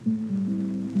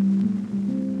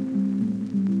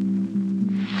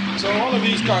So all of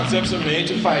these concepts are made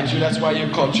to fight you. That's why your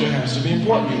culture has to be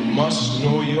important. You must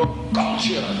know your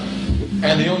culture.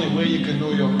 And the only way you can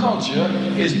know your culture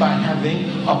is by having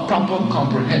a proper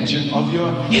comprehension of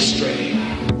your history.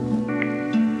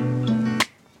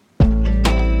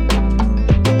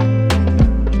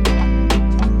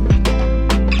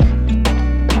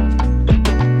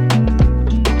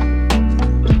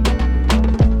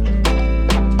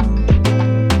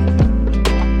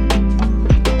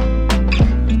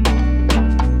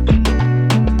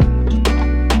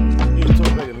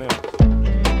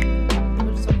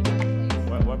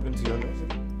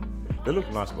 They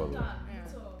look nice, by the way.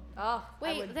 Oh,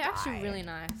 wait, they're actually really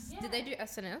nice. Yeah. Did they do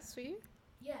SNS for you?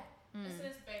 Yeah,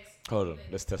 SNS based. Hold on,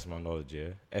 let's test my knowledge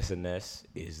here. SNS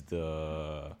is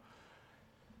the...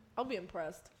 I'll be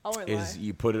impressed. I won't lie.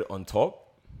 You put it on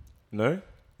top, no?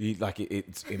 You, like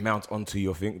it mounts onto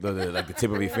your finger, like the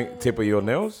tip of your tip of your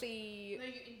nails. See. No,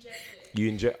 you inject it. You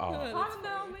inject. Oh, I don't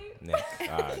know, mate.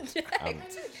 next.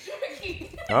 Joking.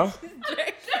 Huh?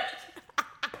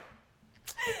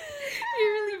 You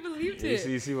really believed it.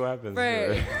 You see what happens. Right.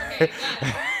 Okay, guys,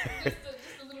 just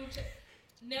a little check.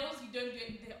 Nails, you don't do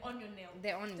it. They're on your nail.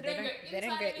 They're on. They They don't don't go get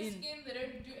inside of your in. skin. They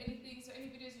don't do anything. So any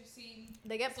videos you've seen,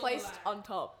 They get it's all placed a lie. on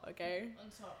top, okay?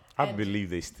 On top. I And believe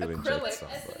they still acrylic inject some.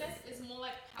 but- SNS is more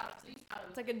like powder. So you use powder.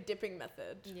 It's like a dipping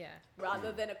method. Yeah.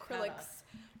 Rather than acrylics,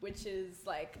 which is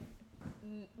like...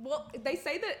 Well, they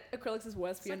say that acrylics is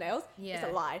worse for your nails. Yeah. It's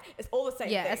a lie. It's all the same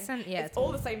Yeah, thing. it's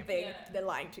all the same thing. Yeah. They're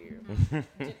lying to you.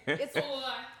 It's all a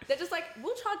lie. They're just like,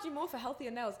 we'll charge you more for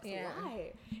healthier nails. It's Yeah. a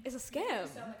lie. It's a You scam.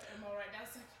 sound like Omar right now.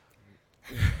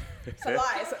 It's like, It's a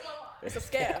lie. It's a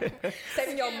scam.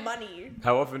 Saving your money.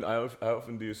 How often are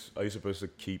you supposed to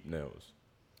keep nails?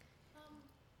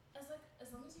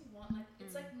 as long as you want. Like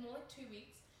it's like more like 2 weeks.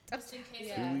 Just in case.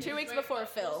 Yeah. like, 2 weeks break, before a but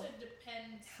fill. It also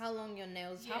depends How long your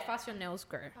nails? How Yeah. fast your nails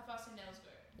grow? how fast your nails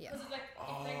grow. Yeah. Because it's like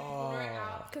if they grow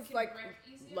out, 'Cause, can like, break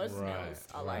easier. Most Right, nails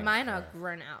are like... Mine are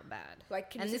grown out bad. Like,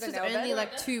 can And you this see the was nail only bed?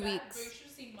 like That's 2 bad, weeks. Bro, you should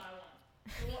have seen my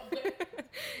one.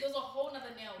 There's a whole nother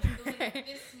nail. There's like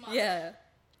this much. Yeah.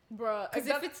 Bruh, 'Cause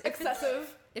if if it's it's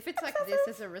excessive... If it's like this,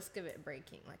 there's a risk of it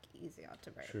breaking, like easier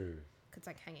to break. True. 'Cause it's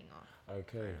like hanging off.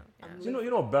 Okay. Yeah. You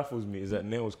know what baffles me is that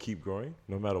nails keep growing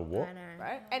no matter what. I know.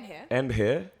 Right? And hair. And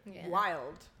hair. Yeah.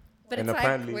 Wild. But And it's like,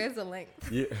 apparently- where's the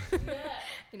length? Yeah. Yeah.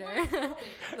 You know,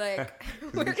 like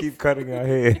You keep cutting our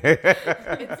hair.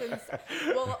 It's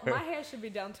insane. Well, my hair should be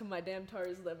down to my damn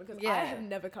toes then because I Yeah. have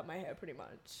never cut my hair pretty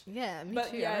much. yeah, me But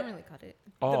too. yeah. I don't really cut it.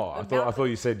 Oh, the I thought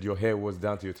you said your hair was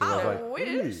down to your toes. I was I like,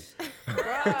 wish.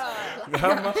 Bruh.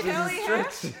 how much does Curly it hair?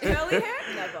 stretch? Curly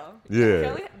hair? Never. Yeah.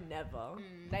 Curly hair? Never.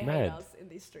 They hate Mad. us in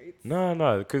these streets.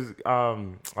 No, because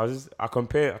I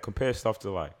compare stuff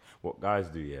to like what guys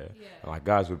do. Yeah, Yeah. And, like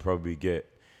guys would probably get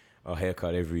a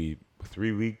haircut every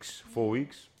 3 weeks, 4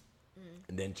 weeks,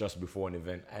 and then just before an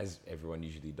event, as everyone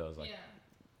usually does, like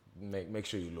Yeah. make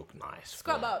sure you look nice.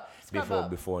 Scrub for- up. Scrub before up.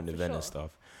 before an for event and sure.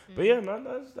 stuff. But yeah, man,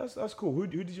 that's cool. Who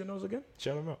did your nose again?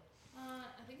 Shout them out.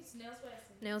 I think it's nails by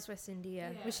Cindy. Nails West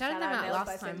India. Yeah. We shouted Shout them out Nails by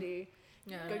last time. Cindy.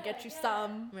 Yeah. Go get you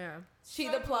some. Yeah. She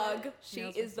the plug. She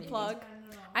Nails is by the Cindy. plug.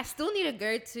 No. I still need to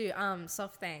go to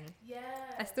Soft Thang. Yeah.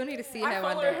 I still need to see I her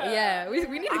one follow day. her. Yeah, we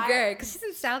need to I- go because she's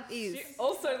in Southeast. She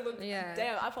also looks... Yeah.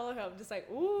 Damn, I follow her. I'm just like,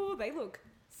 ooh, they look I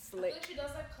slick. think she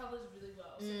does like colors really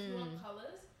well. So if you want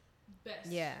colors, best.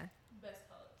 Yeah. Best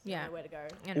colors. Yeah. Where to go.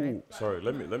 Anyway. Ooh, sorry.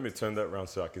 Let me turn that around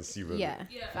so I can see. Really. Yeah.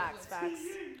 Yeah. Facts, facts.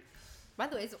 By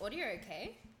the way, is audio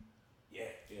okay? Yeah,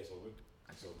 it's all good.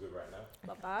 It's all good right now.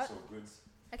 Love that. It's all good.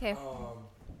 Okay.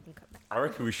 I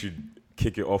reckon we should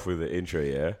kick it off with the intro,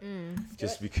 yeah?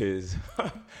 Just because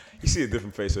you see a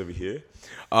different face over here.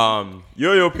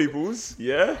 Yo, peoples,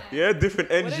 yeah? Yeah, different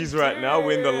energies right now.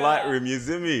 We're in the Lightroom, you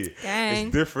see me? Gang.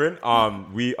 It's different.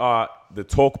 We are the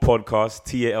Talk Podcast,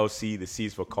 TALC, the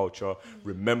C's for Culture.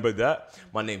 Remember that.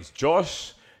 My name's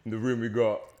Josh. In the room we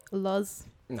got... Loz.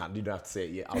 Nah, you don't have to say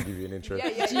it yet. I'll give you an intro. Yeah.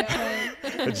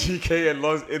 GK and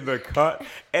Loz in the cut.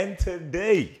 And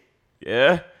today,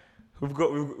 yeah, we've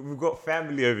got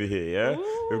family over here, yeah?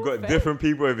 Ooh, we've got fam. different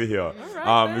people over here.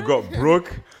 right, We've got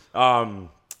Brooke.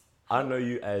 I know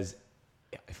you as,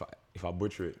 if I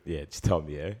butcher it, yeah, just tell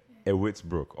me, yeah? Ewits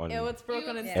Brooke on What's Brooke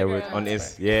on Instagram? Ewits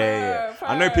on yeah.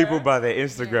 I know people by their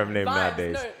Instagram name Vibes.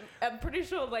 nowadays. No, I'm pretty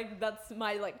sure like that's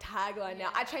my like tagline now.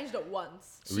 I changed it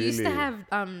once. She used to Really?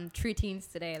 have True Teens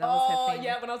today. That was her Oh thing.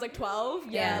 yeah, when I was like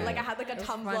 12. Yeah, Yeah. like I had like a It was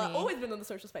Tumblr. funny. Always been on the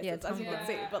social spaces, Yeah, as you can Tumblr.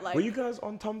 see. But like, Were you guys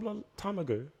on Tumblr time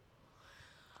ago?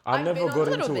 I never got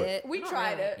A little into it. bit. We Not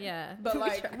tried really. it. Yeah. But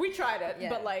like we tried it, Yeah.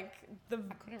 but like the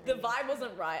couldn't the really- vibe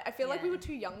wasn't right. I feel like we Yeah. were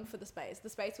too young for the space. The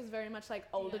space was very much like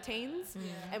older teens,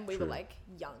 and we True. were like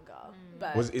younger.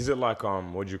 But Is it like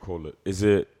what do you call it? Is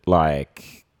it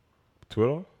like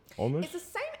Twitter almost? it's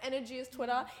the same energy as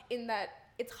Twitter in that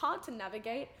it's hard to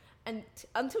navigate and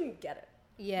until you get it.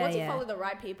 Yeah, Once you yeah. follow the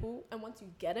right people and once you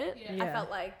get it, Yeah. I Yeah. felt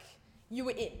like you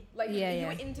were in. Like Yeah, you yeah.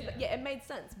 were into the, yeah, it made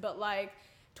sense. But like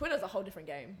Twitter's a whole different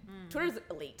game. Twitter's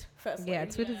elite, firstly. Yeah,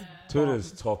 Twitter's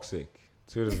Twitter's toxic.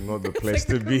 Twitter's not the place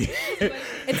to be.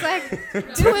 it's like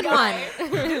 2 in 1.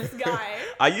 This guy.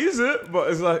 I use it, but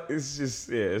it's just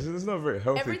it's not a very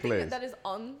healthy Everything place. that is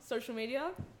on social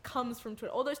media comes from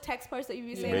Twitter. All those text posts that you've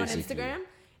been seeing on Basically. Instagram,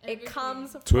 it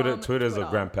comes Twitter's from a Twitter.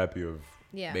 grandpappy of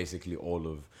Yeah. basically all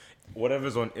of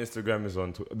whatever's on Instagram is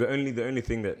on Twitter. The only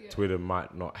thing that Yeah. Twitter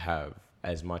might not have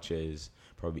as much as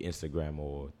probably Instagram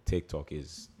or TikTok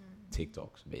is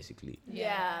TikToks basically.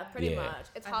 Yeah, pretty Yeah. much.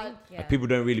 It's I hard. think, yeah. Like people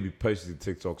don't really be posting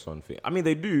TikToks on. I mean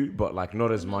they do, but like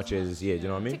not as much as do you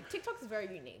know what I mean? TikTok is very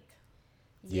unique.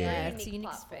 Yeah. It's a Unique unique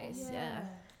platform. space. Yeah.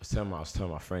 I was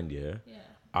telling my friend, Yeah.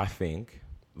 I think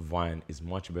Vine is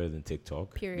much better than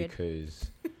TikTok. Period.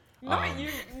 Because Not you.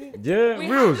 yeah, We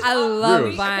reals. have I love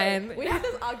Reels. Vine. We have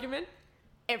this argument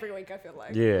every week, I feel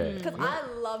like. Yeah. Because I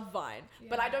love Vine,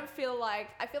 but I don't feel like,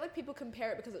 I feel like people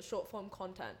compare it because it's short form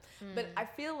content. But I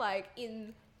feel like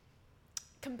in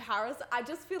comparison, I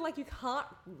just feel like you can't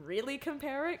really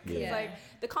compare it because Yeah. like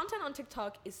the content on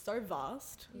TikTok is so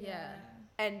vast Yeah.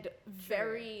 and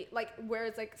very like,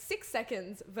 whereas like 6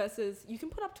 seconds versus you can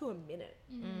put up to a minute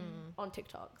on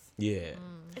TikToks. Yeah.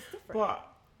 It's different. But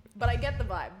But I get the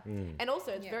vibe. Mm. And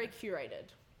also it's Yeah. very curated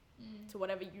to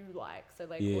whatever you like. So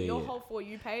like Yeah, your yeah. whole For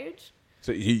You page,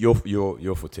 so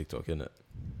you're for TikTok, isn't it?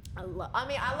 I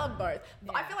love both.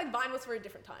 But I feel like Vine was for a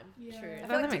different time. Yeah. True. I feel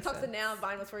that like makes TikToks are sense. now,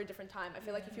 Vine was for a different time. I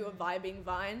feel like if you were vibing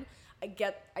Vine, I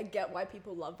get why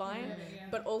people love Vine. Yeah.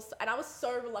 But also, and I was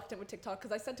so reluctant with TikTok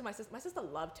because I said to my sister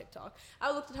loved TikTok.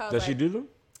 I looked at her, I was Does she like, do them?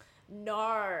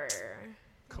 no.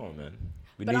 Come on, man.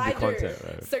 We But need I the content, do.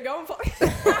 right? So go and follow.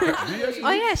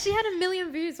 Oh yeah, she had 1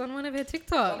 million views on one of her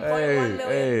TikToks. Hey, 1 million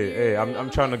hey, I'm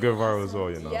views. trying to go viral as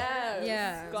well, you know. Yes.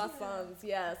 Yeah. Glass Sons,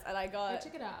 yes. And I Go got,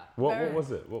 check it out. What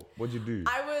was it? What'd you do?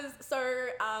 I was,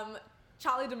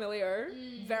 Charlie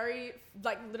D'Amelio, very,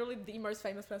 like, literally the most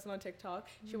famous person on TikTok.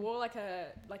 She wore like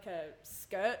a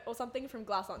skirt or something from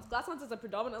Glass Sons. Glass Sons is a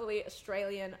predominantly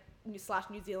Australian /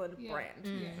 New Zealand brand.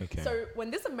 Yeah. Okay. So when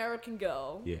this American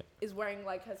girl Yeah. is wearing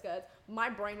like her skirts, my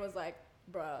brain was like,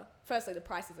 bruh, firstly, the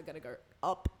prices are gonna go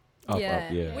up. Up,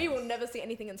 Yeah. yeah. We will never see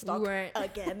anything in stock Right.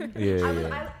 again. Yeah, I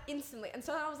yeah. instantly, and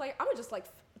so I was like, I would just like,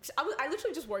 I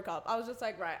literally just woke up. I was just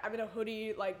like, right, I'm in a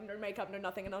hoodie, like no makeup, no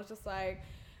nothing, and I was just like,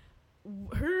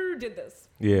 who did this?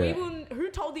 Yeah. Who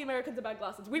told the Americans about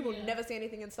glasses? We will Yeah. never see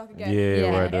anything in stock again. Yeah,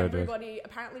 Yeah. right. Everybody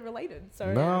apparently related.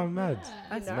 So No, I'm mad. you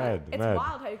That's know, mad, it's mad.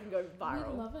 wild how you can go I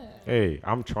viral. love it. Hey,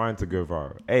 I'm trying to go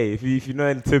viral. Hey, if you know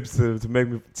any tips to make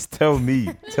me, just tell me.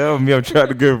 Tell me I'm trying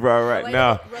to go viral right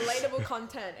now. Relatable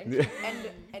content and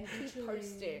keep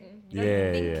posting. You don't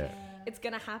Yeah, think yeah. it's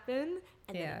gonna happen,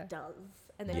 and then Yeah. it does,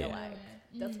 and then Yeah. you're like,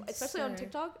 that's why, especially on So-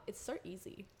 TikTok, it's so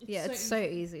easy Yeah, it's so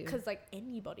easy. because like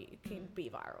anybody can be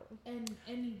viral. And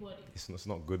anybody. It's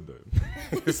not good though.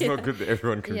 It's not good that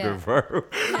everyone can Yeah. go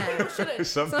viral. People shouldn't.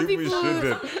 Some people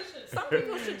shouldn't. Some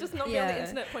people should just not be on the Yeah.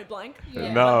 internet point blank.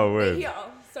 Yeah. No, They're word. here,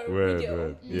 so Word, we deal.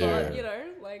 word. But, Yeah. you know,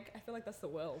 like I feel like that's the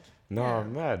world. No,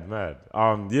 Yeah.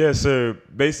 mad. Yeah, so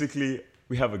basically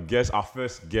we have a guest, our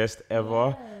first guest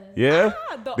ever. Yeah?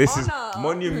 Ah, the This is honor.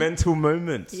 monumental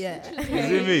moments. Yeah. You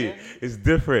see me? It's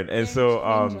different. And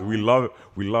so we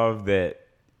love that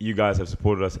you guys have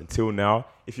supported us until now.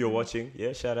 If you're watching,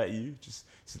 yeah, shout out you. Just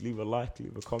leave a like,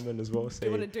 leave a comment as well. Do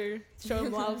you want to do? Show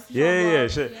them love. show 'em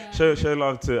Yeah. love. Show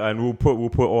love to, and we'll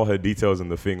put all her details in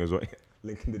the thing as well.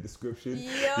 Link in the description.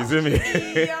 Yeah. You see me?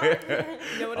 Yeah.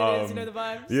 You know what it is. You know the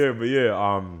vibes. Yeah, but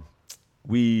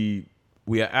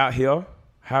we are out here.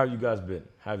 How have you guys been?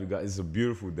 How have you guys? It's a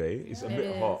beautiful day. It's a It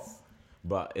bit hot, is.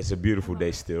 but it's a beautiful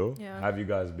day still. Yeah. How have you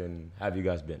guys been? How have you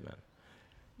guys been, man?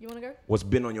 You want to go? What's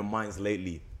been on your minds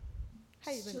lately?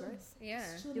 How you been, Chilling. Grace? Yeah.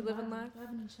 Chilling, You living man. life?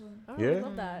 Living and chilling. Oh, Yeah? I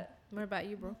love that. What about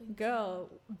you, bro? Girl,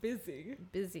 busy.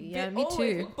 Busy. Yeah, me Always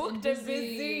too. Booked and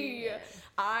busy.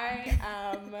 I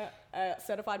am a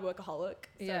certified workaholic.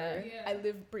 So Yeah. I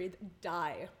live, breathe,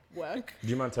 die work. Do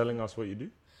you mind telling us what you do?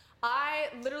 I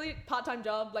literally part-time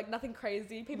job, like nothing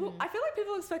crazy. People, I feel like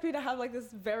people expect me to have like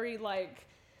this very like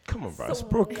Come on, bro. It's It's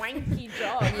a Brooke. wanky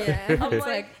job. Yeah. I'm It's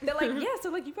like, they're like, yeah, so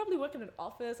like you probably work in an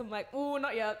office. I'm like, oh,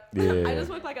 not yet. Yeah. I just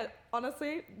work like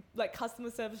honestly, like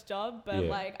customer service job, but Yeah.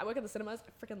 like I work at the cinemas.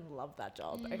 I freaking love that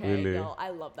job. Okay, Really? girl, I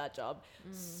love that job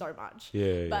so much.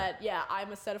 Yeah. But yeah,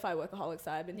 I'm a certified workaholic,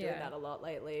 so I've been doing Yeah. that a lot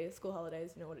lately. School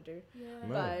holidays, you know what to do. Yeah. Man.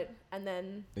 But and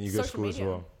then And you go to social school as media.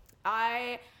 well.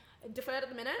 I deferred at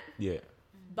the minute, Yeah.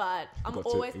 but I'm got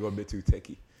always you got a bit too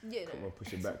techie. yeah. Come on,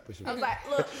 push it back, push it I back.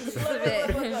 was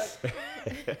like,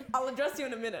 look. I'll address you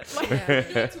in a minute. Like,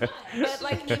 Yeah.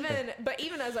 but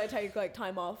even as I take like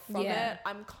time off from Yeah. it,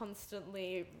 I'm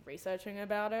constantly researching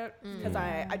about it because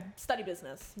I study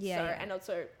business. Yeah, So, yeah. and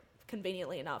also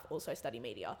conveniently enough, also study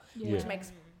media, Yeah. which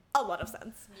makes a lot of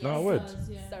sense. No, I It would. does,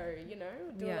 yeah. So, you know,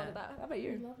 do a Yeah. lot of that. How about I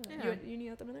you? love it. Yeah. You at uni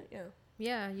at the minute? Yeah.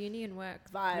 Yeah, uni and work.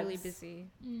 Really Vibes. busy.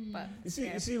 Mm. But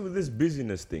You see, with this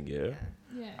busyness thing, yeah.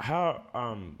 Yeah. How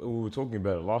we were talking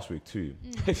about it last week too.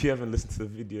 If you haven't listened to the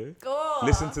video, Oh,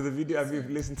 listen to the video. Have you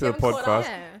listened to You the haven't caught podcast up?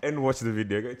 Yeah. and watch the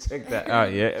video? Go check that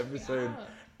out. Yeah, episode Yeah.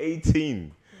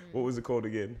 18. What was it called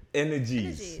again?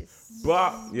 Energies. energies.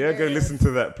 But yeah, go listen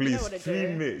to that, You know please. what to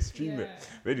Stream do. it, stream it. Yeah.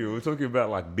 Video. We're talking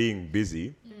about like being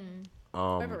busy.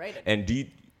 Overrated. And do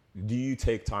you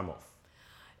take time off?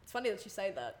 It's funny that you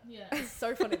say that. Yeah. It's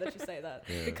so funny that you say that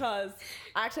Yeah. because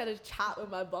I actually had a chat with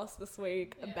my boss this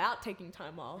week Yeah. about taking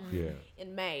time off Yeah.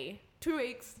 in May. 2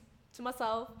 weeks to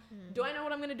myself. Do I know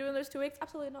what I'm going to do in those 2 weeks?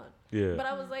 Absolutely not. Yeah. But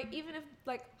I was like, even if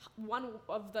like one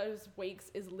of those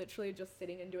weeks is literally just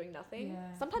sitting and doing nothing,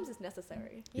 Yeah. sometimes it's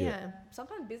necessary. Yeah.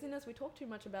 Sometimes busyness, we talk too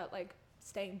much about like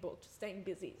staying booked, staying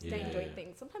busy, staying Yeah. doing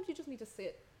things. Sometimes you just need to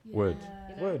sit, Word.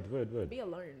 Yeah. know? Word. be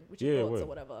alone with Yeah, your thoughts word. or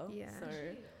whatever. Yeah. So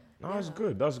No, that's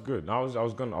good. That's good.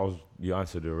 You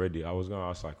answered it already. I was gonna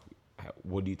ask like,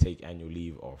 what do you take annual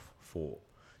leave off for?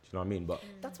 Do you know what I mean? But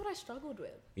that's what I struggled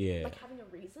with. yeah, Like having a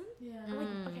reason. Yeah.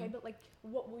 I'm like, okay, but like,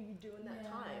 what will you do in that Yeah.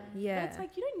 time? Yeah. But it's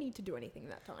like you don't need to do anything in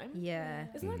that time. Yeah.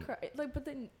 Isn't that crazy? Like, but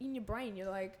then in your brain, you're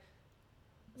like,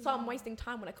 so I'm wasting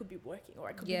time when I could be working or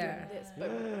I could Yeah. be doing this,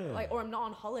 but Yeah. like, or I'm not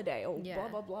on holiday or Yeah. blah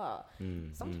blah blah.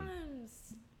 Mm.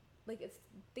 Sometimes, like, it's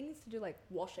things to do like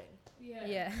washing. Yeah.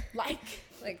 Yeah. Like,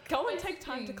 Like go and Basic take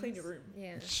time to clean your room.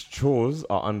 yeah. Chores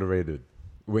are underrated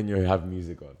when you have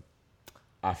music on.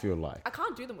 I feel like I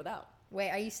can't do them without.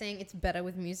 Wait, are you saying it's better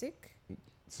with music?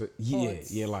 so. Yeah,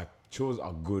 it's- yeah. Like chores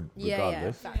are good Yeah,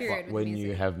 regardless. yeah. Period But with when you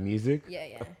music. have music, Yeah,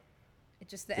 yeah.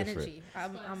 It's just the Different. energy.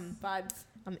 I'm Vibes.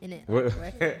 in it. what,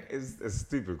 like, working. it's a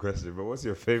stupid question, but what's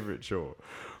your favorite chore?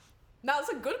 No, it's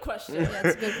a good question. Yeah,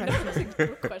 it's a good That's question. a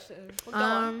good question.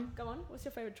 Well, go on. What's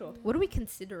your favorite chore? What do we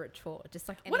consider a chore? Just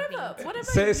like anything. Whatever.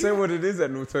 Say you- what it is,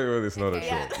 and we'll tell you whether it's not a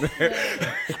Yeah. chore.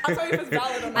 I'll tell you if it's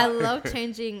valid or I not. love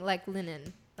changing like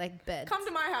linen, like bed. Come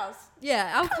to my house.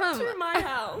 Yeah, I'll Come come. to my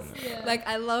house. Yeah. Like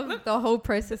I love the whole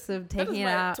process of That is taking it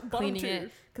my out, bottom cleaning it. two.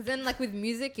 Because then, like with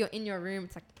music, you're in your room.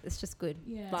 It's like it's just good.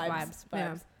 Yeah. It's Vibes,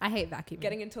 Yeah. vibes. I hate vacuuming.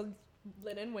 Getting into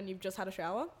linen when you've just had a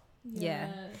shower. Yeah.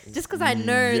 Yes. just because I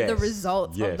know the Yes,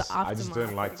 results of the aftermath. I just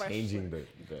don't like Fresh changing the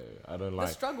I don't The like.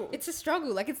 struggle. It's a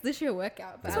struggle. Like it's literally a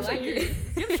workout. But I Especially like it.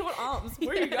 you. You have short arms.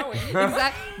 Where are you going?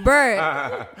 Exactly,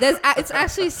 bro. It's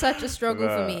actually such a struggle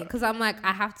for me because I'm like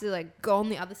I have to like go on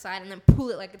the other side and then pull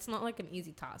it. Like it's not like an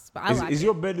easy task, but I like Is it.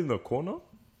 your bed in the corner,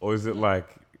 or is it like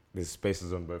there's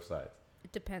spaces on both sides?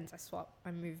 It depends. I swap.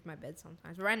 I move my bed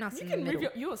sometimes. But right now it's You in the can middle.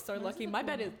 move you are so Mine's lucky. in the My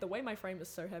bed is corner. the way my frame is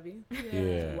so heavy.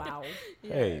 Yeah. Wow.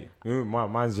 Hey,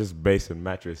 mine's just base and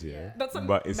mattress here, That's a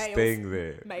but it's males. staying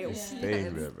there. Males. It's Yeah.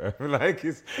 staying there, bro. Like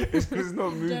it's not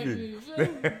Don't moving.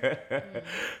 move.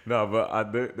 No,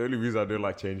 but the only reason I don't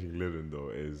like changing linen though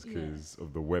is Yeah. because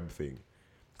of the web thing.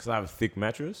 Because I have a thick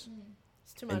mattress,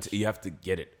 It's too and much. you have to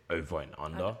get it over and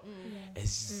under. Yeah.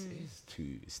 It's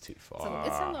too far.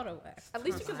 It's a lot of work. At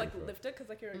least you could like Bro. lift it because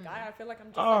like you're a guy. I feel like I'm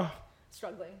just Ah, like,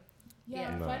 struggling. Yeah, Yeah.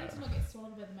 I'm Nah. fighting to not get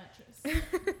swallowed by the mattress.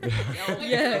 Like,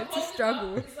 Yeah, if I it's a hold it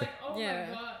struggle. up, It's like, oh Yeah.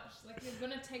 my gosh, like you're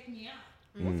gonna take me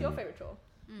out. What's your Mm. favorite chore?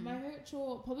 My favorite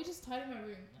chore, probably just tidying my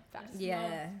room. Like, I just Yeah.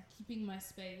 love keeping my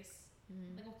space,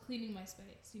 like or cleaning my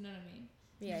space. You know what I mean?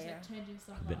 Yeah, Just, yeah. like changing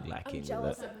stuff I've been up. lacking I'm with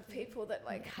jealous that. of people that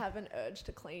like have an urge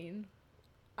to clean.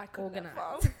 I could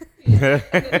Organized. never.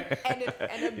 and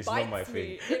it It's not my bites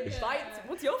me. thing. It bites.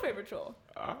 What's your favorite chore?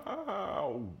 I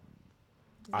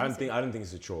don't think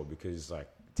it's a chore because it's like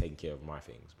taking care of my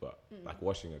things, but like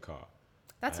washing a car.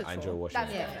 That's a I chore. enjoy washing That's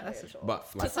a car. Yeah, definitely that's a a chore.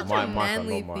 But like such my a car,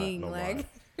 manly not thing, mine. like-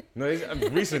 No, it's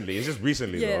recently. It's just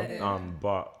recently Yeah, though. yeah.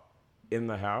 But in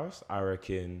the house, I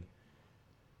reckon.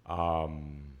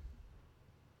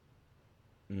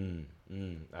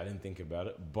 I didn't think about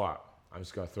it, but I'm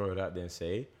just gonna throw it out there and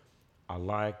say, I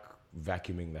like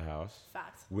vacuuming the house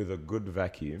Facts. with a good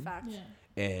vacuum, Facts.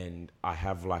 Yeah. and I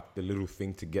have like the little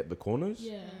thing to get the corners.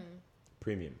 Yeah.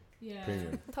 Premium. Yeah.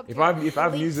 Premium. Top If tier. I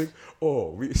have Elite. music,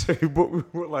 we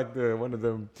bought like one of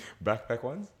them backpack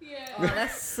ones. Yeah. Oh,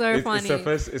 that's so It's funny.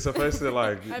 supposed to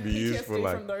like I have be used for PTSD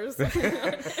like from those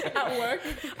at work.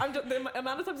 The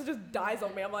amount of times it just dies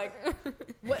on me. I'm like,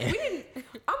 what, we didn't.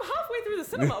 I'm halfway through the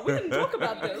cinema. We didn't talk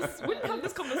about this. We didn't have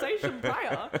this conversation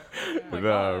prior. Oh my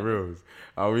nah, God. reals.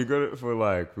 We got it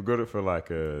for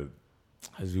like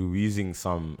as we were using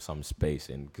some space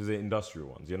in because they're industrial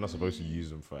ones. You're not supposed to use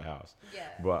them for a house, Yeah.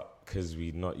 but because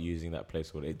we're not using that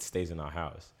place, it stays in our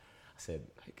house. I said,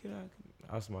 hey, could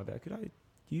I ask my dad? Could I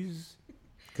use?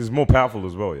 Because it's more powerful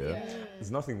as well. Yeah. There's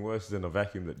nothing worse than a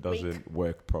vacuum that doesn't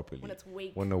work properly. When it's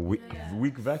weak. When a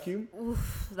weak vacuum,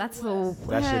 Oof, that's the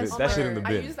that shit worst. that shit in the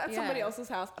I bin. used that at somebody Yeah. else's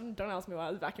house. Don't ask me why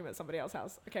I was vacuuming at somebody else's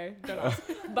house. Okay, don't ask.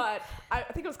 But I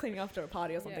think I was cleaning after a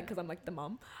party or something Yeah. because I'm like the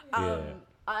mum. Yeah.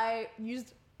 I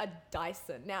used a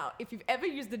Dyson. Now, if you've ever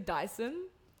used a Dyson,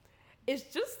 it's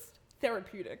just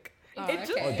therapeutic. Oh, It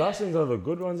just, okay. Oh, Dysons are the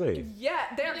good ones, eh? yeah,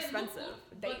 they're They look expensive.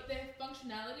 good, They, but their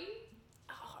functionality.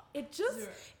 it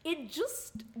Zero.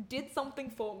 just did something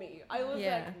for me. I was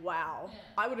Yeah. like, wow, Yeah.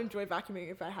 I would enjoy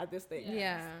vacuuming if I had this thing.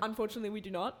 Yeah. Unfortunately, we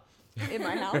do not in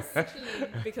my house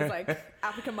because like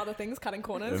African mother things, cutting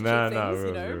corners, Nah, cheap nah, things, real,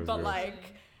 you know. real, But real. like,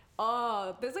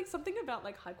 there's like something about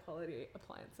like high quality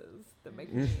appliances that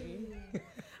make me.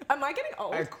 Am I getting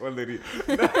old? High quality.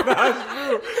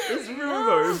 It's real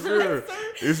though. It's real.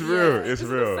 It's real. It's This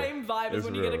real. is the same vibe as It's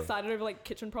when you get real. excited over like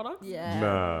kitchen products. Yeah.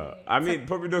 Nah, I mean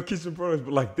probably no kitchen products,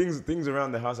 but like things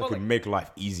around the house that Well, could like- make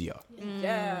life easier.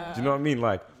 Yeah. Do you know what I mean?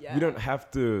 Like Yeah. we don't have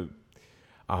to,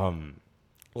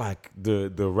 like the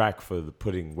rack for the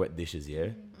putting wet dishes. Yeah,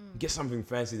 get something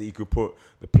fancy that you could put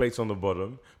the plates on the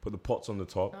bottom, put the pots on the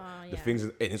top, Oh, the yeah. things,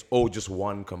 and it's all just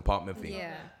one compartment thing.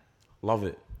 Yeah. Love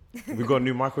it. We got a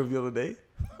new microwave the other day.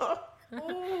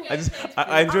 Ooh.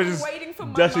 I enjoy I'm just waiting for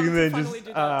my dashing mum in there to and finally just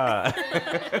do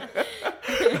that.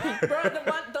 ah. Bro,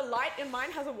 the light in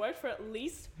mine hasn't worked for at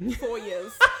least 4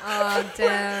 years. Oh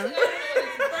damn.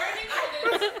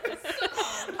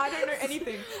 I don't know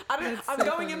anything. I'm so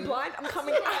going in funny. blind. I'm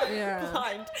coming out Yeah.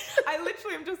 blind. I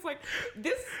literally am just like,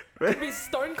 this could be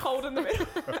stone cold in the middle.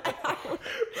 I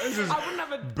wouldn't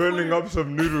have a Burning clue. up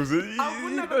some noodles. You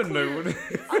wouldn't have a don't know. clue.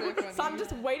 what- So I'm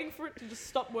just waiting for it to just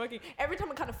stop working. Every time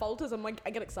it kind of falters, I'm like, I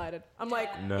get excited. I'm like,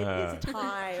 Nah. it is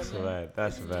time. That's bad.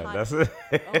 That's bad. time. That's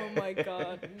Oh my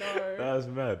god, no. that's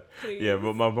mad. Please. Yeah,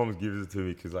 but my mom gives it to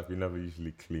me because like we never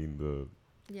usually clean the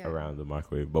Yeah. around the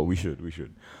microwave, but we should.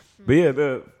 But yeah,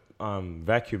 the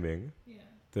vacuuming, Yeah.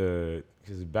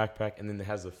 because it's backpack, and then it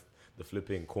has the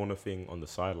flipping corner thing on the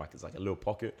side, like it's like a little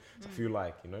pocket. So I feel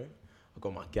like I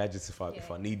got my gadgets if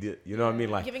I need it. You know what I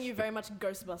mean? Like, Giving you very much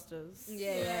Ghostbusters.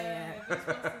 Yeah.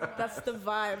 That's the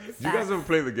vibes. do you guys ever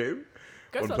play the game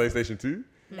on Ghostbusters. PlayStation 2?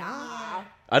 Nah.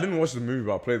 I didn't watch the movie,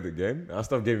 but I played the game. That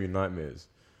stuff gave me nightmares.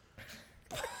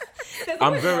 There's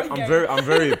I'm always one game.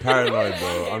 very paranoid,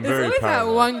 bro. I'm There's very always that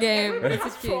paranoid. one game. Everybody It's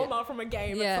has just cute. trauma from a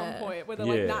game at Yeah. some point where they're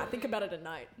Yeah. like, nah, think about it at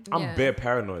night. I'm Yeah. bare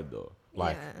paranoid though.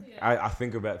 Like Yeah. I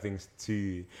think about things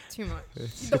too Too much.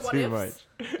 The what too ifs.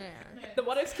 much. Yeah. The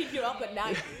what ifs keep you up at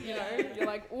night, you know? You're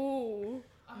like, ooh.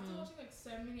 After watching like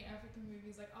so many African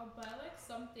movies, like I'll buy like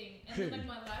something and then like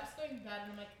my life's going bad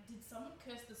and I'm like, did someone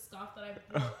curse the scarf that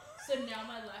I bought? So now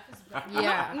my life is bad.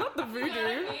 Yeah. Not the You know what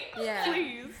I voodoo. mean? Yeah.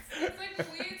 Please. It's like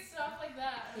weird stuff like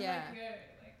that. I'm Yeah. Like, yo,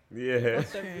 like, Yeah.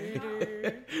 The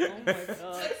voodoo. Oh my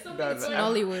god. like something That's going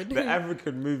Nollywood. The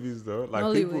African movies though, like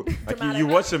Nollywood. people, like Dramatic. you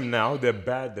watch them now, they're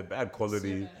bad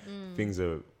quality Mm. things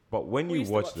are. But when We you used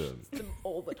to watch them,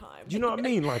 all the time. do you know what I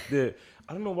mean? Like I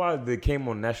don't know why they came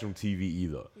on national TV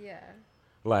either. Yeah.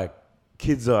 Like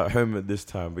kids are at home at this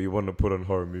time, but you want to put on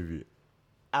horror movie.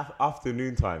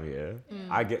 Afternoon time, yeah.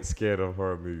 I get scared of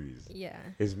horror movies. Yeah.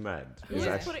 It's mad. Who It's is,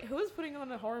 actually, who is putting on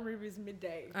the horror movies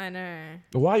midday? I know.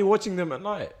 why are you watching them at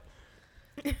night?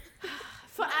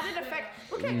 For added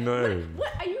effect. Okay. No.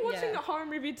 What are you watching Yeah. a horror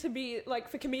movie to be like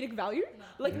for comedic value?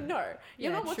 Like no, you're Yeah,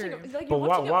 not watching true. it. Like But you're why-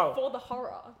 watching why- it for the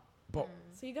horror. But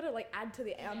So you gotta like add to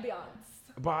the ambience.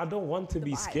 but I don't want to The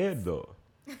be vibes. scared though.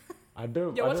 I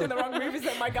don't. You're I watching don't- the wrong movies,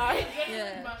 then, my guy.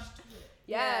 Yeah. rushed to it.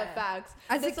 Yeah, Yeah. facts.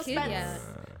 As the a kid, suspense. yeah.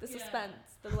 The Yeah. suspense.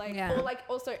 The like, Yeah. or like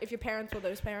also if your parents were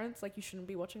those parents, like you shouldn't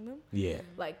be watching them. Yeah.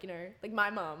 Like like my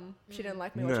mum, she didn't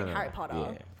like me No, watching no, Harry no. Potter. Yeah,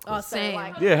 of Oh, course. same.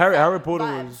 Yeah, Harry Potter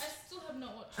Vibes. was. I still have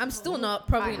not watched I'm it. still not.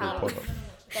 Probably I not. have. Potter.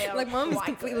 They are Like mom's quite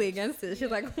completely good. against it. She's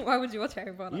like, why would you watch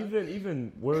Harry Potter?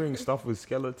 Even wearing stuff with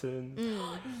skeletons,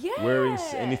 Yeah. wearing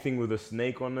anything with a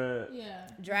snake on it. Yeah.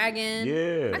 Dragon.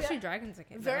 Yeah. Actually, dragons are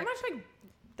okay. Very much like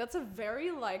that's a very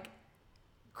like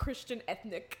Christian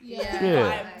ethnic Yeah.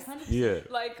 Yeah. vibes. 100%. Yeah.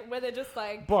 Like where they're just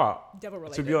like But devil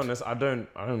related. to be honest, I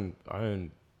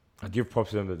give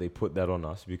props to them that they put that on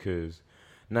us, because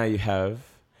now you have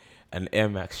an Air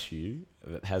Max shoe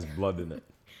that has blood in it.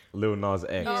 Lil Nas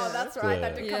X. Oh, that's right.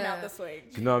 That Yeah. did come out Yeah. this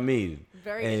week. Do you know what I mean?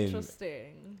 Very And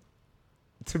interesting.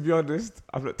 to be honest,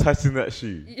 I'm not touching that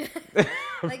shoe.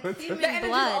 Like The human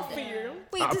energy's off blood. for you.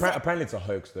 Wait, does Apparently it's a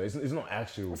hoax though. It's not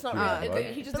actual. It's not human real. blood.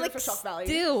 He just but did like it for shock value.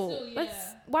 still, Still, that's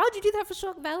yeah. why would you do that for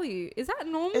shock value? Is that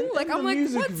normal? In like the I'm like,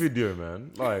 music what? video,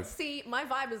 man. Like, See, my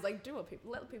vibe is like,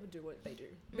 let people do what they do.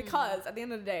 Because at the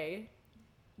end of the day,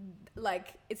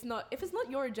 like, it's not, if it's not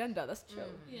your agenda, that's chill.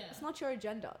 Yeah. It's not your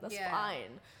agenda, that's Yeah.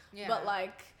 fine. Yeah. But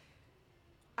like,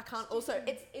 I can't also,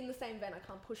 it's in the same vein, I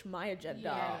can't push my agenda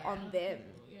Yeah. on them.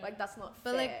 Yeah. Like, that's not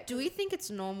But fair. like, do we think it's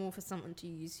normal for someone to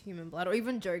use human blood or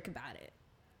even joke about it?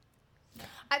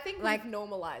 I think like- we've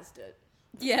normalized it.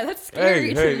 Yeah, that's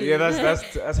scary. hey, yeah,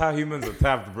 that's how humans are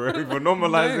tapped, bro. For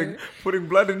normalizing putting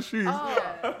blood in shoes.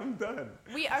 Oh, I'm done.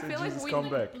 I So feel like Jesus we, come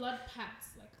back. Blood packs.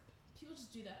 Like, people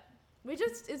just do that.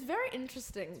 it's very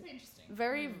interesting. It's very interesting.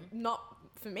 Very, not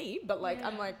for me, but like,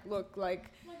 I'm Yeah. like, look,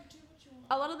 like, Like, do what you want.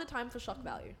 a lot of the time for shock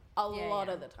value. A Yeah, lot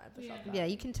yeah. of the time for shock Yeah. value. Yeah,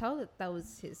 you can tell that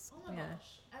was his. Oh my Yeah.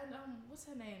 gosh. And what's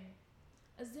her name?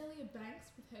 Azalea Banks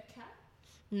with her cat.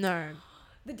 No,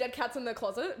 The dead cat's in the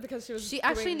closet because she was. she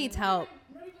actually doing- needs help.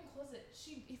 Not even closet.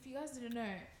 She, if you guys didn't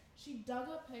know, she dug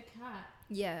up her cat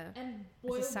Yeah, and it's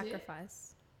boiled a it,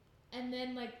 sacrifice. and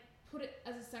then like put it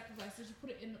as a sacrifice. So she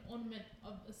put it in an ornament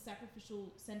of a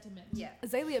sacrificial sentiment. Yeah.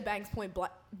 Azalea Banks point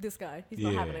blank. This guy, he's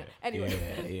not having it. Anyway,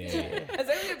 Yeah.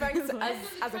 Azalea Banks as The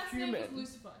a cat's name was human.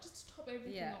 Lucifer, just to top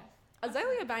everything Yeah. off.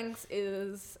 Azalea Banks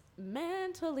is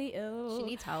mentally ill. She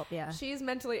needs help. Yeah, She's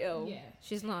mentally ill. Yeah.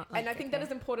 she's not. And I like, think that okay.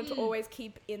 is important to always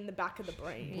keep in the back of the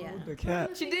brain. Yeah. The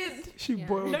cat. She did. She Yeah.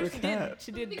 boiled No, the she cat. did.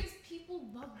 She But did. because people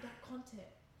love that content.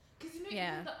 Because you know,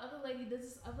 Yeah. even the other lady, there's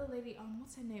this other lady,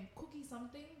 what's her name? Cookie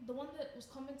something? The one that was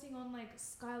commenting on like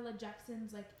Skylar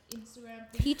Jackson's like Instagram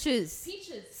thing. Peaches.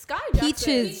 Peaches. Sky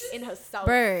Jackson Peaches. in herself.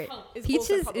 Bro, Help. is Peaches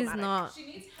also is problematic. not. She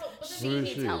needs help, but then She Who is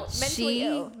needs she? help. Mentally She-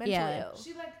 ill. Mentally yeah. ill.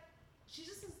 she's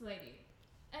just this lady,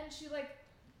 and she like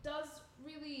does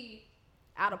really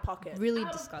Out of pocket. Really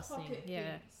out of disgusting. pocket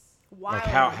Yeah. things. Wild. Like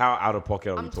how out of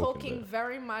pocket are I'm we talking about?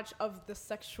 very much of the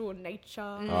sexual nature,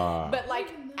 Ah. but like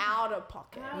Even that. out of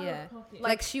pocket. Out Yeah. of pocket.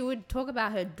 Like she would talk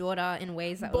about her daughter in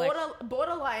ways that were like,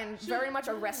 Borderline, She- very much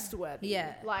arrest worthy.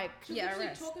 Yeah. Like She'll yeah, literally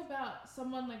arrest. talk about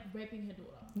someone like raping her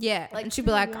daughter. yeah, Like, and she'd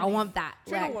be trigger like, I warning. want that.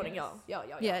 trigger Like, warning, yo.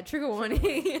 Yeah, trigger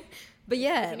warning. But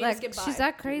yeah, If you need to like skip she's by,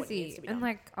 that do what needs crazy, to be and done.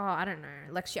 like I don't know,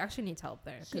 like she actually needs help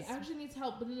though. She 'cause- actually needs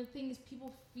help, but then the thing is,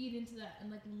 people feed into that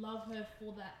and like love her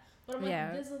for that. But I'm Yeah.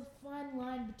 like, there's a fine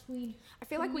line between I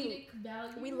feel like comedic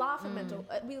value. we laugh at Mm. mental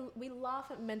we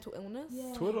laugh at mental illness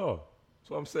Yeah. Twitter. That's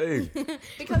what I'm saying.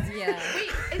 because Yeah.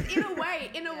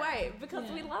 in a way because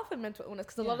we Yeah. laugh at mental illness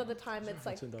because a lot Yeah. of the time it's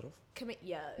like Turn that off. it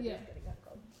Yeah. is getting out of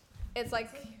control. It's like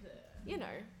you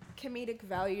know comedic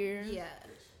value. yeah,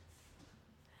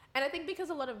 And I think because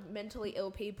a lot of mentally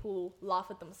ill people laugh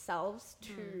at themselves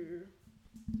to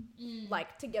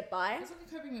like to get by. It's like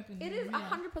a coping mechanism. It is yeah.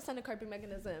 100% a coping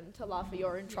mechanism to laugh at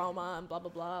your own trauma and blah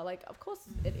blah blah. Like, of course,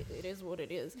 it is what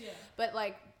it is. Yeah. But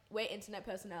like, we're internet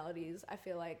personalities. I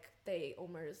feel like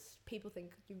people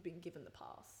think you've been given the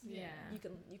pass. Yeah. You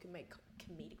can make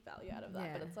comedic value out of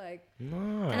that, but Yeah. it's like No,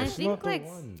 and I it's think not like the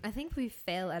one. I think we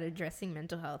fail at addressing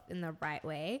mental health in the right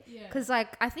way. Yeah. Because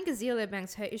like I think Azalea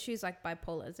Banks, her issue is like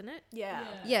bipolar, isn't it? yeah.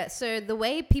 Yeah, so the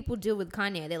way people deal with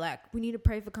Kanye, they're like, we need to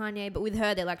pray for Kanye, but with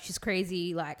her, they're like, she's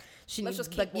crazy, like she Let's needs,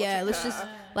 just like, keep yeah, watching let's her. just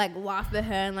like laugh at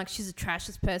her and like she's a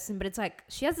trashless person, but it's like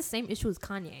she has the same issue as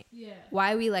Kanye. Yeah.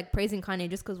 Why are we like praising Kanye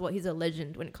just because what he's a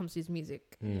legend when it comes to his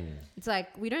music? Hmm. It's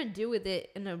like we don't deal with it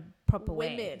in a proper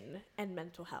way. Women and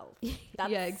mental health.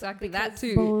 Yeah, exactly, that because-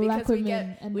 too. Black Because we women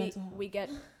get and we, mental health. we get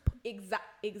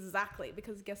exactly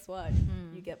because guess what?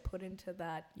 Mm. You get put into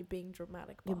that. You're being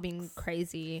dramatic. You're being box.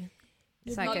 crazy,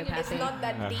 It's psychopathic. not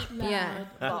that deep Yeah.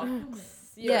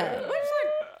 box. Yeah. Which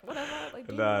like whatever. Like,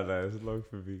 do Nah, it's long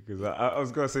for me because I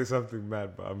was gonna say something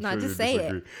mad, but I'm Nah, sure just you say it.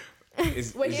 disagree.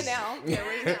 It's, we're here it's- now. Yeah,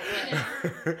 we're here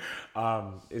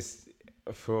now. It's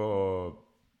for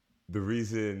the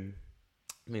reason.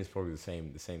 I mean, it's probably the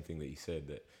same thing that you said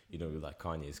that with like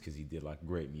Kanye is because he did like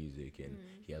great music and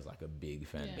he has like a big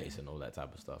fan Yeah. base and all that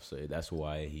type of stuff. So that's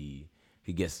why he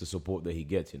gets the support that he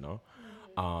gets.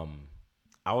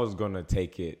 I was gonna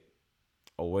take it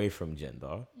away from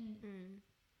gender.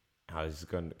 I was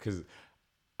gonna because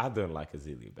I don't like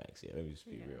Azalea Banks. Yeah, let me just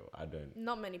be real. I don't.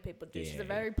 Not many people do. She's Yeah. a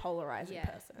very polarizing Yeah.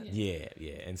 person. Yeah,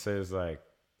 and so it's like,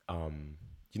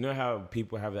 you know how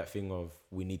people have that thing of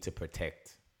we need to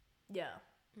protect. Yeah.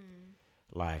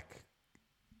 Like,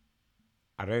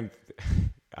 I don't.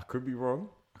 I could be wrong.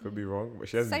 But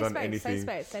she hasn't done anything.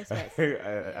 Safe space.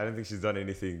 I don't think she's done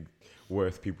anything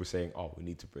worth people saying, "Oh, we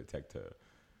need to protect her."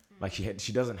 Like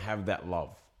she doesn't have that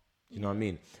love. You know what I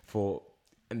mean?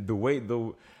 And the way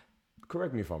though,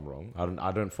 correct me if I'm wrong.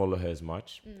 I don't follow her as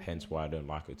much. Hence why I don't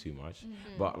like her too much.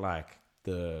 But like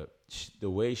the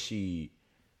way she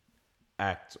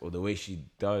acts or the way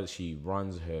she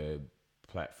runs her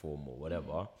platform or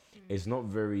whatever, it's not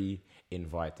very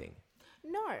inviting.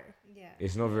 No. Yeah.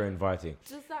 It's not very inviting.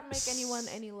 Does that make anyone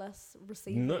any less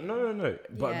receiving? No.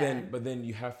 But Yeah. then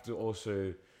you have to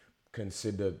also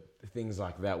consider things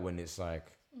like that when it's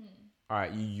like, all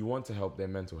right, you want to help their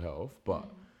mental health, but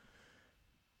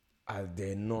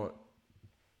they're not.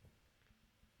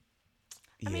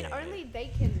 I mean, Yeah. only they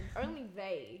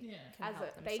Yeah.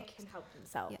 can help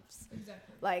themselves.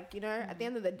 Exactly. Like, you know, at the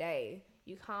end of the day,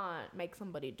 you can't make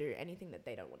somebody do anything that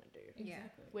they don't want to do.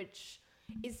 Exactly. Which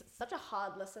is such a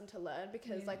hard lesson to learn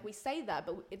because like we say that,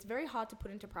 but it's very hard to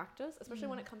put into practice, especially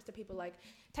when it comes to people like,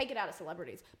 take it out of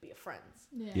celebrities, but your friends.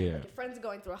 Yeah. Like your friends are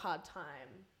going through a hard time.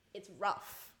 It's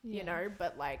rough, you Yeah. know,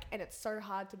 but like, and it's so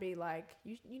hard to be like,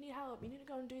 you need help, you need to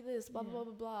go and do this, blah, blah, blah,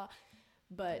 blah, blah.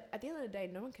 But at the end of the day,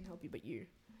 no one can help you but you.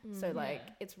 So like,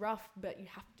 it's rough, but you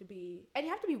have to be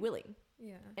willing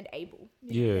Yeah. and able.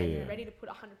 Yeah. And you're ready to put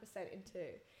 100% into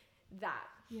that.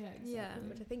 Yeah. Exactly. Yeah.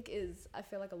 Which I think I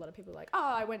feel like a lot of people are like, oh,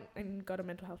 I went and got a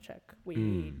mental health check.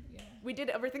 We did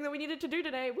everything that we needed to do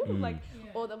today. Woo! Like,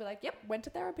 or they'll be like, yep, went to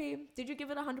therapy. Did you give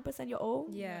it 100% your all?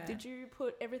 Yeah. Did you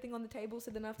put everything on the table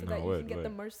so enough so No, that you word, can get the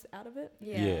word. most out of it?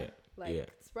 Yeah. Like, Yeah.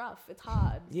 it's rough. It's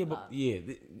hard. Yeah, but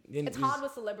then It's hard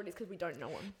with celebrities because we don't know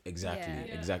them. Exactly,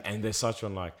 Yeah. exactly. And they're such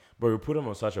on like, but we put them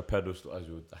on such a pedestal as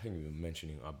I think we were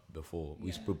mentioning before.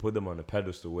 We put them on a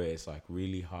pedestal where it's like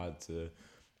really hard to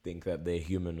think that they're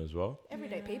human as well.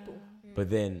 Everyday people.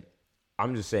 But then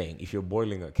I'm just saying, if you're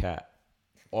boiling a cat,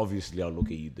 obviously I'll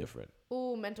look at you different.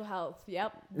 Ooh, mental health.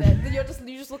 Yep. you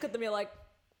just look at them. You're like,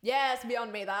 yeah, it's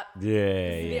beyond me. That.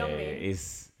 Yeah, beyond yeah. me.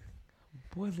 It's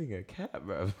boiling a cat,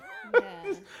 bro.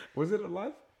 Yeah. Was it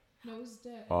alive? No, it was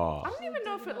dead. Oh, I don't even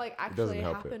know if it like doesn't actually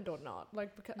help it. happened or not.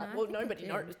 Like, because No, I well, think it nobody did.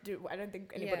 knows. I don't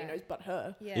think anybody Yeah. knows but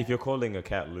her. Yeah. if you're calling a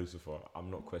cat Lucifer, I'm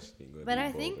not questioning whether But you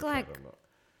I boiled think, a cat like, or not.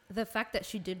 the fact that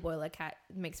she did boil a cat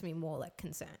makes me more like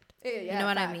concerned. Yeah, You know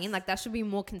what I mean? Like that should be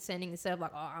more concerning instead of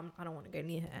like, oh, I don't want to go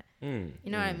near her. You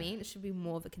know what I mean? It should be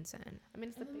more of a concern. I mean,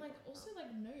 it's the And then big- like also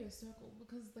like know your circle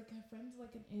because like her friends are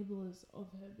like enablers of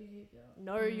her behavior.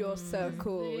 know your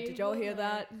circle. They Did y'all hear were,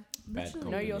 that? Bad Literally.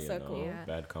 company, Know your you circle. know? Yeah.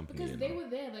 Bad company. Because you they know? were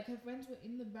there, like her friends were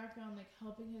in the background, like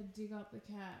helping her dig up the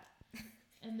cat,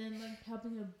 and then like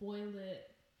helping her boil it.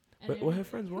 And But were her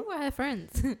friends Who what? were her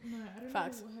friends? No, I don't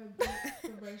Facts. know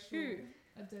the racial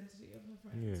identity of her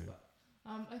friends, Yeah.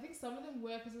 but I think some of them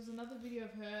were because there was another video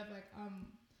of her like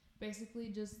basically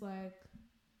just like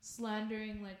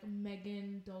slandering like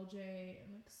Megan, Dolce,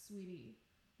 and like Sweetie,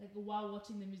 like while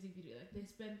watching the music video. Like they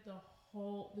spent the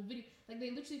video, like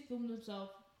they literally filmed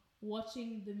themselves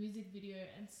watching the music video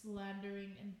and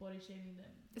slandering and body shaming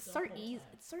them. It's the so whole easy. time.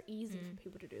 It's so easy for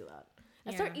people to do that.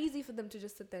 It's Yeah. so easy for them to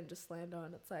just sit there and just slander,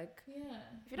 and it's like, Yeah.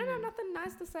 if you don't have nothing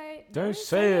nice to say, Don't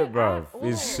say it, bro. at all.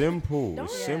 It's simple. Don't,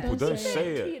 It's simple. don't Don't say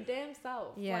say to it. your damn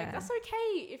self. Yeah. Like that's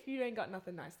okay if you ain't got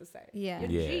nothing nice to say. Yeah. You're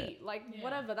Yeah. G. Like Yeah.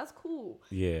 whatever. That's cool.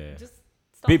 Yeah. Just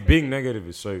stop Being thinking- negative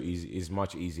is so easy. Is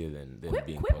much easier than being Quit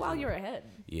positive. while you're ahead.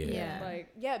 Yeah. Yeah.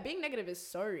 Like being negative is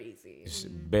so easy. It's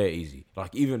bare easy.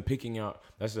 Like even picking out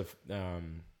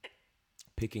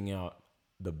picking out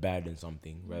the bad in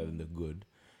something rather than the good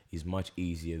is much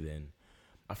easier than.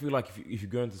 I feel like if you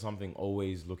go into something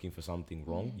always looking for something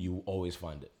wrong, you always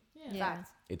find it. Yeah. Yeah.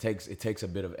 Facts. It takes a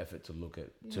bit of effort to look at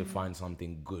to find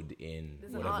something good in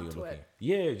There's an whatever art you're to looking. it.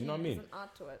 Yeah, do you know what I There's mean? an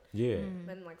art to it. Yeah.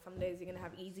 Then like some days you're gonna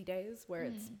have easy days where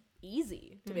it's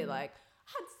easy to be like,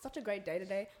 I had such a great day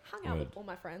today, hung out with Word. all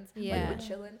my friends, Yeah. like we're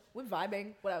chilling, we're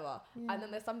vibing, whatever. And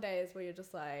then there's some days where you're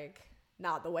just like,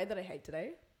 nah, the way that I hate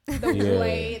today, the Yeah.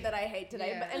 way that I hate today,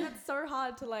 Yeah. and it's so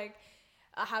hard to like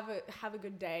have a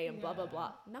good day and blah blah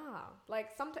blah. Nah,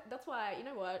 like sometimes that's why you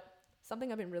know what, something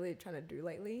I've been really trying to do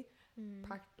lately,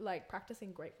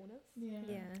 practicing gratefulness. Yeah.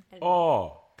 Yeah. And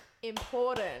Oh,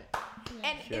 important.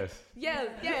 And yes. yes.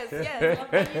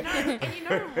 and you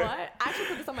know what? I actually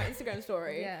put this on my Instagram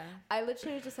story. Yeah. I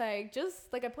literally just I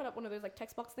put up one of those like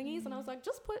text box thingies, and I was like,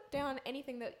 just put down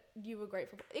anything that you were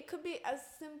grateful for. It could be as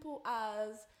simple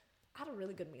as I had a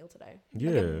really good meal today. Like Yeah.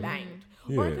 it banged.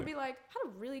 Or it Yeah. could be like had a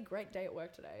really great day at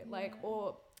work today. Like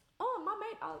or oh, my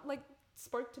mate like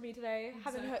spoke to me today.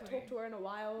 Haven't Exactly. talked to her in a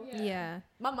while. Yeah.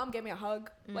 My mum gave me a hug.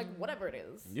 Like whatever it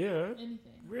is. Yeah. Anything.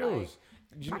 Reals.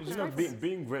 Like, You practice know, gratefulness.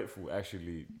 being grateful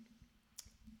actually.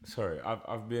 Sorry,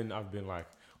 I've been like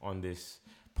on this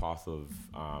path of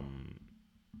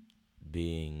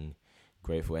being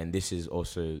grateful, and this is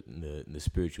also in the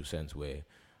spiritual sense where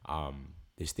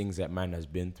there's things that man has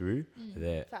been through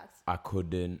that Facts. I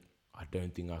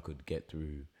don't think I could get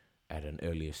through at an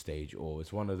earlier stage, or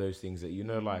it's one of those things that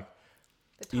like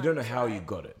The you don't know time is how right. you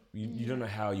got it. You don't know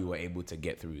how you were able to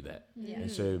get through that. Yeah.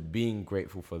 And so being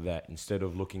grateful for that instead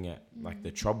of looking at like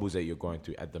the troubles that you're going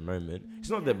through at the moment. It's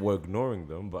not that we're ignoring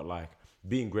them, but like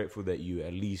being grateful that you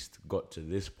at least got to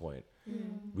this point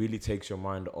really takes your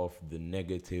mind off the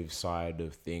negative side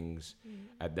of things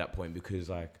at that point, because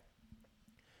like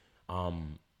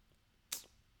I'm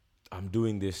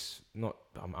doing this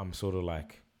I'm sort of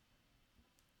like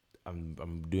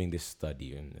I'm doing this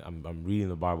study, and I'm reading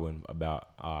the Bible about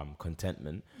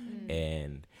contentment,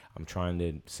 and I'm trying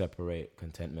to separate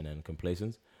contentment and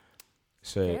complacence.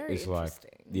 So Very it's like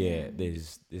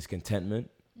there's contentment,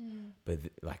 but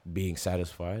like being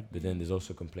satisfied, but then there's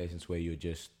also complacence where you're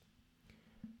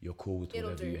cool with It'll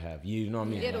whatever do. you have. You know what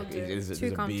I mean? It'll Like, do. there's Too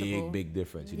a comfortable. big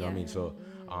difference. You know what I mean?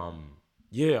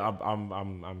 Yeah.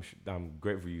 So I'm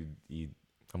grateful you.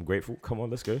 I'm grateful. Come on,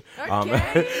 let's go.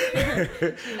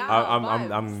 Okay.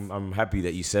 I'm happy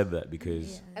that you said that,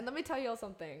 because And let me tell you all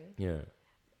something. yeah.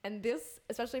 And this,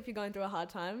 especially if you're going through a hard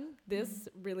time, this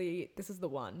is the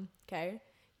one. Okay,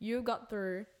 you got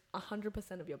through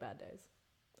 100% of your bad days,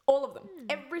 all of them,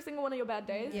 every single one of your bad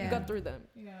days. You Yeah. got through them.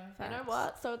 Yeah. You know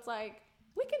what? So it's like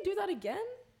we can do that again.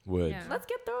 Word. Yeah. Let's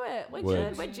get through it. We're Word.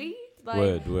 good. We're G. Like,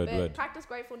 Word. but practice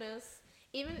gratefulness.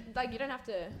 Even like you don't have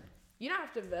to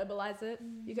verbalize it.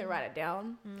 You can write it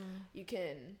down. You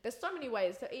can. There's so many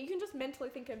ways. You can just mentally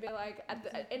think and be like, at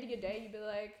the end of your day, you'd be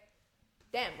like,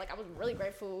 damn, like I was really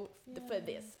grateful for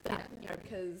this, for that, you know,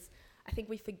 because I think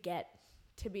we forget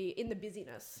to be in the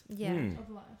busyness Yeah. Of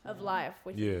life. of life.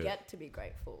 We Yeah. forget to be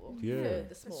grateful Yeah. for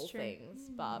the small true. things.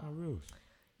 But Oh, real.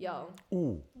 yo,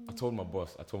 Ooh, I told my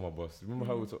boss. Remember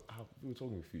how we were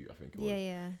talking with you? I think it was.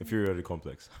 Yeah. Inferiority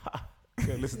complex.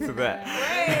 Yeah, listen to that.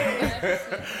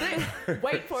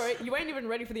 wait for it. You ain't even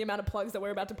ready for the amount of plugs that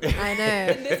we're about to put I in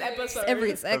know. this episode.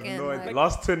 Every I've second. no idea. like-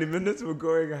 Last 20 minutes we're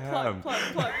going ham. Plug.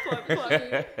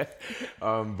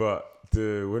 But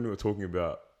when we were talking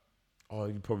about,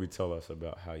 you'd probably tell us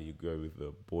about how you go with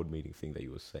the board meeting thing that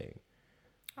you were saying.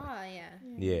 Oh yeah.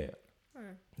 Yeah.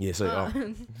 Yeah. So.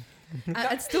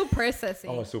 It's still processing.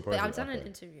 Oh, it's still But I've processing, done an okay.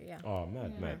 interview. Yeah. Oh,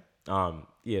 mad, Yeah. mad.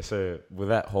 Yeah, so with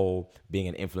that whole being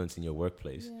an influence in your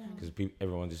workplace, because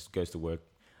everyone just goes to work,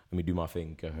 let me do my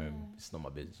thing, go home. It's not my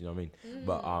business, you know what I mean?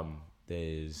 But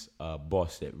there's a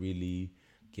boss that really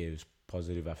gives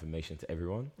positive affirmation to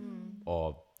everyone,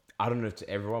 or I don't know if to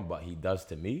everyone, but he does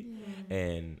to me,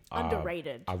 and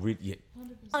Underrated. I really,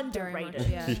 Underrated.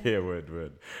 Very much, yeah. yeah,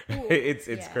 word. It's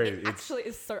Yeah. crazy. It actually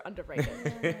is so underrated.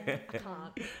 I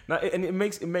can't. No, and it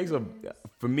makes for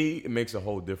me it makes a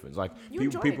whole difference. Like You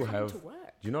enjoy people coming have, to work.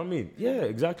 do you know what I mean? Yeah,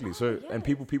 exactly. So and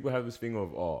yes. people have this thing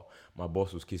of, my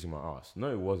boss was kissing my ass. No,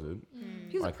 it wasn't.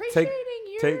 He was Like, appreciating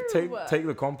you. Take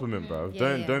the compliment, bro. Yeah,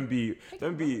 Don't yeah.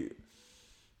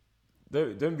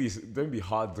 be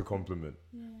hard to compliment.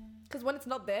 Because when it's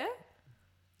not there,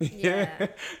 Yeah.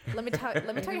 let me tell you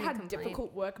how Complaint.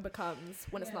 difficult work becomes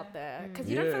when it's not there. Because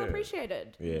you Yeah. don't feel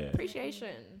appreciated. Yeah.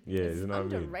 Appreciation. Yeah, is you know what I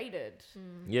mean? underrated.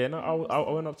 Yeah, no, I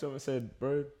went up to him and said,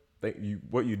 bro, thank you.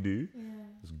 What you do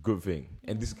is a good thing.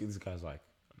 And this guy's like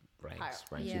ranks.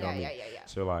 Yeah. You know what I mean? Yeah.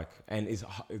 So like, and it's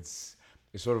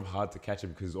sort of hard to catch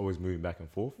him because it's always moving back and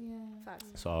forth. Facts.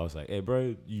 So I was like, hey,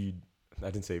 bro, I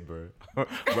didn't say bro, but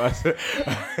I said,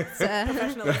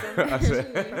 Professionalism.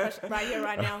 Right here,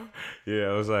 right now. yeah,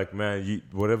 I was like, man,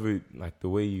 whatever, like the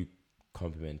way you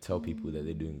compliment, tell people that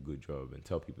they're doing a good job, and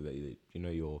tell people that you're,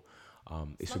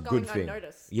 it's a not good going thing.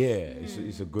 unnoticed. Yeah,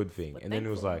 it's a good thing. We're And then it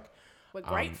was thankful. like, We're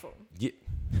grateful. yeah,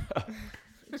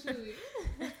 Truly.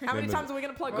 How many no. times are we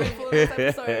going to plug grateful in this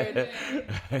episode?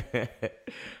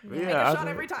 Make a I shot don't-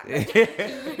 every time. Don't do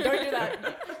that.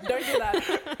 Don't do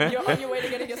that. You're on your way to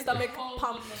getting your stomach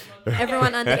pumped.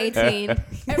 Everyone under 18.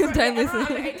 Everyone, Don't everyone listen.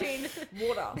 under 18,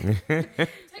 water.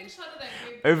 Take a shot of that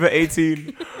grape. over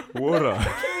 18, water.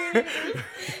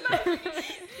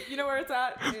 You know where it's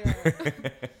at?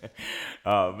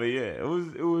 But yeah,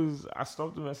 it was. I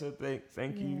stopped him. I said,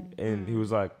 thank you, and he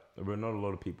was like, "But not a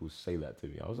lot of people say that to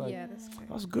me." I was like, Yeah, that's true.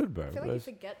 "That's good, bro." I feel like you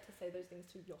forget to say those things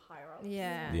to your higher ups.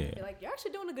 Yeah. Yeah. You're like, you're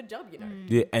actually doing a good job, you know.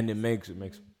 Yeah, and it makes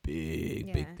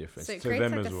big difference So it to creates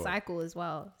them like as a well. cycle as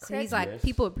well. So Creates- he's like, Yes.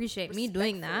 people appreciate me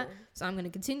doing that, Respectful. so I'm gonna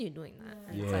continue doing that.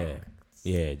 And Yeah. it's like,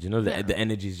 Yeah, do you know Yeah. the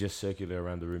energy is just circular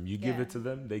around the room. You give Yeah. it to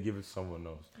them, they give it to someone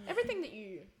else. Everything that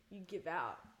you give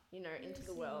out, you know, into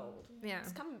the world, yeah,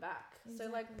 it's coming back. So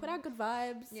like, put out good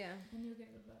vibes. yeah. And you'll get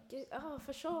good vibes.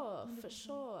 For sure, for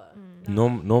sure.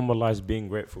 Normalize being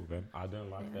grateful, man. I don't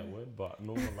like that word, but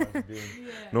normalize being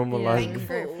normalize being,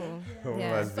 Thankful.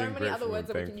 normalize So being many other grateful words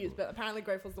that and we can use, thankful. but apparently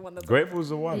grateful's the one that's Grateful's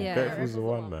the one. Yeah. Grateful's the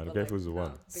one, man. but, Grateful's the like,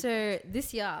 one. no, big So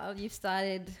this year you've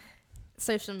started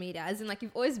social media, as in like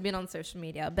you've always been on social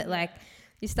media, but like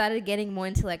you started getting more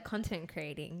into like content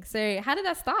creating. So how did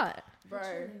that start?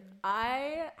 Bro,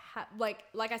 I have like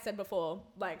I said before,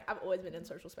 like I've always been in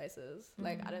social spaces.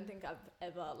 Like I don't think I've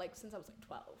ever like since I was like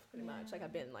 12, pretty much. Like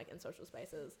I've been like in social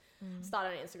spaces.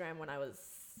 Started on Instagram when I was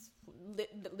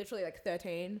literally like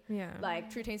 13. Yeah. Like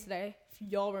True Teens Today.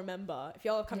 If y'all remember, if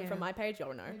y'all are coming Yeah. from my page,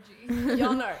 y'all know.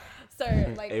 Y'all know. So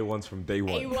like A1's from day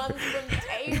one. A1's from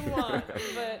day one.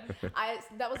 But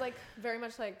that was like very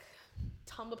much like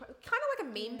Tumblr, kind of like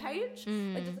a meme page.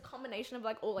 Like just a combination of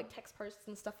like all like text posts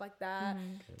and stuff like that.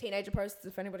 Teenager posts,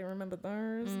 if anybody remembered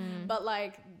those. But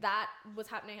like that was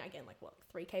happening again, like what,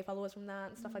 3K followers from that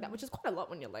and stuff like that, which is quite a lot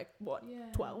when you're like, what,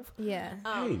 12? Yeah.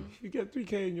 Hey, you get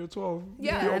 3K and you're 12.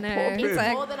 Yeah, You're I know. popping. It's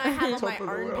like- more than I have on Top my of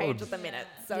the own world. page at the minute.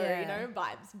 So, Yeah. you know,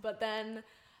 vibes. But then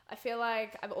I feel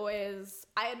like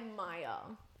I admire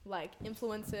like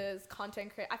influencers,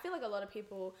 content creators. I feel like a lot of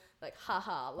people like,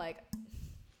 like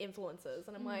influencers.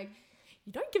 And I'm like,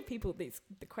 you don't give people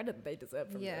the credit that they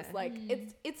deserve from Yeah. this. Like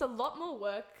it's a lot more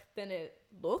work than it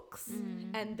looks.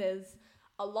 And there's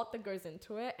a lot that goes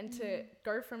into it, and to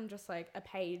go from just like a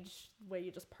page where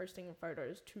you're just posting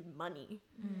photos to money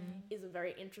is a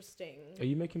very interesting. Are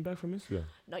you making back from Instagram?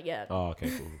 Not yet. Oh,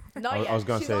 okay, cool. Not I yet. was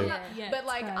gonna She's say- on the- Yeah, but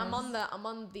like I'm guys. on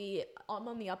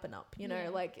the up and up. You know,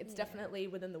 like it's definitely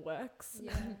within the works.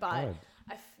 Yeah. But Good.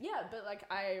 but like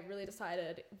I really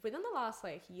decided within the last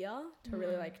like year to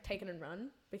really like take it and run,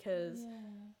 because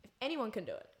if anyone can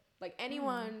do it. Like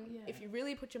anyone, if you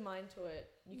really put your mind to it,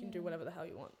 you can do whatever the hell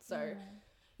you want. So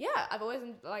yeah,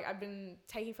 I've been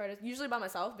taking photos usually by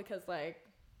myself, because like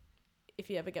if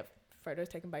you ever get photos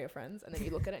taken by your friends and then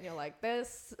you look at it and you're like,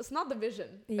 it's not the vision,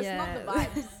 it's not the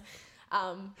vibes.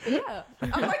 But yeah,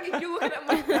 I'm like, if you look at it,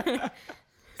 I'm like,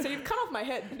 so you've cut off my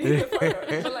head in the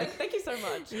photo, but like, thank you so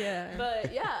much. Yeah.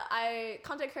 But yeah,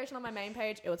 content creation on my main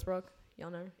page, Iwitsbrook,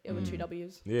 y'all know, Iwit 2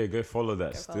 W's. Yeah, go follow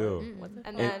that Go still. follow.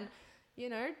 And then, you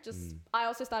know, just I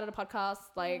also started a podcast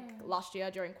like last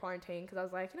year during quarantine, because I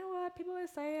was like, you know what, people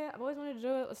always say it, I've always wanted to do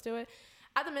it, let's do it.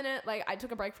 At the minute, like I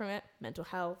took a break from it. Mental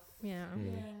health, Yeah.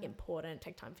 important.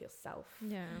 Take time for yourself.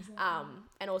 Yeah.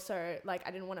 And also like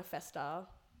I didn't want to fester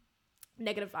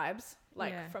negative vibes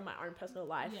like Yeah. from my own personal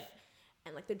life. Yeah.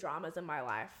 And like the dramas in my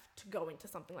life to go into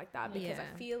something like that, because Yeah.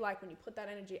 I feel like when you put that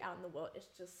energy out in the world,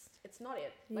 it's not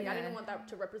it. Like I Yeah. didn't want that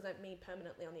to represent me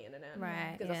permanently on the internet,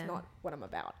 Right, Because yeah. that's not what I'm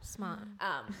about. Smart.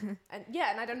 And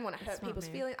I didn't want to hurt Smart people's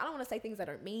move. feelings. I don't want to say things I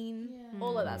don't mean,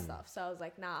 all of that stuff. So I was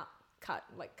like, nah, cut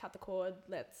the cord.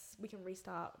 We can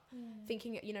restart.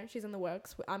 Thinking, you know, she's in the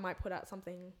works. I might put out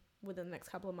something within the next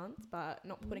couple of months, but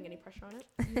not putting any pressure on it.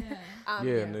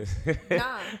 Yeah,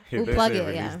 Nah. We'll don't plug say it,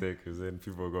 release yeah. date, because then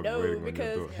people are going No, waiting on your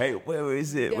because- door. Hey, where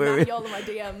is it? The Where amount is y'all in my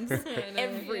DMs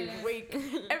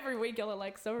every week y'all are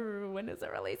like, so when is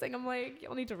it releasing? I'm like,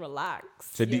 y'all need to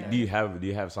relax. So do you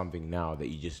have something now that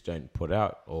you just don't put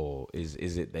out, or is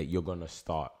it that you're gonna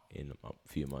start in a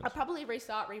few months? I'll probably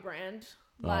rebrand,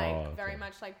 okay. very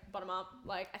much like bottom up.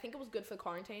 Like I think it was good for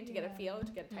quarantine to get a feel,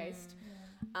 to get a taste.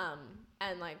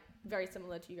 And like very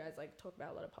similar to you guys, like talk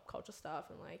about a lot of pop culture stuff,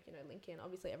 and like, you know, LinkedIn,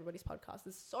 obviously everybody's podcast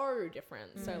is so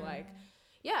different. So like,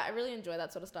 yeah, I really enjoy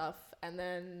that sort of stuff. And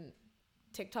then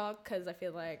TikTok, because I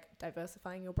feel like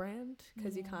diversifying your brand,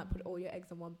 because you can't put all your eggs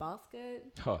in one basket.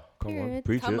 Huh, come on, Period.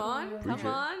 preach Come it. on, Preach come it.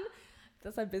 on.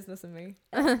 That's like business in me.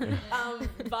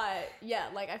 But yeah,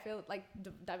 like I feel like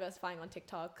diversifying on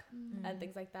TikTok and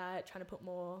things like that, trying to put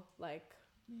more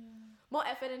more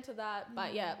effort into that.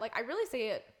 But yeah, like I really see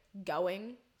it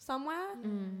going somewhere.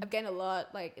 I've gained a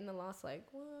lot, like in the last like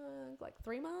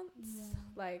 3 months.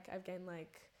 Like I've gained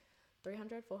like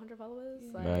 300, 400 followers.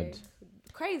 Yeah. Like Mad.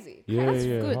 crazy. Yeah, That's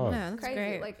yeah, good. hard. No, that's Crazy.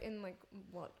 great. Like in like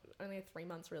what, only 3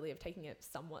 months really of taking it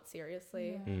somewhat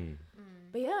seriously. Yeah. Mm.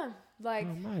 But yeah, like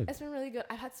Oh, mad. it's been really good.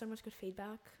 I've had so much good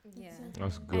feedback. Yeah.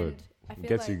 That's And good. And I feel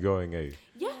Gets like, you going, eh?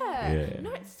 yeah. Yeah.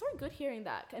 No, it's so good hearing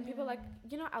that. And people are like,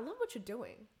 you know, I love what you're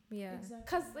doing. Yeah. Exactly.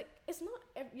 Because like it's not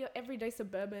your everyday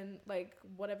suburban like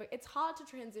whatever. It's hard to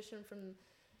transition from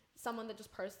someone that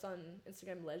just posts on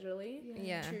Instagram leisurely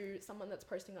Yeah. to someone that's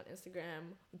posting on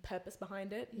Instagram with purpose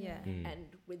behind it Yeah. Mm. and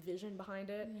with vision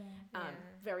behind it. Yeah. Yeah.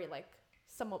 Very like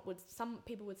some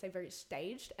people would say very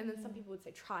staged, and then some Yeah. people would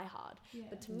say try hard. Yeah.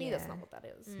 But to me, that's Yeah. not what that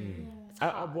is. Mm. Mm. Yeah. It's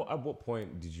At hard. what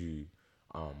point did you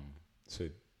to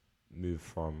move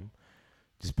from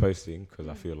just posting because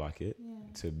I feel like it Yeah.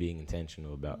 to being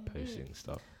intentional about Yeah. posting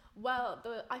stuff? Well,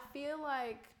 I feel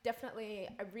like definitely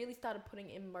I really started putting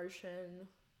in motion,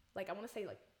 like I want to say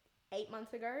like 8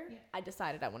 months ago. Yeah. I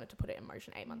decided I wanted to put it in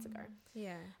motion 8 months ago.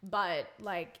 Yeah. But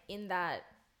like in that,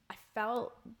 I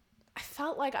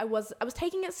felt like I was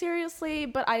taking it seriously,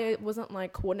 but I wasn't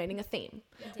like coordinating a theme,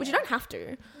 which you don't have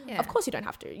to. Yeah. Of course you don't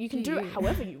have to. You can Do do it you.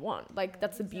 however you want. Like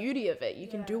that's the beauty of it. You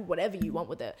can do whatever you want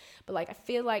with it. But like I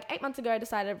feel like 8 months ago I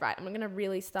decided, right, I'm gonna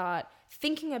really start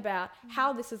thinking about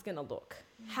how this is gonna look,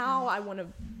 how I want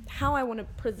to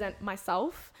present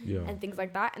myself, Yeah. and things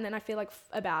like that. And then I feel like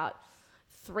about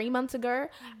 3 months ago,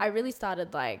 I really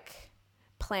started like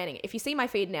planning. If you see my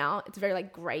feed now, it's very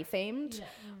like gray themed,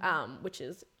 which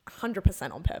is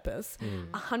 100% on purpose,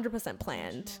 100%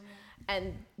 planned.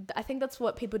 And I think that's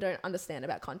what people don't understand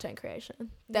about content creation.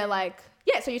 They're like,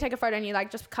 yeah, so you take a photo and you like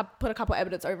just put a couple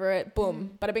edits over it,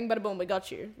 boom, bada bing, bada boom, we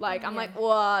got you. Like, I'm like,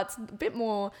 well, it's a bit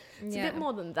more, it's a bit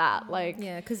more than that. Like,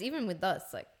 Yeah, because even with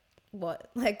us,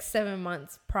 like 7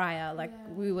 months prior, like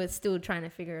we were still trying to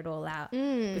figure it all out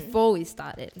before we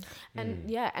started. and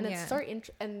Mm. it's so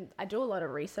and I do a lot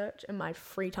of research in my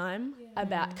free time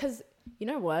about, because you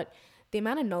know what, the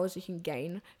amount of knowledge you can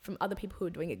gain from other people who are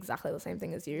doing exactly the same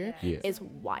thing as you Yeah. is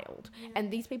wild.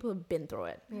 And these people have been through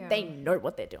it. Yeah. They know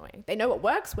what they're doing. They know what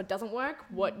works, what doesn't work,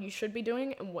 what you should be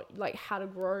doing, and what like how to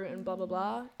grow and blah blah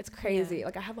blah. It's crazy.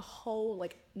 Like I have a whole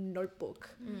like notebook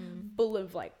full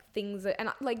of like things that,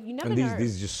 and like you never And know.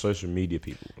 these are just social media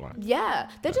people, like Yeah,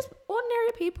 they're just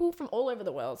ordinary people from all over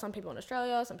the world. Some people in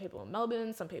Australia, some people in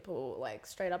Melbourne, some people like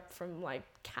straight up from like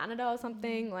Canada or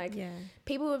something. Like Yeah.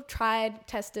 people who have tried,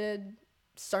 tested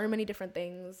so many different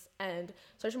things, and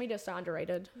social media is so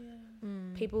underrated.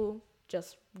 People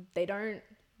just they don't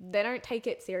take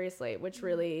it seriously, which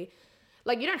really,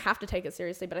 like, you don't have to take it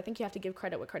seriously, but I think you have to give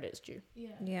credit where credit is due.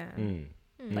 Yeah.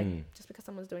 Like just because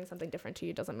someone's doing something different to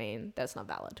you doesn't mean that's not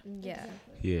valid. Yeah.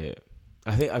 Yeah,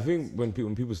 I think when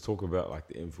people talk about like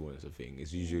the influencer thing,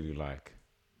 it's usually like,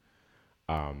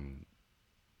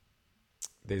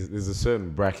 there's a certain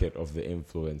bracket of the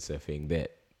influencer thing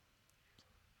that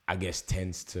I guess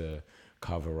tends to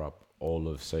cover up all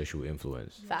of social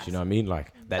influence. Do Facts. you know what I mean?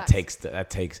 Like that Facts.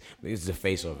 takes it's the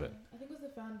face of it. I think it was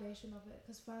the foundation of it,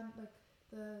 because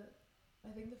I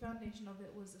think the foundation of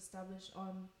it was established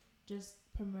on just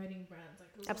promoting brands. Like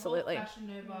it was Absolutely. the whole Fashion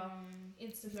Nova,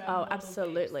 Instagram. Oh, model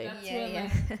absolutely. page. That's Yeah, where, yeah.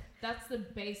 like, that's the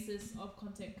basis of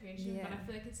content creation. But Yeah. I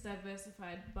feel like it's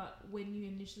diversified. But when you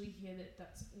initially hear that,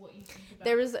 that's what you think about.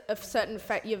 There is a certain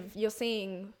you're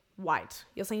seeing white,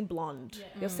 you're seeing blonde, Yeah.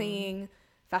 you're seeing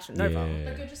Fashion Nova. Yeah.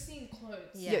 Like you're just seeing clothes.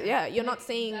 Yeah. You're not Like,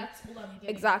 seeing That's all I'm getting.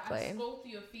 Exactly. I scroll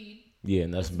through your feed. Yeah,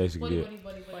 and that's basically it.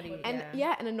 Body. And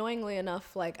and annoyingly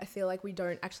enough, like I feel like we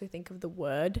don't actually think of the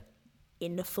word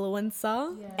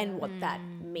influencer and what that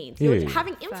means. Yeah. You're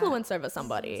having influence over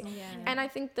somebody. Yeah. And I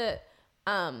think that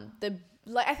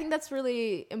I think that's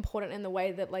really important in the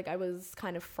way that like I was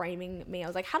kind of framing me. I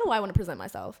was like, how do I want to present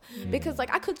myself? Because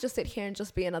like I could just sit here and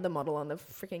just be another model on the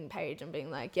freaking page and being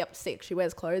like, yep, sick. She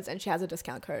wears clothes and she has a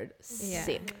discount code. Yeah.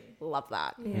 Sick. Love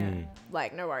that. Yeah.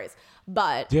 Like no worries.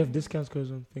 But Do you have discounts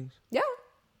codes on things? yeah,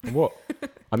 What?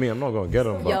 I mean, I'm not gonna get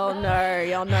them, but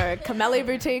y'all know. Camellia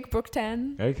Boutique, Brook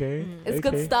 10. okay. It's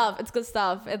good stuff.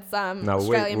 It's Now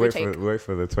Australian boutique. wait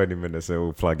for the 20 minutes and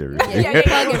we'll plug everything. Yeah,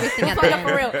 Plug everything we'll at plug the up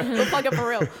for real. We'll plug up for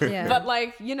real. Yeah. But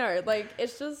like, like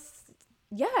it's just,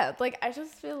 yeah, like I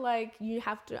just feel like you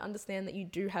have to understand that you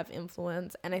do have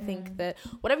influence. And I think that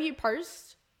whatever you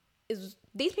post is,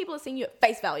 these people are seeing you at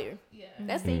face value. Yeah.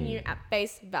 They're seeing you at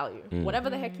face value. Whatever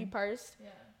the heck you post, Yeah.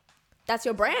 that's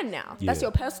your brand now. That's Yeah.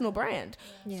 your personal brand.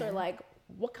 Yeah. So like,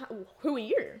 who are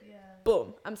you? Yeah.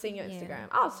 Boom, I'm seeing your Yeah. Instagram.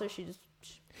 Oh, so she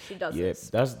does Yeah, this.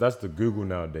 that's the Google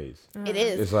nowadays. It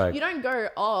is. It's like- you don't go,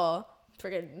 oh,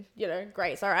 friggin',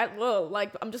 Grace. All right, well,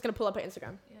 like I'm just gonna pull up her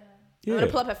Instagram. Yeah. I'm Yeah,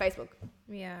 gonna pull up her Facebook.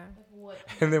 Yeah. Like what?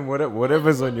 and then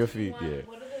whatever's what on your do you feed, want- yeah.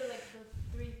 What are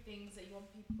the 3 things that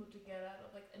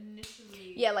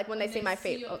Yeah, like when they see my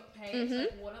see feet. your page,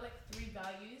 like what are like 3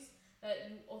 values that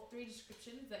you, or 3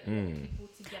 descriptions that you want people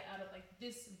to get out of like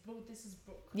this book? This is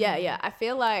book. Yeah. I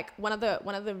feel like one of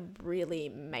the really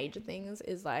major things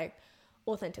is like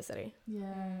authenticity. Yeah.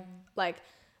 Like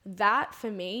that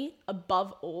for me,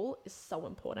 above all, is so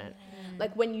important.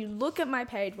 Like when you look at my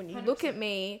page, when you look at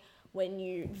me, when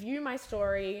you view my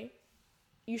story,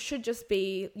 you should just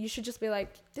be like,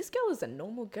 this girl is a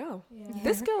normal girl. Yeah.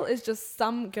 This girl is just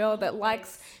some girl that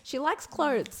likes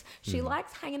clothes. She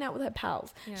likes hanging out with her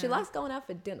pals. She Yeah. likes going out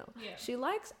for dinner. Yeah. She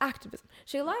likes activism.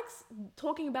 She likes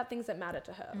talking about things that matter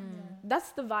to her. That's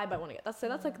the vibe I want to get.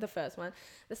 That's like the first one.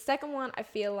 The second one I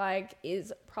feel like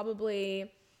is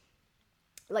probably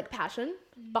like passion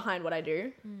behind what I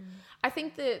do. I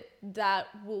think that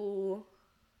will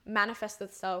manifest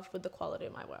itself with the quality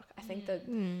of my work. I think that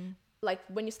like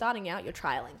when you're starting out, you're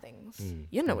trialing things.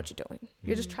 You don't know what you're doing.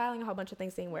 You're just trialing a whole bunch of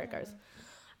things, seeing where it goes.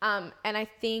 And I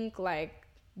think like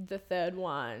the third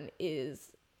one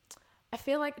is, I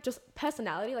feel like just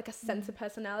personality, like a sense of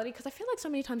personality. Because I feel like so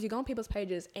many times you go on people's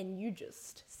pages and you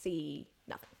just see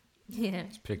nothing. Yeah.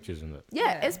 It's pictures in it.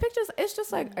 Yeah, it's pictures. It's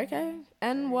just like, okay,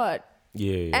 and what?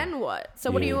 Yeah. And what?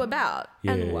 So what are Yeah. you about?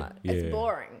 And Yeah, what? yeah. It's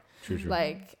boring. True.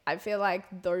 Like, I feel like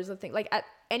those are things, like at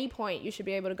any point you should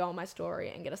be able to go on my story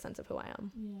and get a sense of who I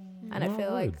am. Yeah. And I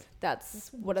feel like Right. that's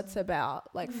what it's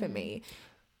about, like for me.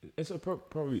 It's a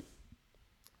probably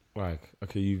like,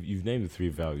 okay, you've named the 3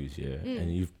 values, yeah,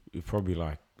 and you've probably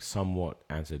like somewhat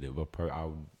answered it, but I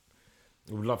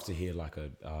would love to hear like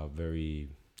a very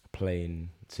plain,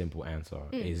 simple answer.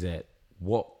 Is that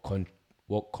what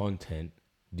content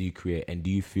do you create, and do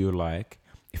you feel like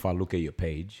if I look at your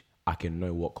page, I can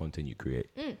know what content you create?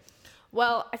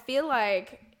 Well, I feel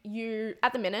like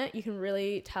at the minute, you can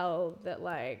really tell that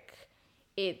like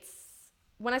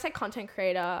when I say content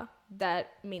creator,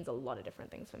 that means a lot of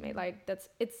different things for me. Like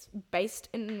it's based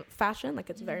in fashion, like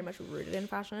it's very much rooted in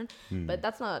fashion, but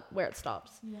that's not where it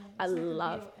stops. Yeah, I it's not the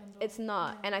love, be-all, end-all. it's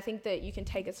not. And I think that you can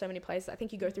take it so many places. I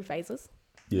think you go through phases.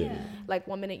 Yeah. Like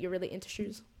one minute you're really into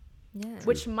shoes, Yeah.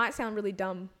 which might sound really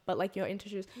dumb, but like you're into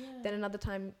shoes. Yeah. Then another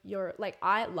time you're like,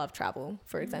 I love travel,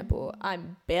 for example.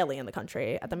 I'm barely in the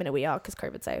country at the minute we are because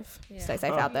COVID's safe. Yeah. Stay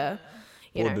safe out there.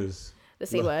 You know, Borders. the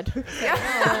C word.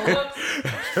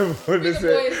 What is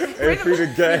it? Hey, free the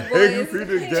gang. Free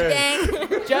the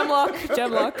gang.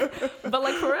 Gem lock. But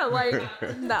like for real, like,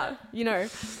 no, you know.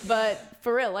 But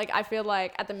for real, like I feel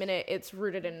like at the minute it's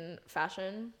rooted in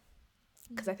fashion.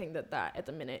 Because I think that at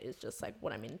the minute is just like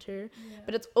what I'm into.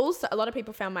 But it's also, a lot of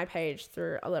people found my page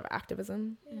through a lot of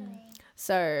activism.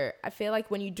 So I feel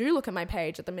like when you do look at my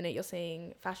page at the minute, you're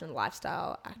seeing fashion,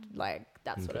 lifestyle, like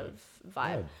that sort of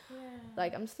vibe.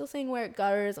 Like I'm still seeing where it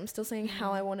goes. I'm still seeing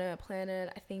how I want to plan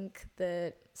it. I think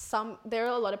that there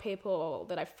are a lot of people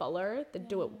that I follow that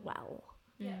do it well.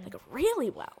 Like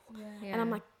really well. Yeah. And I'm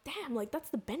like, damn, like that's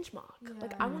the benchmark.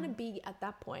 Like I want to be at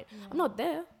that point. I'm not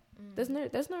there. There's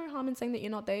no harm in saying that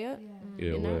you're not there yet. Yeah,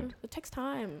 You know, word. it takes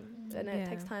time, and it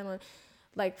takes time on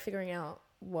like figuring out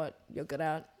what you're good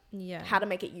at, Yeah. how to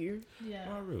make it you. Yeah.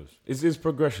 Oh, real. It's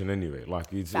progression anyway.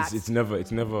 Like it's Facts.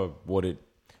 never what it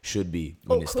should be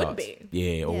when Or it could starts. be.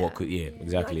 Yeah, or Yeah. what could. Yeah,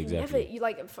 exactly.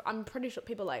 I'm pretty sure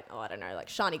people like, oh, I don't know, like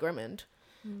Shani Grimmond,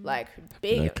 like No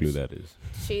big. clue that is.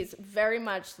 She's very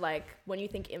much like when you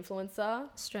think influencer,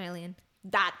 Australian.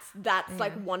 that's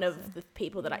like one of the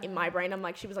people that in my brain I'm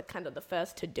like, she was like kind of the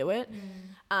first to do it.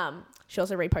 She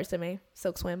also reposted me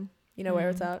Silk Swim, you know where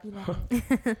it's at.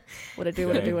 what I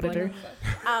do.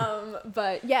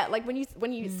 But yeah, like when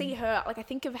you see her, like I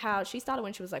think of how she started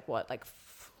when she was like what, like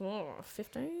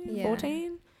 15, Yeah.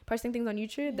 14, posting things on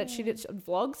YouTube that she did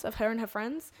vlogs of her and her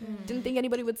friends. Didn't think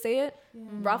anybody would see it.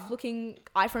 Rough looking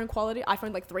iPhone quality,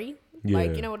 iPhone like 3. Like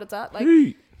Yeah. you know what it's at, like.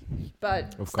 Hey.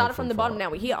 But I've started come from the from bottom. far.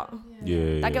 Now we're here.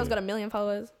 Yeah. That girl's got 1 million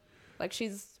followers. Like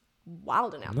she's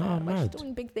wilding out Nah, there. Like mad. she's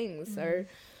doing big things. So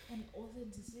And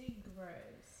authenticity grows.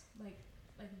 Like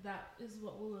that is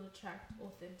what will attract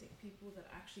authentic people that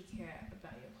actually care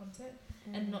about your content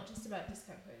and not just about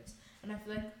discount codes. And I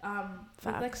feel like with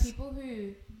like Facts. people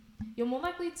who you're more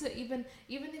likely to even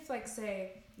if like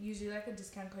say usually like a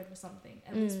discount code for something,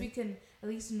 at least we can, at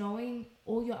least knowing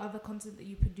all your other content that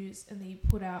you produce and that you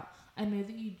put out, I know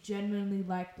that you genuinely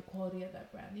like the quality of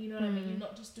that brand. You know what I mean? You're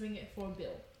not just doing it for a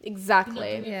bill. You're not exactly.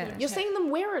 doing it Yeah. for a You're check. seeing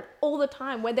them wear it all the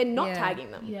time where they're not Yeah.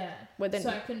 tagging them. Yeah. Where they're So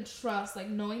I can trust, like,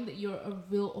 knowing that you're a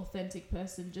real authentic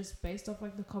person just based off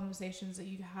like the conversations that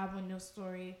you have on your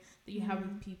story, that you have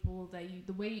with people,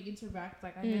 the way you interact.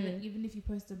 Like I know that even if you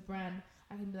post a brand,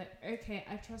 I can be like, okay,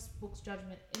 I trust Book's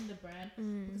judgment in the brand.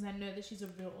 because I know that she's a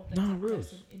real authentic No, real.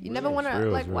 person. In You never Reals, want to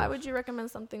reals, like. Why reals. would you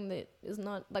recommend something that is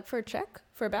not like for a check,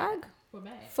 for a bag, for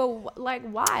me. for like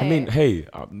why? I mean, hey,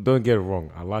 don't get it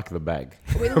wrong. I like the bag.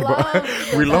 we love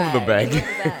the We love the bag. bag. We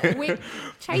love the bag. We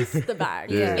chase the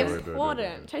bag. Yeah, It's we do,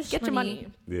 important. Chase, get your money,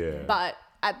 Yeah. but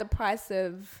at the price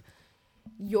of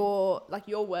your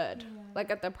word, Yeah.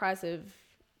 like at the price of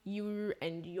you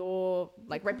and your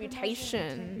like Compromise your reputation.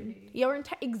 integrity. Your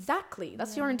exactly.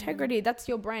 That's your Yeah. integrity. That's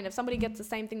your brand. If somebody gets the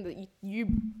same thing that you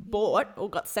bought or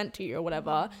got sent to you or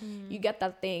whatever, you get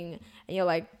that thing and you're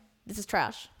like, this is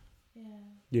trash. Yeah.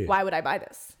 Yeah. Why would I buy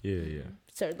this? Yeah.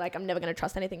 So like, I'm never gonna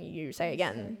trust anything you say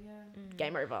again. Yeah.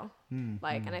 Game over. Hmm.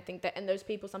 Like, and I think that, and those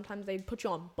people sometimes they put you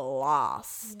on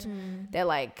blast. Yeah. They're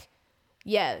like,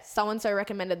 yeah, so and so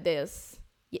recommended this.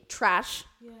 Yeah, trash,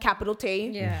 Yeah. capital T.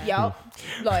 Yeah. Yup.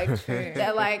 Like, True.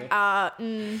 they're like,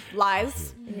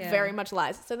 lies. Yeah. Very much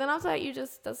lies. So then after that,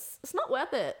 it's not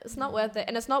worth it. It's not worth it.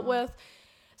 And it's not worth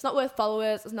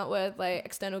followers. It's not worth like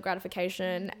external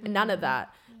gratification. None of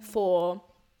that for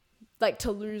like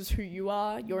to lose who you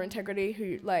are, your integrity,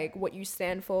 who like what you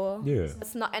stand for. Yeah.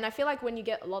 It's not, and I feel like when you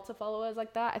get lots of followers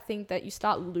like that, I think that you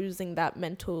start losing that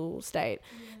mental state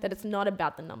that it's not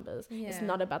about the numbers, it's Yeah.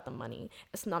 not about the money,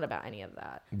 it's not about any of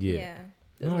that. Yeah.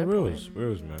 There's No, no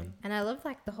reals, man. And I love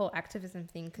like the whole activism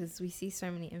thing because we see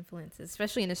so many influencers,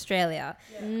 especially in Australia.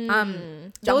 There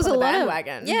Jump was on a the lot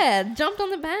bandwagon. of jumped on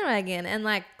the bandwagon, and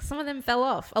like some of them fell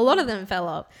off. A lot of them fell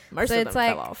off. Most so of it's them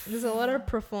like fell off. there's a lot of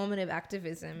performative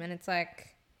activism, and it's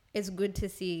like it's good to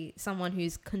see someone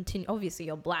who's obviously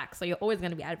you're black, so you're always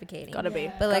going to be advocating. Gotta be.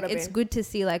 Yeah. But like Gotta it's be. good to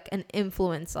see like an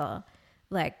influencer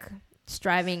like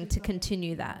striving to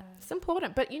continue that. It's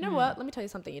important. But you know what? Let me tell you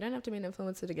something. You don't have to be an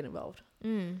influencer to get involved.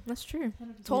 That's true.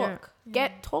 100%. Talk. Yeah.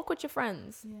 Talk with your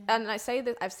friends. Yeah. And I say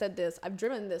this, I've said this, I've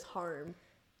driven this home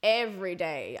every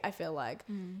day, I feel like.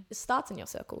 It starts in your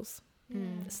circles.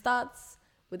 It starts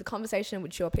with the conversation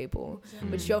with your people,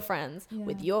 with your friends,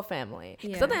 with Yeah. your family.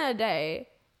 Because Yeah. at the end of the day,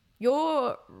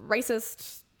 your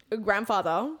racist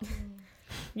grandfather,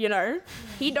 you know,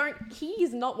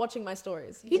 he's not watching my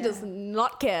stories. He does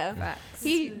not care. Facts.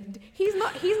 He's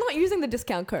not using the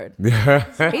discount code.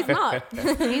 Yeah. He's not.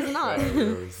 He's not.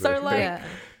 So like Yeah.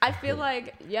 I feel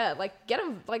like get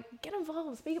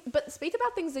involved. Speak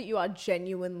about things that you are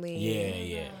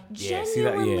genuinely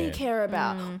genuinely care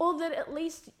about, or that at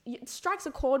least it strikes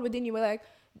a chord within you. Where like,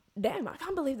 damn, I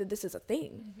can't believe that this is a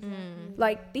thing.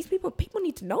 Like these people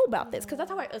need to know about this, because that's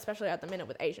how I, especially at the minute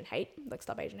with Asian hate, like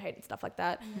Stop Asian Hate and stuff like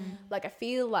that. Like I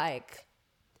feel like,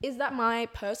 is that my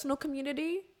personal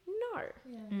community? No,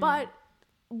 but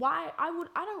why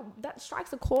that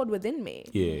strikes a chord within me.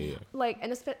 Yeah. Like,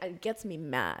 and it gets me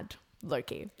mad,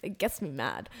 Loki. It gets me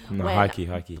mad No, when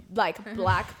hikey. like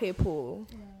black people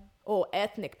or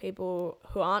ethnic people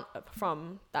who aren't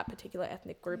from that particular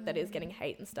ethnic group that is getting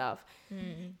hate and stuff.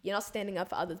 You're not standing up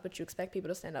for others, but you expect people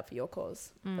to stand up for your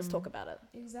cause. Let's talk about it.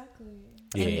 Exactly.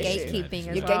 Yeah. And Yeah. gatekeeping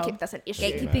as Your well. gatekeep, that's an issue.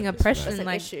 Gatekeeping That's oppression, That's an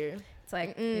like issue. it's like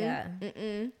That's And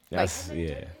then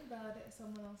yeah. don't invalidate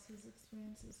someone else's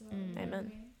experience as well. You know Amen. what I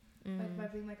mean? Like by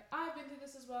being like, I've been through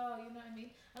this as well. You know what I mean?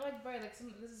 I'm like, bro, like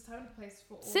this is time and place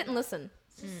for all. Sit and that. listen.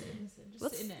 Just sit and listen. Just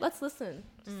Let's sit in it. let's listen.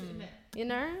 Just sit in it. You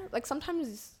know, like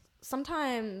sometimes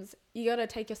you gotta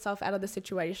take yourself out of the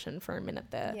situation for a minute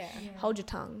there. Yeah. Hold your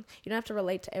tongue. You don't have to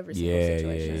relate to every single Yeah,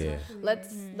 situation. yeah. Exactly.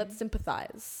 Let's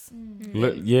sympathize.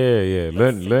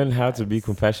 Learn how to be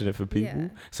compassionate for people. Yeah.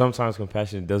 Sometimes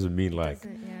compassion doesn't mean like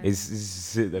Yeah. it's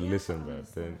sit and listen, bro.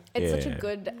 Then, It's such yeah. a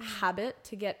good habit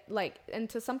to get like, and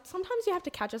to sometimes you have to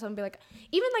catch yourself and be like,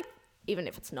 even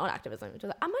if it's not activism, just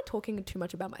like, am I talking too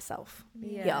much about myself?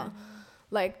 Yeah.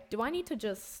 Like, do I need to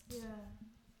just Yeah.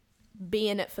 be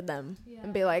in it for them Yeah.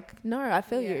 and be like, no, I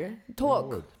feel you.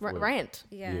 Talk, Word. rant,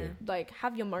 Yeah. Yeah. like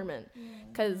have your moment.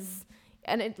 Because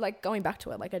and it like going back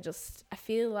to it, like I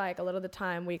feel like a lot of the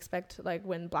time we expect, like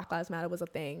when Black Lives Matter was a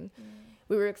thing,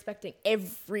 we were expecting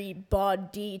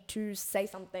everybody to say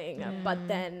something, but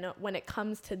then when it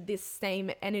comes to this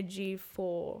same energy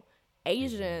for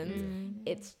Asians,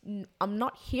 I'm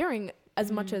not hearing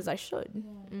as much as I should.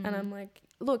 And I'm like,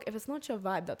 look, if it's not your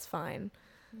vibe, that's fine.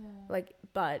 Like,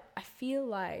 but I feel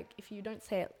like if you don't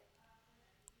say it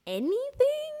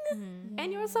anything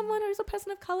and you're someone who's a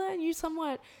person of color and you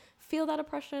somewhat feel that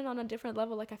oppression on a different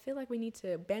level, like I feel like we need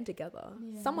to band together.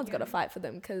 Someone's got to fight for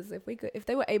them, because if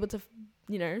they were able to,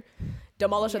 you know,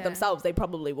 demolish it Yeah. themselves, they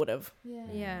probably would have.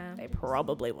 Yeah. They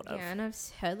probably would have. Yeah, and I've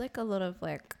heard like a lot of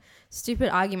like stupid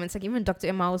arguments. Like even Dr.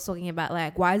 Emma was talking about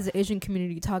like, why is the Asian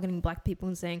community targeting black people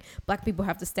and saying black people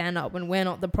have to stand up when we're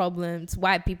not the problem, it's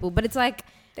white people. But it's like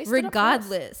They stood up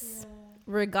for us.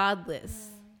 regardless,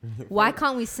 Why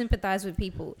can't we sympathize with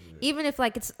people? Even if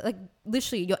like it's like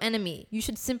literally your enemy, you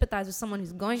should sympathize with someone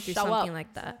who's going through Show something up.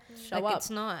 like that. Show Like up. it's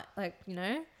not like, you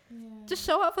know, Yeah. just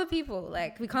show up for people.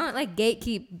 Like we can't like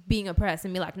gatekeep being oppressed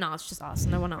and be like, no, it's just us,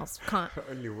 no one else. Can't.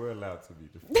 Only we're allowed to be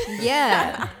different.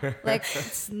 Yeah, like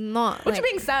it's not. What like, you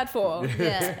being sad for?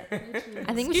 Yeah,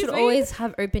 I think we should Excuse me? always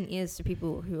have open ears to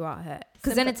people who are hurt,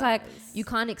 because then it's like Sympathize. you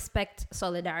can't expect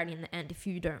solidarity in the end if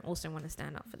you don't also want to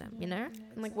stand up for them. You know?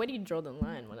 And like, where do you draw the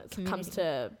line when it comes Community.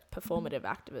 to performative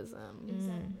activism?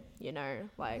 Exactly. You know,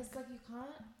 like It's like you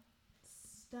can't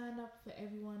stand up for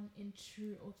everyone in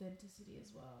true authenticity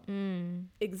as well.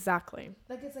 exactly.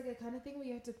 Like it's like a kind of thing where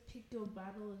you have to pick your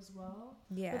battle as well.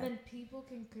 Yeah. But then people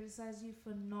can criticize you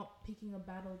for not picking a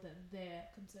battle that they're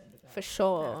concerned about. For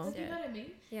sure. Like, you Yeah. know what I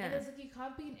mean? Yeah. And it's like you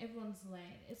can't be in everyone's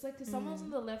lane. It's like if someone's on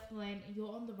the left lane and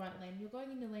you're on the right lane, you're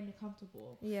going in your lane, you're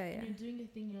comfortable. Yeah. And Yeah. you're doing your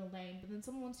thing in your lane, but then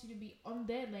someone wants you to be on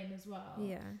their lane as well.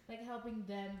 Yeah. Like helping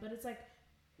them. But it's like,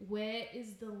 where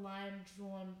is the line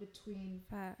drawn between,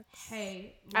 Facts.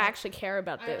 hey, I like, actually care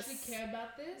about I this. actually care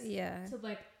about this? Yeah. So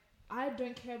like, I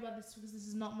don't care about this because this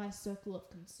is not my circle of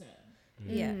concern.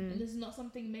 Yeah. And this is not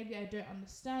something, maybe I don't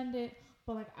understand it,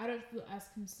 but like I don't feel as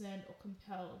concerned or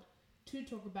compelled to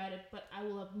talk about it, but I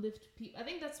will uplift people. I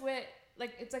think that's where,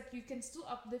 like, it's like you can still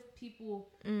uplift people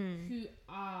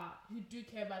who do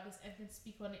care about this and can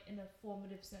speak on it in a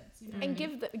formative sense, you know? And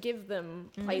give them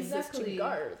places Exactly. to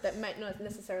go that might not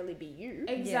necessarily be you.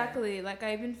 Exactly. Like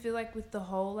I even feel like with the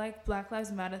whole like Black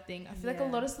Lives Matter thing, I feel like a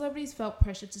Yeah. lot of celebrities felt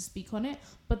pressure to speak on it,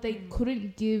 but they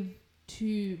couldn't give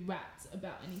two rats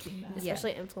about anything that happened. Yeah.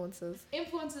 Especially influencers.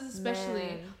 Influencers especially.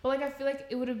 Man. But like I feel like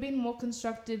it would have been more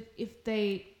constructive if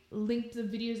they linked the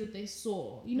videos that they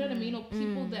saw. You know what I mean? Or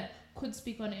people that could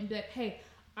speak on it and be like, hey,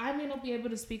 I may not be able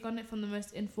to speak on it from the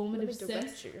most informative Let me direct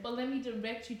sense, you. but let me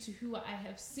direct you to who I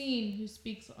have seen who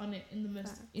speaks on it in the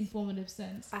most informative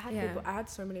sense. I had Yeah. I had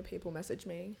so many people message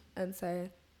me and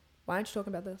say, "Why aren't you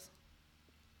talking about this?"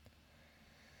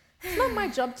 It's not my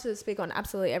job to speak on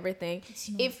absolutely everything.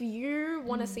 If you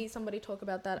want to see somebody talk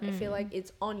about that, I feel like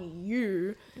it's on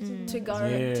you to go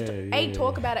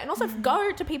talk about it, and also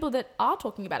go to people that are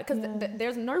talking about it, because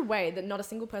there's no way that not a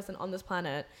single person on this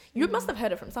planet, you must have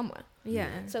heard it from somewhere. Yeah.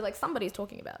 So like somebody's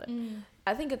talking about it.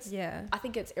 I think it's Yeah. I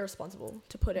think it's irresponsible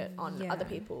to put it on Yeah. other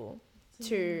people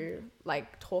to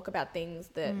like talk about things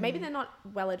that maybe they're not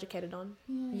well educated on.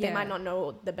 They Yeah. might not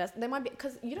know the best. They might be,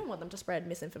 because you don't want them to spread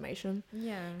misinformation.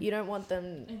 Yeah. You don't want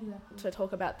them Exactly. to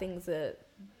talk about things that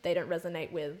they don't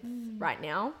resonate with right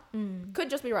now. Could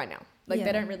just be right now. Like Yeah.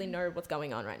 they don't really know what's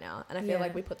going on right now. And I feel Yeah.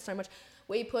 like we put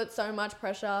so much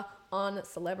pressure on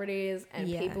celebrities and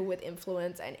Yeah. people with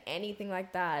influence and anything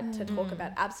like that to talk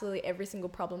about absolutely every single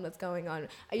problem that's going on.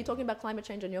 Are you talking about climate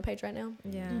change on your page right now?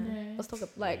 Yeah. Let's talk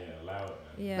like loud.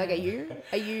 Yeah. like are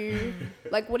you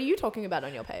like what are you talking about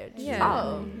on your page? Yeah.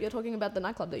 Oh, you're talking about the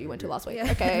nightclub that you went to last week.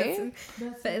 Yeah. Okay.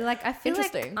 But like I feel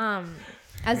like Interesting.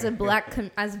 as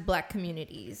a as black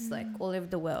communities like all over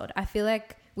the world, I feel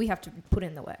like we have to put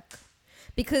in the work,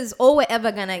 because all we're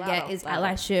ever gonna get is Louder.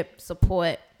 allyship,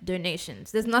 support,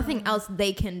 donations. There's nothing else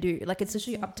they can do. Like it's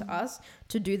literally up to us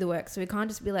to do the work. So we can't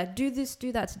just be like, do this,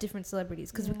 do that to different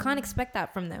celebrities, because we can't expect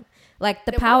that from them. Like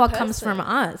the They're power one comes from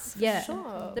person. us. Yeah,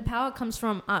 Sure. the power comes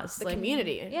from us. The like,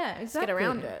 community. Yeah, Let's exactly. get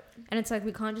around it. And it's like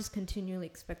we can't just continually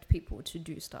expect people to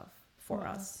do stuff for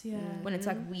us Yeah. when it's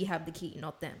like we have the key,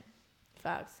 not them.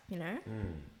 Facts. You know?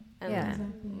 And Yeah.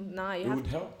 nah, you It have would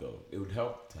help though. It would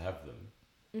help to have them.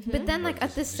 But then, like, But at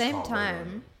just- the just same can't wait on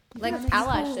time, it. like,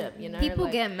 allyship, you know. people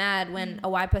like, get mad when a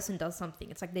white person does something.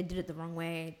 It's like they did it the wrong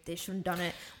way. They shouldn't have done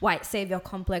it. White savior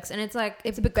complex. And it's like,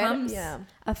 it becomes yeah.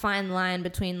 a fine line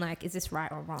between, like, is this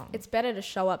right or wrong? It's better to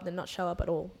show up than not show up at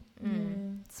all.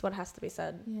 That's what has to be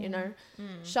said. You know,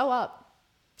 show up,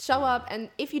 and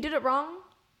if you did it wrong,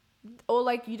 or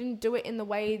like you didn't do it in the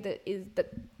way that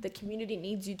the community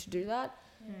needs you to do that,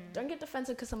 don't get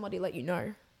defensive because somebody let you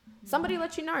know. Somebody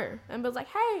let you know and was like,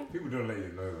 hey, People don't let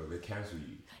you know though. They cancel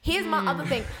you. here's my other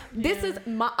thing. This is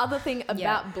my other thing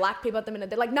about black people at the minute.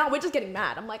 They're like, no, we're just getting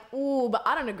mad. I'm like, ooh, but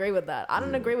I don't agree with that. I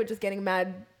don't agree with just getting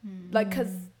mad. Like,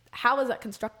 because how is that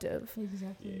constructive?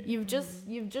 Exactly. You've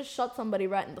just shot somebody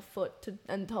right in the foot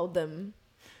and told them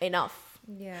enough.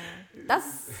 yeah.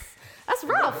 That's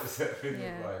rough. It's that thing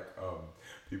Yeah. of like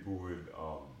people would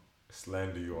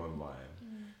slander you online,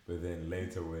 but then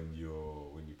later when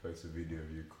you post a video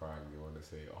of you crying, they want to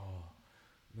say, oh,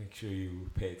 make sure you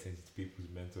pay attention to people's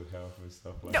mental health and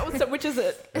stuff like No, that. so which is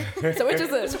it? So which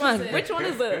is it? Which one? Which one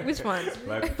is it? Which one?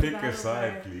 Like pick a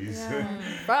side, please.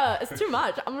 Bruh, it's too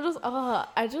much. I'm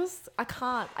just, I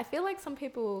can't. I feel like some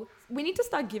people, we need to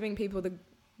start giving people the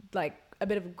like a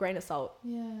bit of a grain of salt,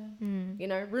 Yeah. you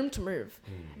know, room to move.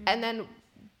 Mm. And then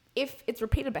if it's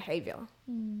repeated behavior,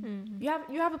 Mm.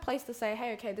 you have a place to say,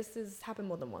 hey, okay, this has happened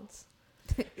more than once.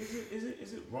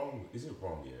 Is it wrong? Is it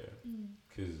wrong? Yeah. Mm.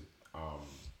 Because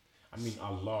I mean, I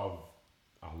love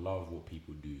what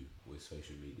people do with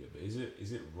social media, but is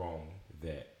it wrong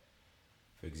that,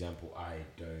 for example, I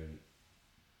don't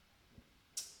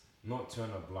not turn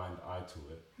a blind eye to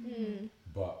it,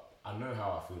 but I know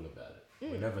how I feel about it.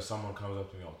 Whenever someone comes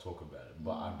up to me, I'll talk about it,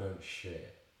 but I don't share.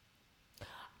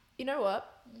 You know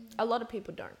what? A lot of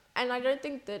people don't. And I don't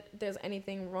think that there's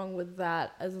anything wrong with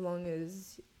that as long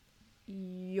as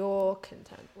you're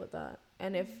content with that.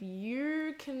 And if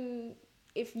you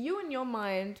in your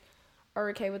mind are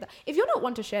okay with that, if you're not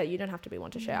one to share, you don't have to be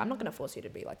one to share. I'm not going to force you to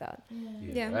be like that.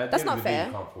 Yeah. At the That's end not of the day, fair.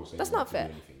 you can't force That's anyone not to do fair.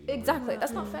 anything, you know? Exactly.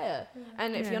 That's not fair.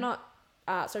 And if Yeah. you're not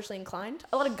socially inclined,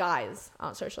 a lot of guys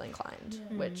aren't socially inclined,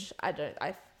 which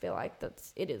I feel like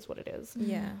it is what it is.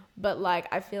 Yeah. But like,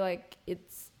 I feel like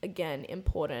it's, again,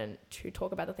 important to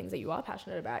talk about the things that you are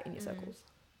passionate about in your circles.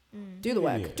 Do the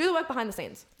work. Yeah. Do the work behind the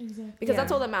scenes, Exactly. because Yeah.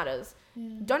 that's all that matters. Yeah.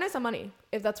 Donate some money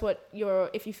if that's what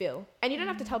if you feel. And you don't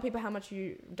have to tell people how much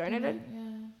you donated.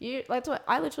 Yeah. That's what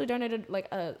I literally donated, like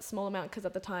a small amount, because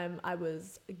at the time I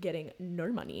was getting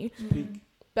no money. Peak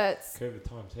But COVID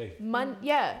times, hey.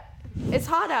 it's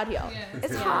hard out here. Yeah.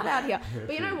 It's hard out here.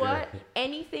 But you know what?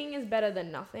 Anything is better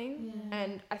than nothing. Yeah.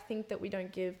 And I think that we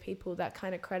don't give people that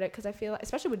kind of credit, because I feel like,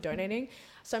 especially with donating,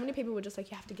 so many people were just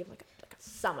like, you have to give like a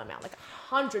some amount, like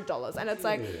 $100. And it's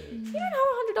like, Yeah. you don't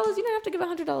have $100, you don't have to give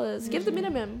 $100. Give the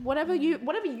minimum, whatever you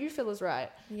feel is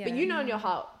right. Yeah. But you know in your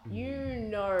heart, you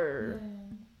know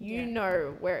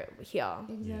where here,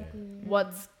 Exactly.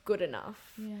 what's good enough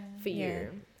for Yeah.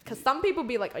 you. Because some people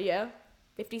be like, oh yeah,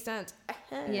 50 cents.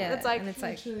 Yeah. It's like, and it's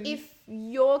like, if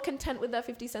you're content with that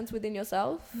 50 cents within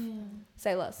yourself,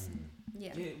 say less.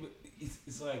 yeah. Yeah, but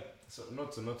it's like, so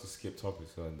not to skip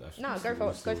topics. So I should No, still- go for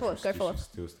we it, still- go for it, we go should- for we it. should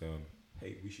still stay on.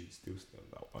 Hey, we should still stay on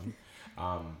that one.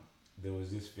 There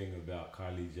was this thing about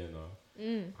Kylie Jenner,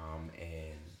 and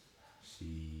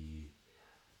she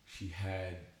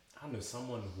had, I don't know,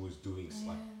 someone who was doing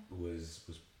was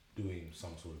doing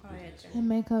some sort of business. The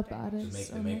makeup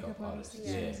artist. The makeup artist,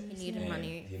 yeah. He needed And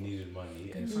money. He needed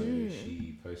money, and so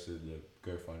she posted the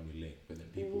GoFundMe link. But then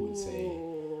people would say,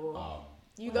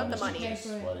 You got the why don't money.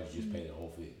 Why don't you just pay the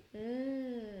whole thing?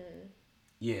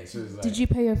 Yeah, so it's like. Did you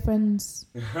pay your friends'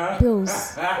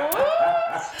 bills?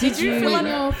 Did you fill When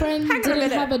up? your friend Hang on a didn't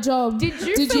minute. have a job, Did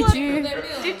you did fill you up?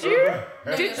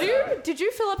 do? Did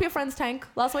you fill up your friend's tank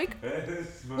last week?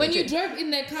 When you drove in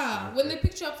their car, when they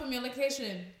picked you up from your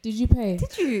location, did you pay?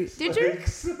 Did you?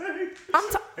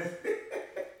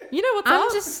 You know what's I'm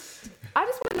up? just, I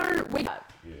just want to know where.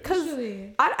 Because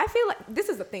Actually. I feel like this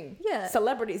is the thing. Yeah.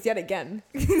 Celebrities yet again.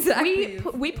 exactly.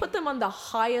 We put them on the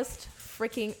highest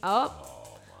freaking up.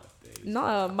 Oh my days.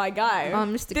 No, my guy.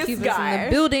 Mr. This Cuba's guy. in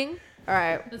the building. All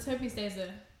right. Let's hope he stays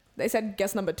there. They said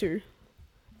guest number 2.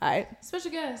 All right.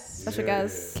 Special guest. Special Yeah.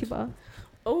 guest. Cuba.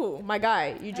 Oh, my guy,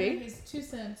 I think UG. he's 2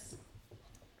 cents.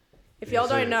 If Yeah, y'all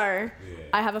so- don't know, Yeah.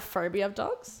 I have a phobia of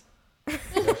dogs.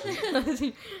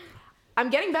 I'm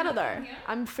getting better though.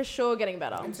 I'm for sure getting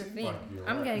better. It's a thing. Fuck, you're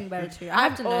I'm right. getting better too. I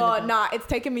have to know. Nah, it's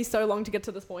taken me so long to get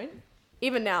to this point.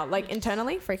 Even now, like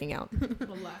internally, freaking out.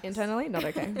 Relax. Internally, not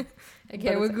okay. Okay,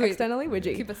 But we're it's good. Externally, we're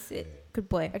G. Keep us sit. Good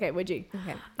boy. Okay, we're G.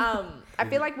 Okay. I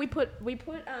feel like we put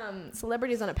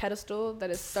celebrities on a pedestal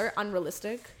that is so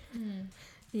unrealistic.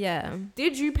 Yeah.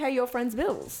 Did you pay your friends'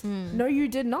 bills? No, you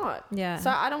did not. Yeah. So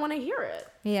I don't want to hear it.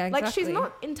 Yeah. Exactly.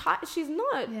 Like she's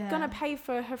not Yeah. gonna pay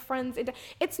for her friends.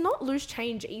 It's not loose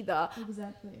change either.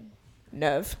 Exactly.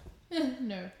 Nerve,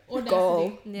 No. Audacity.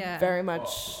 goal, Yeah. very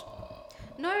much.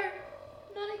 No.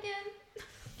 Not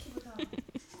again.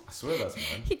 I swear that's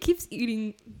mine. He keeps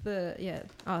eating the. Yeah.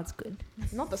 Oh, it's good.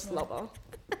 Not the slobber.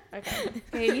 Okay.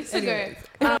 Okay, he needs to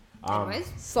go.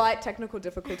 Anyways. Slight technical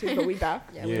difficulties, but we back.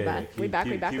 Yeah, we're back. We back.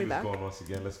 Keep us back. going once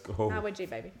again. Let's go. Nah, we're G,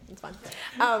 baby. It's fine.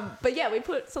 But yeah, we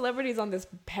put celebrities on this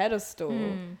pedestal.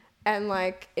 And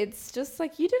like, it's just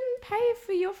like, you didn't pay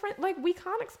for your friend. Like, we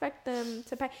can't expect them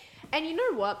to pay. And you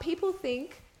know what? People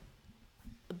think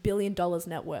 $1 billion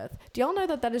net worth. Do y'all know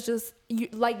that is just,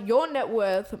 like, your net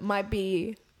worth might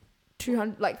be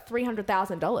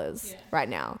 $300,000 right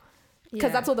now. Because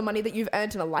Yeah. that's all the money that you've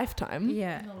earned in a lifetime.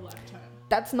 Yeah. In a lifetime.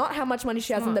 That's not how much money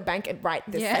she has in not. the bank right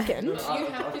this Yeah. second. You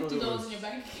have $50 in your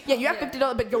bank. Yeah, you have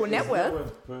 $50, but your net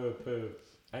worth per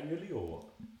annually or what?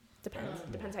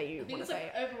 depends how you I think want to it's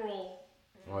say like it. overall.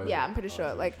 Oh, is Yeah, it? I'm pretty Oh, sure.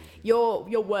 true, Like true, true.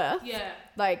 your worth. Yeah.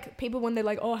 Like people when they're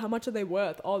like, oh, how much are they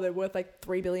worth? Oh, they're worth like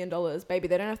 $3 billion. Baby,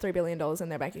 they don't have $3 billion in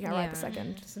their bank account right this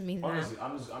second. Doesn't mean that. Honestly,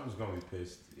 I'm just gonna be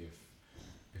pissed if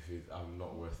I'm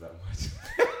not worth that much.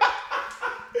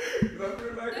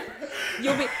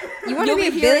 You'll be You want to you'll be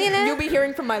a hearing- billionaire? You'll be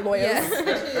hearing from my lawyers.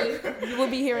 Literally. You will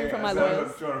be hearing from my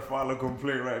lawyers I'm trying to file a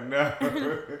complaint right now.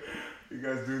 You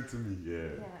guys do it to me,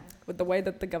 yeah. with the way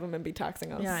that the government be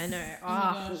taxing us. Yeah, I know. Oh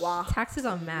my Oh, gosh. Wow. taxes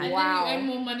are And mad. then Wow. you earn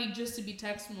more money just to be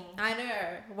taxed more. I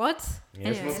know. What? Yeah,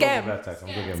 it's Anyway. not Scam. about tax. I'm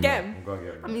gonna get Scam. mad. I'm gonna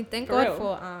get I mad. mean, thank For God real.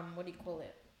 for what do you call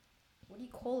it? What do you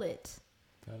call it?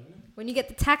 Tell me. When you get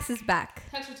the taxes back.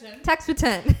 Tax return. Tax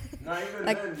return. No, even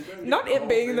Like, then, you don't Not get it whole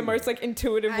being the thing. most like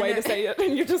intuitive I way know. to say it,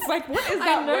 and you're just like, what is I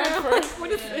that know. word for?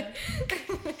 What is Yeah.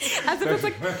 it? As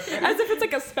if it's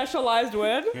like a specialized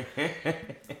word.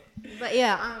 But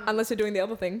yeah, Unless you're doing the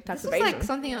other thing, tax this was evasion. like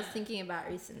something I was thinking about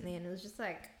recently, and it was just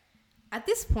like, at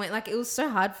this point, like it was so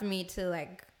hard for me to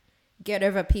like get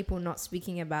over people not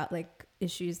speaking about like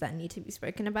issues that need to be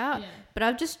spoken about. Yeah. But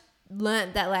I've just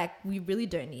learned that like we really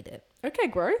don't need it. Okay,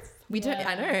 growth. We don't.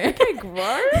 I Yeah. know. Okay,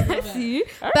 growth. Love it. See,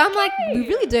 But I'm like, we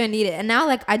really don't need it. And now,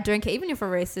 like, I don't care. Even if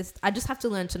we're racist, I just have to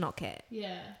learn to not care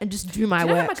Yeah. and just do my do you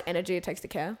know how work. much energy it takes to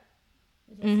care?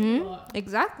 Mhm. A lot.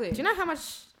 Exactly. Do you know how much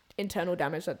internal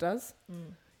damage that does?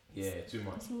 Yeah, too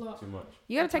much. It's a lot. Too much.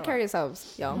 You gotta That's take a care of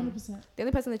yourselves, y'all. 100%. The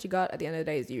only person that you got at the end of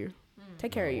the day is you.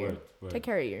 Take care of you. Take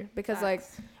care of you because like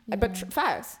but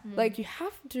facts like you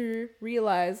have to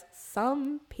realize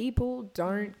some people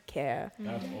don't care.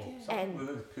 That's all. Some And-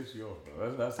 people just piss you off,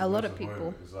 bro. That's A lot most of people.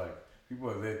 annoying. It's like people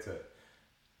are there to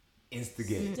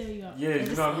instigate. There you go. Yeah, They you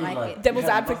just know what I mean? like Like it. Devil's you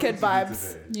have advocate nothing to do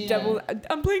vibes. today. Yeah. Devil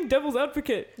I'm playing devil's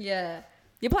advocate. Yeah.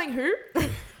 You're playing who?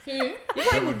 Who? You're Devil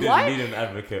playing didn't what? need an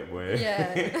advocate, boy.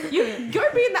 Yeah. You go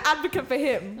being the advocate for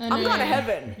him. I I'm know. going to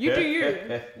heaven. You do you.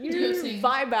 Do your You thing.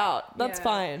 vibe out. That's Yeah.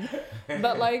 fine.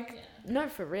 But like Yeah. no,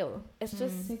 for real. It's It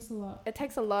just takes a lot. it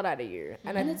takes a lot out of you.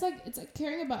 And And I, it's like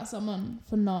caring about someone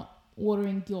for not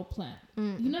watering your plant.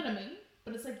 Mm. You know what I mean?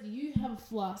 But it's like you have a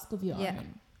flask of your Yeah.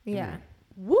 own. Yeah.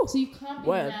 woo. So you can't be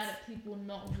Words. mad at people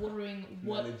not watering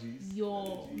what Analogies.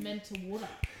 you're meant to water.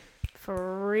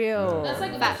 For real. That's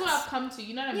like Facts. that's what I've come to.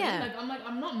 You know what I Yeah. mean? Like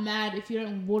I'm not mad if you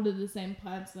don't water the same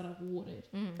plants that I've watered.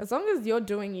 As long as you're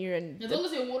doing you and As the long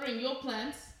as you're watering your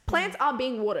plants. plants are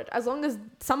being watered. As long as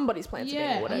somebody's plants are being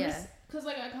Yeah. watered. Yeah. Because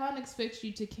like I can't expect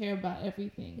you to care about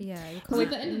everything. Yeah. You Because at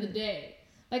can't. the end of the day,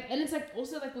 like, and it's like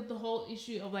also like with the whole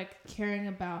issue of like caring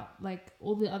about like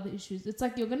all the other issues, it's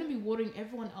like you're gonna be watering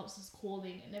everyone else's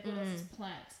calling and everyone else's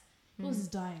plants. Who else is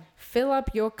dying? Fill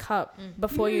up your cup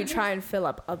before you Yeah. try and fill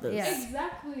up others. Yeah.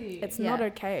 Exactly. It's Yeah. not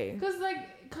okay. Because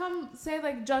like come say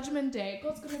like Judgment Day,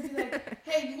 God's gonna be like,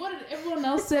 hey, you wanted everyone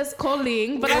else's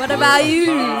calling, but What about you?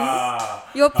 Ah,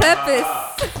 Your purpose.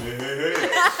 hey, hey, hey.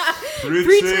 Preach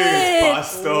Preach it, it.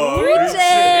 pastor. Preach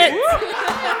it.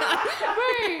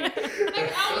 Bro,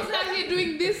 like I was out here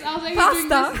doing this, I was out here doing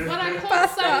Pasta. this, but I called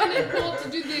Simon and Paul to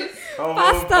do this. Come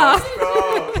Pasta.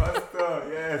 on, pastor.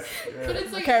 Yes. But yes.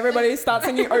 it's like Okay, everybody start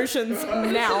singing Oceans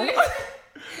now.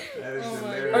 That is Oh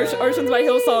my hilarious. Oceans by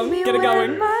Hillsong. Get it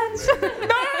going.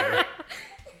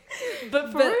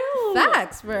 But for But real.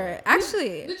 facts, bro.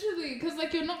 Actually. literally, because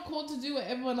like you're not called to do what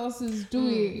everyone else is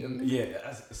doing. Yeah,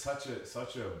 that's such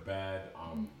a bad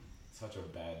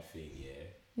thing. Yeah.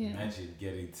 Yeah. Imagine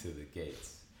getting to the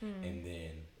gates and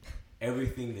then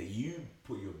everything that you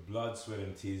put your blood, sweat,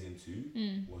 and tears into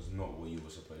was not what you were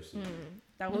supposed to do.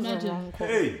 That was Imagine. the wrong call.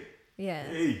 Hey, Yeah.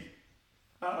 hey.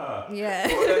 Ah. Yeah.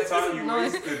 All that time you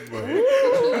Nice. wasted, boy.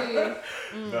 Literally.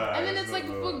 Nah, And then that's it's not like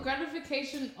the for one.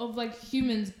 gratification of like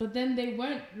humans, but then they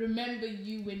won't remember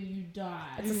you when you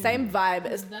die. It's the same vibe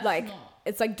as That's like not.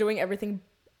 it's like doing everything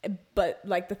but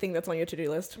like the thing that's on your to-do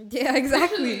list. Yeah,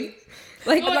 exactly. Literally.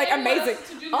 Like You're like everyone amazing. else's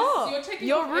to-do list, Oh, you're taking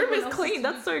your off room everyone is else's clean. to-do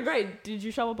That's so great. Did you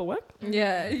show up at work?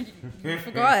 Yeah. You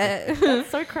forgot.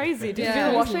 That's so crazy. Did you Yeah.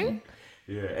 do the washing?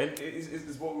 Yeah, and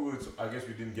it's what we were. I guess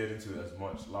we didn't get into as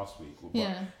much last week. But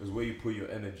Yeah. it was where you put your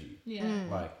energy. Yeah.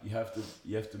 Like you have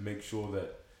to make sure that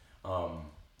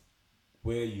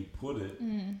where you put it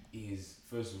is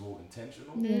first of all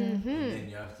intentional, Yeah. Mm-hmm. and then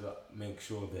you have to make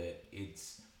sure that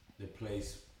it's the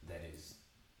place that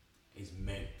is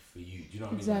meant for you. Do you know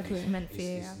what I mean? Exactly. Like Meant for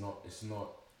you, It's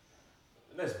not.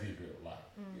 Let's be real,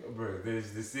 like, bro. There's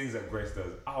things that Grace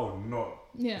does. I would not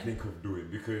Yeah. think of doing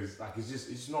because like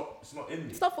it's not in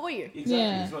me. It's not for you. Exactly.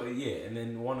 Yeah. It's not, and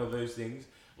then one of those things,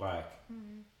 like,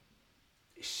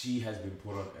 she has been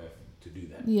put on earth to do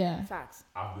that. Yeah. Facts.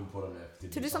 I've been put on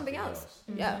earth to do something else.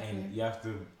 Yeah. And you have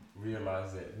to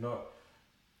realize that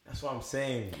that's what I'm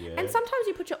saying. Yeah. And sometimes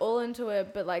you put your all into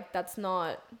it, but like that's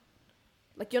not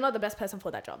Like, you're not the best person for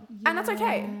that job. And that's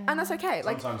okay. And that's okay.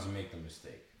 Like, Sometimes you make the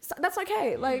mistake. so that's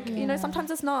okay. Like, you know,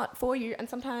 sometimes it's not for you, and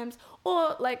sometimes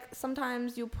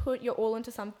you put your all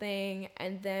into something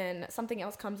and then something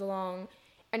else comes along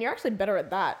and you're actually better at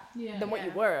that than what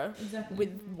you were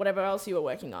with whatever else you were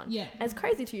working on. Yeah. And it's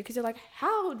crazy to you because you're like,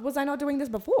 how was I not doing this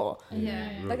before? Yeah.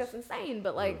 Like, that's insane,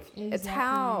 but like it's Exactly.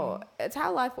 how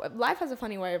life has a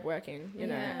funny way of working, you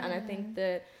know. And I think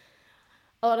that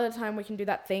a lot of the time we can do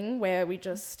that thing where we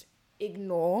just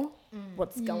ignore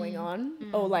what's going on,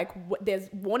 or like there's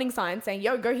warning signs saying,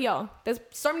 yo, go here, there's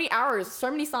so many arrows, so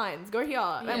many signs, go here,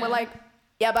 and we're like,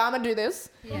 yeah, but I'm gonna do this.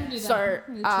 So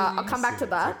I'll come back to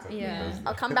that.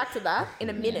 I'll come back to that in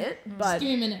a minute, but Just give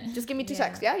me a minute. just give me 2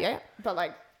 seconds. Yeah. But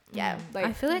like, like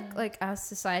I feel like our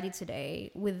society today,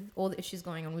 with all the issues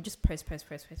going on, we just post.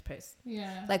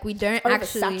 Yeah. Like, we don't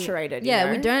actually oversaturated. Yeah,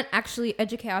 you we know? don't actually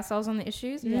educate ourselves on the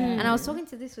issues. Yeah. And I was talking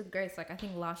to this with Grace, like I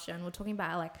think last year, and we're talking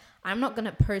about like, I'm not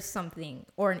gonna post something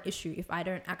or an issue if I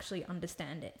don't actually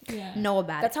understand it, know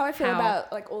about That's it. how I feel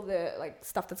about like all the like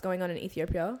stuff that's going on in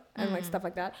Ethiopia and like stuff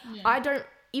like that. Yeah. I don't,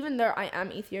 even though I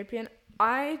am Ethiopian,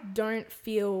 I don't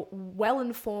feel well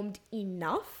informed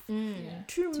enough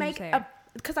to make say.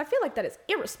 because I feel like that is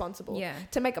irresponsible Yeah.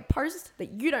 to make a post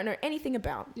that you don't know anything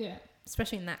about. Yeah.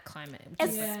 Especially in that climate. Which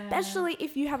is, Especially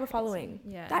if you have a following.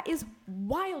 Yeah. That is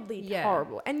wildly Yeah.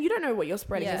 horrible. And you don't know what you're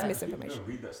spreading Yeah. as You misinformation. don't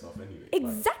read that stuff anyway.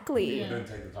 Exactly. You don't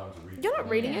take the time to read You're not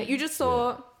reading it. You just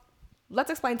saw, let's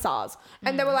explain SARS.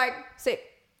 And they were like, sick.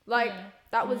 Like,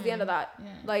 that was the end of that. Yeah.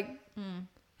 Like,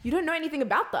 you don't know anything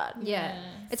about that. yeah.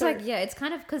 It's So- like, it's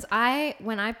kind of because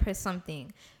when I post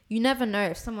something, you never know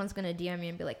if someone's going to DM me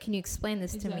and be like, can you explain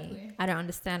this to me? Exactly. I don't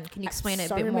understand. Can you explain it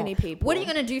So a bit more? many people. What are you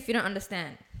going to do if you don't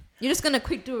understand? You're just going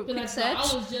to do a Be quick like, search.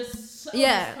 I was just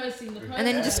posting the post. And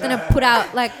then you're just going to put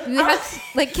out, like, you have,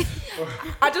 like,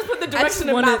 I just put the just direction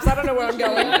of wanted- maps. I don't know where I'm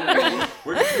going.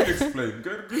 What do you explain?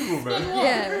 Go to Google, man.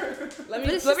 yeah. Let But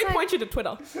me it's just like- point you to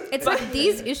Twitter. It's like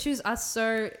these issues are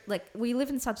so, like, we live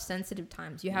in such sensitive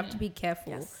times. You have to be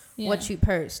careful what you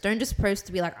post. Don't just post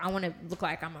to be like, I want to look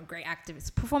like I'm a great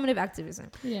activist. Performative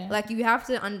activism. Yeah. Like, you have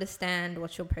to understand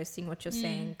what you're posting, what you're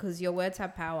saying, because your words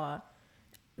have power.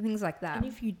 Things like that. And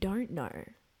if you don't know,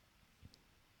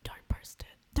 don't post it.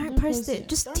 Don't post it.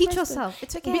 Just Don't teach post it. yourself.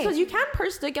 It's okay. Because you can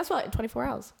post it, guess what? In 24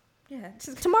 hours. yeah.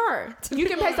 Tomorrow. You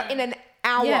can post it in an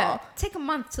hour. Yeah. Take a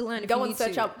month to learn. Go if you and need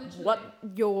search to. up what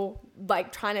you're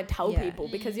like trying to tell Yeah. people,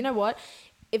 because you know what,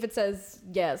 if it says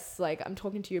yes, like I'm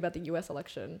talking to you about the US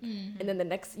election, and then the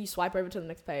next you swipe over to the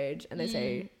next page and they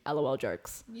say LOL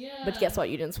jokes, Yeah. but guess what,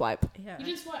 you didn't swipe. Yeah. You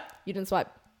just what? You didn't swipe.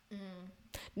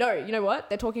 No, you know what,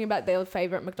 they're talking about their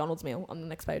favorite McDonald's meal on the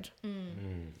next page.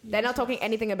 They're not talking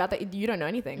anything about that. You don't know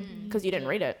anything because you didn't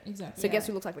read it. Exactly. So guess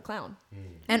who looks like the clown?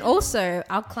 And also,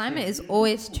 our climate is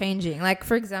always changing. Like,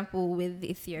 for example, with the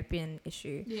Ethiopian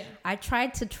issue, Yeah. I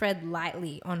tried to tread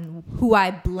lightly on who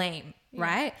I blame,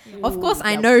 right? Of Ooh, course,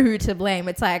 I yep. know who to blame.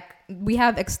 It's like we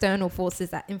have external forces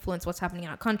that influence what's happening in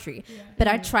our country. Yeah. But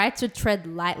I tried to tread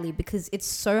lightly because it's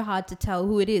so hard to tell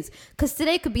who it is. Because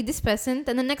today it could be this person,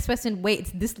 then the next person, wait,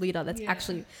 it's this leader that's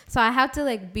actually. So I had to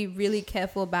like be really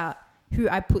careful about who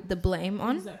I put the blame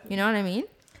on. Exactly. You know what I mean?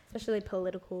 Especially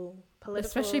political.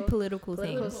 Especially political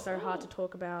Political things. is so hard to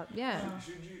talk about. Yeah.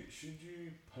 Should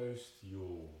you post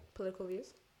your Political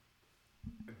views.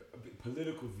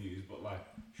 political views, but like,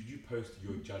 should you post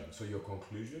your judgment, so your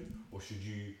conclusion, or should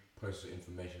you post the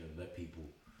information and let people,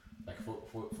 like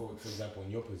for example,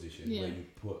 in your position where you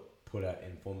put out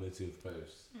informative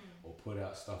posts or put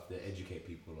out stuff that educate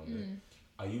people on it,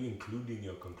 are you including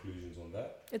your conclusions on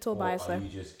that? It's all or biased are though. you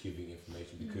just giving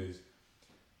information? Because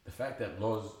the fact that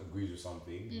Loz agrees with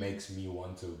something makes me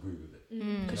want to agree with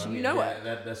it. Because what I you mean? know it.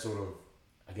 That's sort of,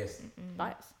 I guess,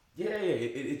 Bias.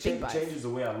 it Big bias. changes the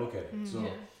way I look at it. So Yeah.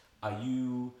 are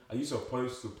you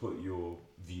supposed to put your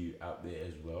view out there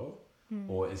as well,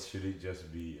 or should it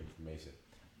just be information?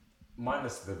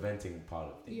 Minus the venting part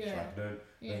of things. Yeah. Like don't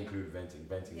include venting.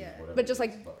 Venting Yeah. is whatever. But just it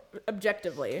like is, but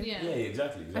objectively. Yeah. yeah,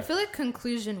 exactly. I feel like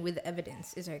conclusion with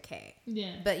evidence is okay.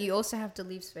 Yeah. But you also have to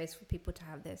leave space for people to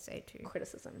have their say too.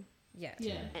 Criticism. Yeah.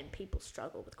 Yeah. And people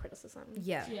struggle with criticism.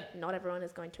 Yeah. Yeah. Not everyone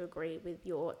is going to agree with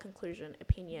your conclusion,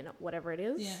 opinion, whatever it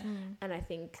is. Yeah. And I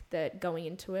think that going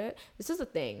into it, this is the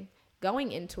thing,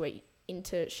 going into it,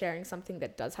 into sharing something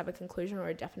that does have a conclusion or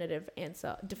a definitive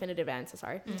answer,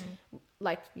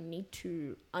 like you need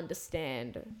to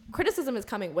understand criticism is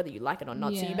coming whether you like it or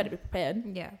not. So you Yeah. better be prepared.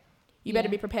 Yeah. You better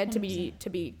Yeah, be prepared to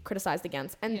 100%. be criticized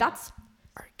against. And Yeah. that's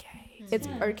okay. It's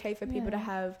Yeah. okay for people to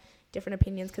have different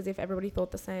opinions, because if everybody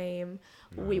thought the same,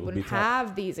 No, we it would wouldn't be tough.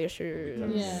 have these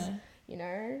issues. Yeah. You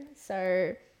know?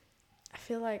 So I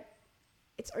feel like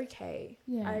it's okay.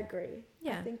 Yeah. I agree.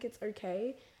 Yeah. I think it's okay,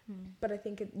 but I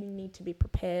think you need to be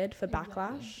prepared for Exactly.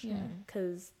 backlash Yeah.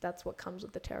 because that's what comes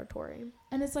with the territory.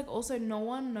 And it's like also no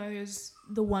one knows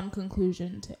the one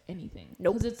conclusion to anything.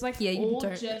 Nope. Because it's like Yeah, you all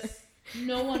don't. just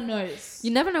no one knows.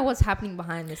 You never know what's happening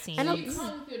behind the scenes. And So you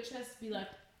can't with your chest be like,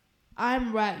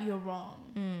 I'm right, you're wrong.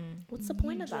 What's the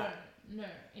point of that? No,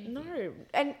 anything. No,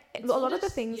 and It's a lot of the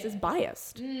just- things is yeah.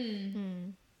 biased.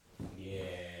 Yeah.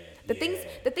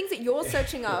 The things that you're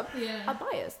searching up Yeah. are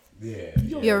biased. Yeah.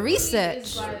 Your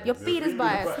research. Your feed is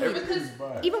biased. Everything's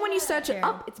biased. Even when you search it Yeah.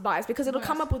 up, it's biased because it'll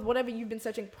come up with whatever you've been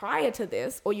searching prior to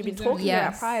this or you've been Exactly. talking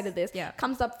about Yes. prior to this Yeah.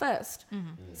 comes up 1st.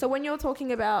 So when you're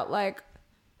talking about like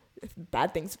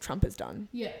bad things Trump has done,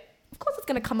 Yeah. of course it's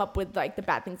going to come up with like the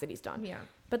bad things that he's done. Yeah.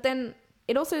 But then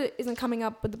it also isn't coming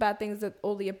up with the bad things that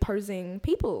all the opposing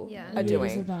people Yeah. are doing.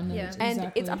 Disadvantage, Yeah. And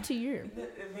exactly. it's up to you.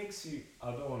 It makes you.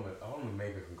 I want to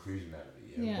make a conclusion out of it.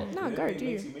 Yeah. Yeah. But No, it, go, it do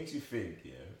makes you. you makes you think.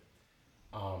 Yeah.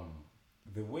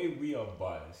 The way we are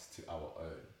biased to our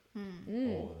own,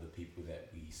 or the people that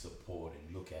we support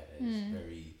and look at as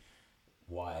very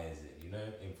wise and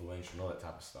influential, and all that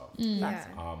type of stuff. Yeah.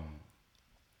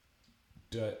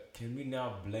 Can we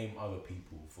now blame other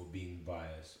people for being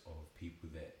biased of people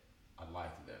that are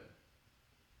like them?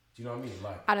 Do you know what I mean?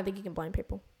 Like, I don't think you can blame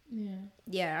people. Yeah.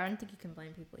 Yeah, I don't think you can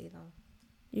blame people either.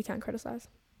 You can criticize,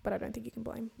 but I don't think you can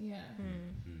blame. Yeah.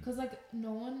 Because like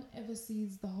no one ever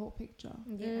sees the whole picture.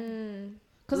 Yeah.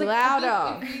 Because like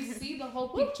Louder. if we see the whole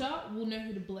picture, we'll know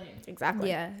who to blame. Exactly.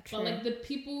 Yeah, true. But like the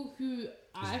people who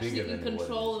are It's bigger actually in than what it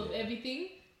control is, of yeah. everything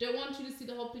don't want you to see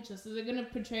the whole picture. So they're gonna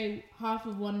portray half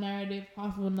of one narrative,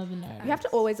 half of another narrative. You have to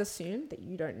always assume that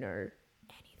you don't know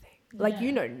anything. Like Yeah.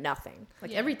 you know nothing.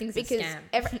 Like Yeah. because a Because scam.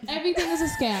 Everything is a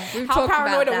scam. We've how talked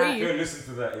paranoid about are that. we? go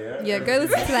listen to that. Yeah. Yeah, go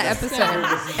listen to that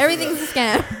episode. Everything's a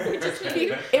scam.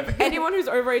 If anyone who's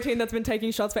over 18 that's been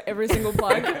taking shots for every single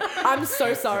plug, I'm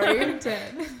so sorry.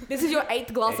 This is your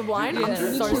 8th glass of wine. I'm Yeah.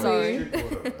 so Literally.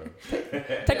 sorry.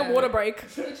 Take a water break.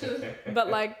 But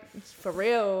like for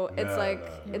real, it's No, like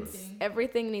no. it's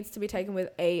everything needs to be taken with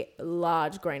a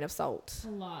large grain of salt.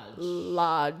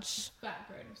 Large, Fat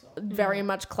grain of salt. very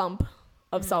much clump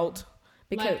of salt.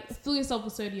 Because Like fill yourself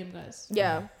with sodium, guys.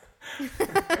 yeah.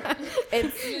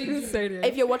 It's Really do.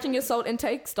 if you're watching your salt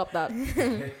intake, stop that.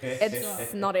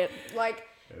 It's not it. Like,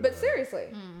 but seriously,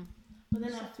 But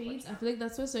then our feeds, I feel like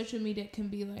that's where social media can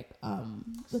be like,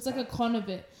 it's like a con of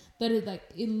it. That it like,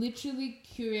 it literally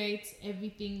curates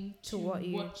everything to what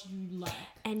you like.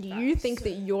 and you think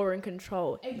that you're in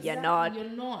control. Exactly, You're not. You're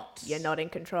not. You're not in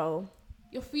control.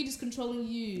 Your feed is controlling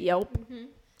you. Yep.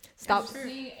 Stop. And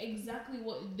seeing exactly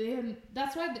what they.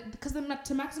 That's why, because they're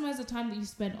to maximize the time that you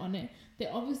spend on it,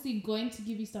 they're obviously going to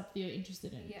give you stuff that you're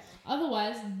interested in. Yeah.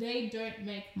 Otherwise, they don't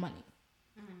make money.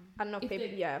 I don't know if If people.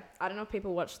 they- Yeah, I don't know if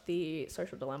people watch the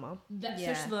Social Dilemma. That's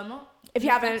Yeah. Social Dilemma. If you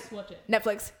Netflix, haven't, watch it.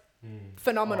 Netflix,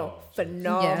 phenomenal, Oh,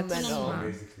 phenomenal. So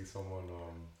basically, someone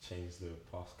changed the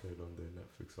passcode on their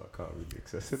Netflix, so I can't really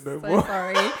access it no So more.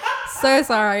 sorry. So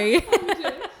sorry.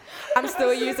 I'm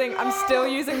still using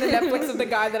the Netflix of the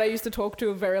guy that I used to talk to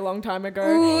a very long time ago.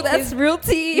 Ooh, that's His- real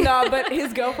tea. No, but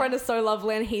his girlfriend is so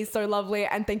lovely and he's so lovely.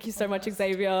 And thank you so much,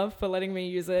 Xavier, for letting me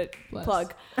use it. Bless.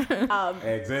 Plug.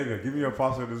 Hey, Xavier, give me your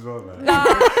password as well, man.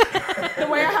 The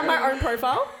way I have my own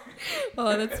profile,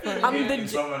 Oh, that's funny. I'm the In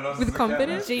someone else's with account,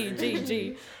 confidence?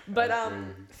 G. But That's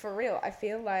crazy. for real, I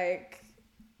feel like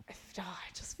I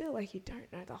just feel like you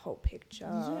don't know the whole picture.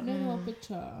 You don't know the whole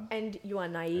picture. And you are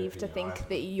naive to Everything think I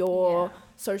that your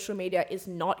social media is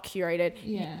not curated.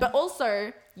 Yeah. But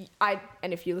also,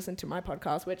 and if you listen to my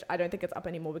podcast, which I don't think it's up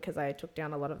anymore because I took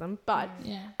down a lot of them, but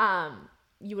Yeah.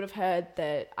 you would have heard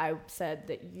that I said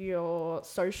that your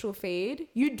social feed,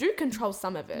 you do control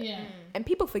some of it. Yeah. And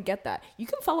people forget that. You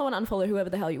can follow and unfollow whoever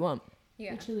the hell you want.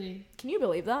 Yeah. Literally. Can you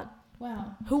believe that?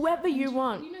 Wow. Whoever you And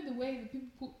want. You know the way that people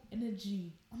put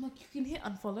energy. I'm like, you can hit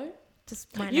unfollow. Just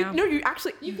right You now. no, you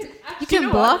actually You can actually You can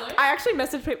know block? what? I actually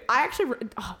messaged people.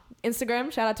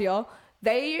 Instagram, shout out to y'all.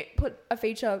 They put a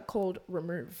feature called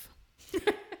remove.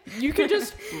 You can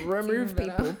just remove even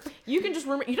better. people. You can just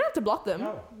remove. You don't have to block them.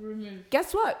 No. remove.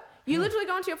 Guess what? You literally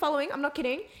go into your following. I'm not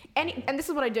kidding. And this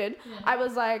is what I did. Yeah. I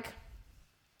was like,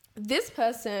 this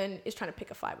person is trying to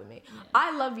pick a fight with me. Yeah.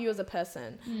 I love you as a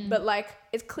person, but like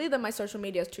it's clear that my social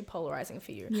media is too polarizing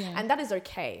for you. Yeah. And that is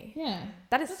okay. Yeah.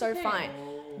 That is That's so okay. fine.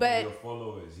 But your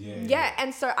followers, yeah,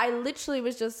 and so I literally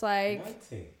was just like,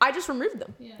 Lighting. I just removed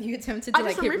them. Yeah. You attempted I to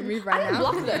like just hit removed remove I right didn't now.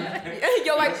 block them.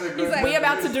 You're like, That's a good we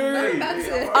about to do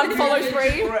Hey, unfollow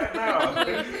free. right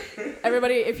now.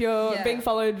 Everybody, if you're Yeah. being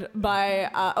followed by,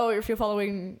 if you're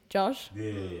following Josh,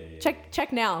 Yeah.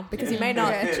 check now because you may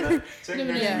not. Check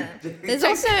Never know. Yeah. There's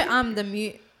also the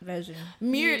mute version.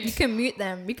 Mute. You can mute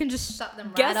them. You can just shut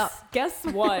them right up. Guess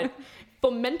what?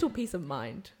 For mental peace of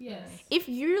mind. Yes. If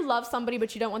you love somebody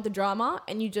but you don't want the drama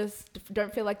and you just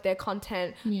don't feel like their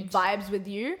content Mute. vibes with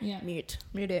you, Yeah. mute.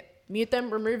 Mute it. Mute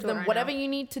them, remove Do it them, right whatever now. you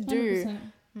need to do.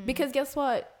 100%. Because guess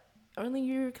what? Only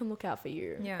you can look out for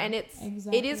you. Yeah. And it is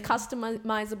Exactly.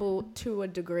 customizable to a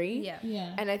degree. Yeah.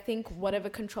 Yeah. And I think whatever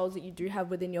controls that you do have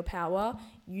within your power,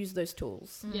 use those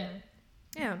tools. Yeah.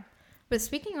 Yeah. But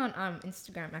speaking on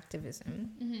Instagram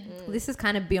activism, Mm-hmm. this is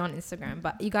kind of beyond Instagram,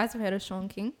 but you guys have heard of Sean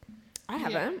King? I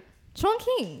haven't. Sean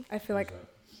King. I feel like,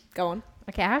 go on.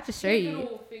 Okay, I have to show you.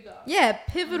 Pivotal figure. Yeah,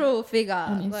 pivotal figure.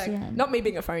 On Like Instagram. Not me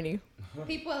being a phony.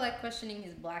 people are like questioning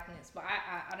his blackness, but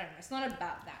I don't know. It's not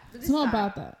about that. But It's this not guy-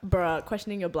 about that. Bruh,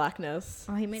 questioning your blackness.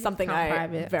 Oh, he made Something it sound I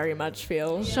private. very much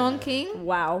feel. Sean King.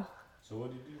 Wow. So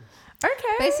what do you do?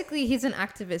 Okay. Basically, he's an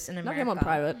activist in Not America. him on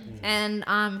private.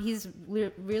 And he's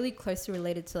really closely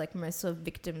related to like most of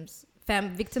victims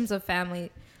of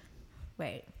family.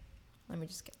 Wait, let me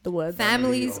just get The words.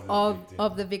 families of the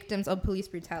of the victims of police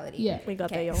brutality. Yeah. We got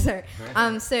there, Okay,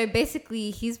 y'all. so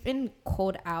basically, he's been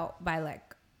called out by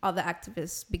like other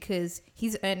activists because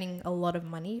he's earning a lot of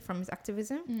money from his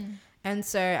activism. And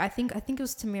so I think it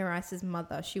was Tamir Rice's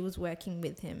mother. She was working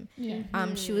with him. Yeah.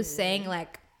 She was saying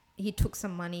like he took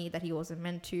some money that he wasn't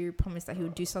meant to, promised that he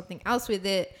would do something else with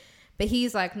it. But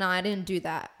he's like, no, I didn't do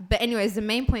that. But anyways, the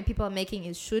main point people are making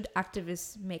is should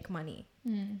activists make money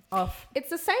off? It's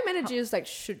the same energy as like,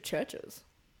 should churches?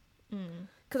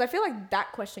 Because I feel like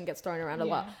that question gets thrown around a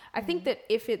lot. Yeah. I think that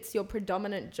if it's your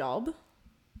predominant job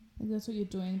That's what you're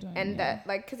doing. and yeah. that,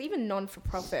 like, because even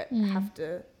non-for-profit Mm. have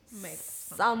to Make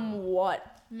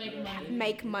somewhat make money.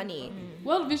 make money.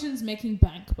 World Vision's making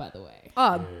bank, by the way.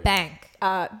 Oh, bank.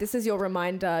 This is your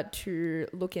reminder to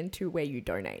look into where you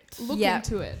donate. Look Yeah.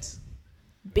 into it.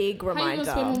 Big How you gonna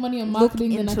spend more reminder. money on Look marketing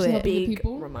than into actually it. helping the Big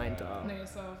people? reminder. Know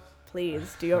yourself.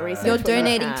 Please do your research. You're when you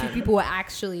donating to can. people who are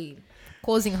actually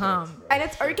causing harm. And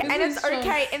it's okay. This And is it's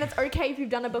okay. And it's okay if you've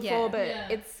done it before. Yeah. But Yeah.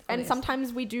 it's and Please.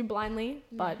 sometimes we do blindly.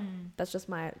 But that's just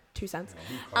my 2 cents.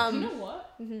 You know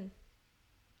what? Mhm.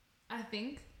 I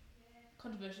think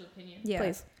controversial opinion Yeah.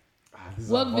 Please. This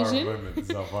is World our viral Vision? moment. This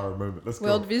is our viral moment. Let's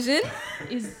World go. Vision.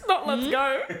 is Not let's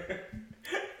go.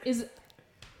 is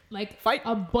like Fight.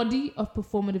 a body of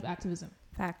performative activism.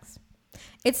 Facts.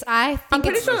 I think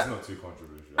pretty it's sure- That's not too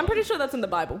controversial. I'm pretty sure that's in the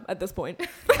Bible at this point.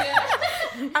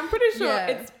 I'm pretty sure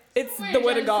Yeah. it's Wait, the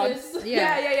word of God. Genesis.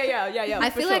 Yeah. Yeah. Yeah. I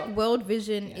for feel sure. like World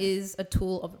Vision is a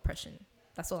tool of oppression.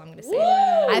 That's all I'm gonna say. Woo!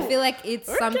 I feel like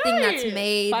it's something that's Okay.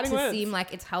 made Fighting to words. seem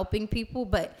like it's helping people,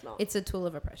 but It's not. it's a tool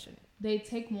of oppression. They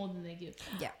take more than they give.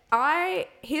 Yeah.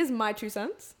 Here's my 2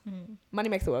 cents. Money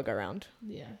makes the world go round.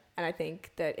 Yeah. And I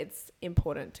think that it's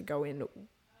important to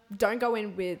don't go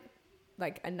in with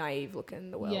like a naive look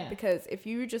in the world. Yeah. Because if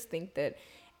you just think that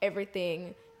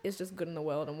everything is just good in the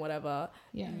world and whatever,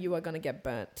 Yeah. you are going to get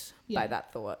burnt Yeah. by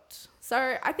that thought.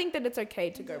 So I think that it's okay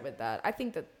to go with that. I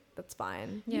think that that's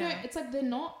fine. You know, Yeah. it's like they're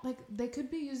not like they could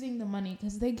be using the money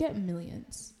because they get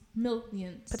millions.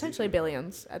 Potentially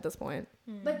billions at this point.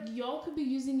 Like y'all could be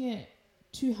using it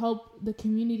to help the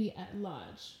community at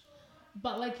large.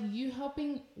 But like you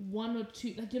helping one or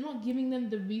two, like you're not giving them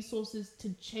the resources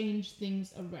to change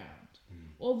things around.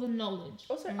 All the knowledge.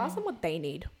 Also, ask them what they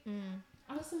need.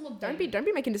 Ask them what Don't they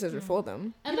be making decisions for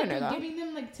them. And You like don't know you're that. giving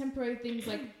them like temporary things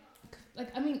like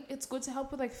I mean it's good to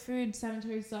help with like food,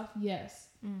 sanitary stuff, yes.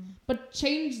 But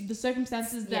change the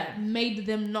circumstances that Yeah. made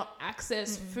them not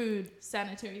access food,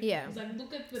 sanitary things. Yeah. Like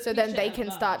look at the So then picture they at can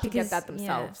large. start to get that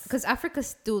themselves. Because Africa's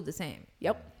still the same.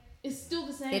 Yep. It's still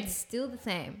the same. It's still the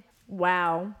same.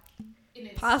 Wow. in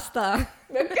its Pasta.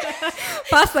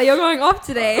 Pasta, you're going off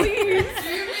today. Do you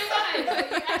realize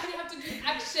like you actually have to do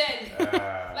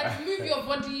action? Like move your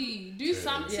body, do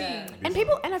something. Yeah. And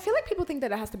I feel like people think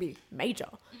that it has to be major.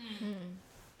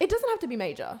 It doesn't have to be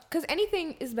major because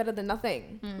anything is better than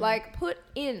nothing. Like put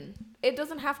in. It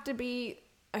doesn't have to be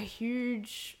a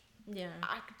huge Yeah.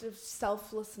 act of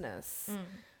selflessness.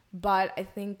 But I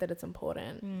think that it's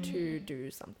important to do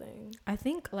something. I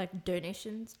think like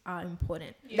donations are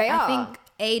important. They are. I think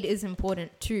aid is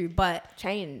important too, but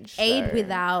Change. aid though.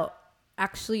 without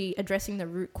actually addressing the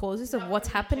root causes of what's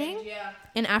happening Yeah.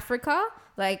 in Africa,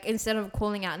 like instead of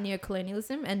calling out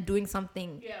neocolonialism and doing something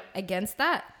Yeah. against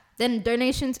that, then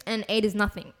donations and aid is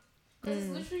nothing. Because it's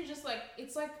literally just like,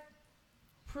 it's like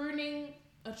pruning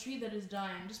a tree that is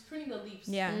dying, just pruning the leaves.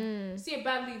 Yeah. You see a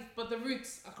bad leaf, but the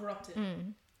roots are corrupted.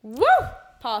 Woo!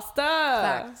 Pasta.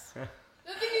 Facts.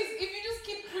 The thing is, if you just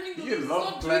keep pruning the You leaves, it's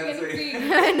love not doing planting.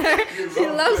 anything. I know. She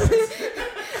loves it.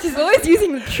 She's always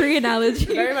using the tree analogy.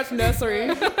 Very much nursery.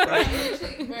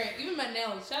 Literally, bro, even my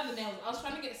nails, shout out the nails. I was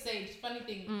trying to get sage, funny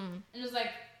thing. And it was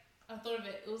like, I thought of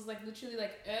it. It was like literally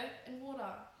like earth and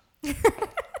water. So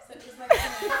it's like,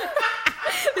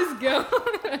 This girl.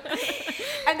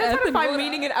 And that's how to and find water.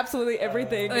 meaning in absolutely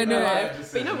everything I in know. your Yeah, life.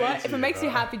 just But you know says what? makes If it you, makes you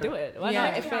bro. happy, do it. Why Yeah.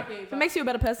 not? Makes If you it, happy, if it but- makes you a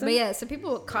better person. But yeah, so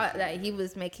people cut that he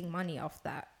was making money off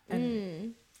that.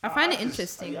 And I find it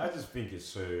interesting. I just think it's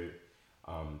so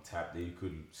tapped that you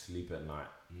could sleep at night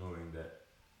knowing that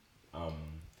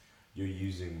you're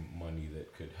using money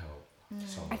that could help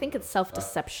someone. I think it's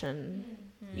self-deception.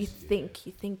 You Yeah.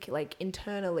 think like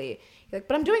internally, you're like,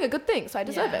 but I'm doing a good thing, so I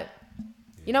deserve Yeah. it.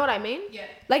 You know what I mean? yeah.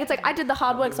 Like it's like I did the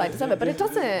hard work, so I deserve it, but it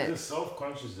doesn't. The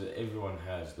self-conscious that everyone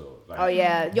has, though. Like, Oh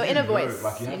yeah, your you inner know, voice.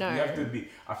 Like you You have, you have know. to be.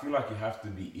 I feel like you have to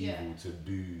be Yeah. evil to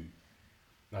do,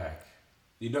 like,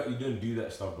 you don't do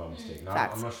that stuff by mistake. Now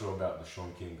Facts. I'm not sure about the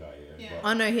Sean King guy, Yeah. but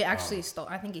Oh no, he actually stole.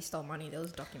 I think he stole money. There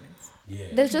was documents. yeah.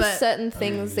 There's just But- certain I mean,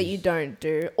 things that you it's- don't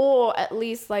do, or at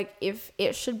least like if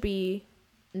it should be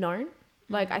known.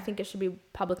 Like I think it should be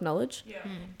public knowledge, Yeah.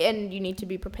 and you need to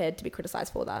be prepared to be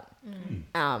criticized for that. And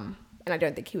I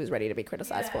don't think he was ready to be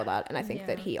criticized for Yeah. that. And I think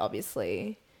that Yeah. he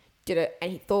obviously did it,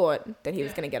 and he thought that he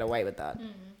was Yeah. going to get away with that.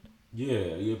 Yeah,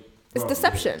 yeah. It's bro,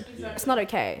 deception. Exactly. It's not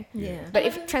okay. Yeah. But And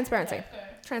if I think- transparency, yeah,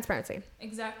 fair. transparency.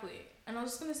 Exactly. And I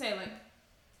was just gonna say, like,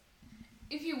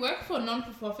 if you work for a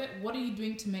non-for-profit, what are you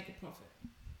doing to make a profit?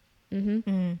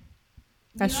 Mm-hmm.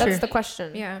 That's That's true. the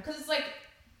question. Yeah. Because it's like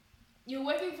you're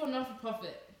working for a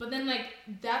non-for-profit, but then like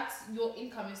that's your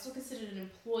income. You're still considered an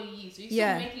employee, so you're still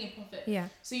Yeah. making a profit. Yeah.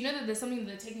 So you know that there's something that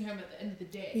they're taking home at the end of the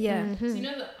day. Yeah. Mm-hmm. So you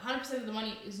know that 100% of the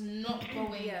money is not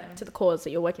going. Yeah. To the cause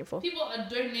that you're working for. People are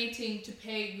donating to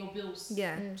pay your bills.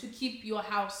 Yeah. To keep your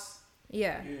house.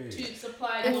 Yeah. To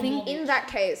supply I your think mortgage. in that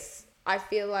case, I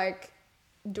feel like,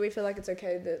 do we feel like it's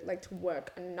okay that like to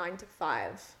work a 9 to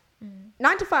 5,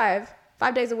 9 to 5,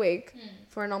 5 days a week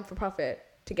for a non-for-profit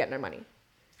to get no money?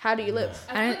 How do you live?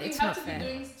 I I feel don't- like you it's have not to fair. be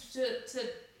doing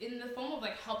to in the form of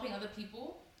like helping other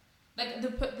people. Like the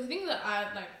thing that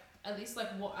I like, at least like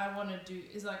what I want to do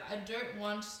is like I don't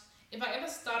want, if I ever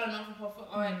start a non-for-profit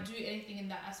or I do anything in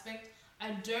that aspect,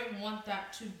 I don't want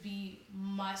that to be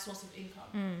my source of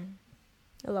income.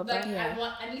 I love Like that.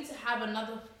 I need to have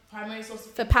another primary source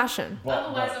of For income. passion.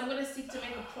 Otherwise, I'm gonna seek to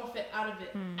make a profit out of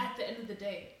it at the end of the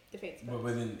day. But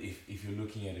then if you're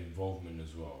looking at involvement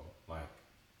as well, like,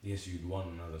 yes, you'd want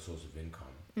another source of income,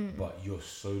 but you're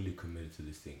solely committed to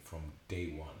this thing from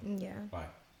day one. Yeah. Like,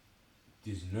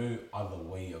 there's no other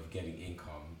way of getting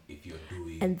income if you're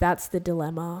doing. And that's the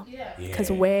dilemma. Yeah. yeah.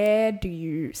 Because where do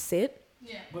you sit?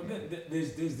 Yeah. But then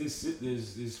there's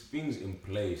things in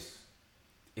place.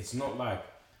 It's not like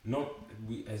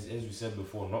as we said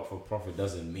before, not for profit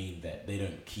doesn't mean that they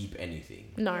don't keep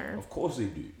anything. No. Of course they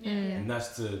do. Yeah. And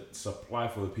that's to supply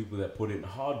for the people that put in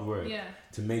hard work Yeah.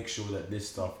 to make sure that this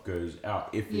stuff goes out,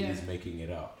 if it Yeah. is making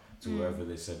it out to wherever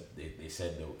they said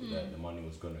that the money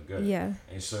was gonna go. Yeah.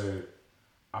 And so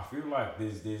I feel like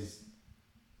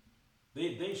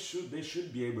they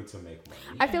should be able to make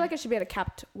money. I feel like it should be at a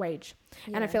capped wage.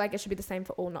 And I feel like it should be the same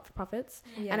for all not-for-profits.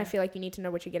 Yeah. And I feel like you need to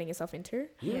know what you're getting yourself into.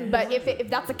 Yeah. But if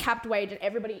that's a capped wage and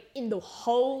everybody in the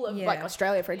whole of like Yeah.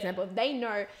 Australia, for example, if they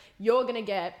know you're going to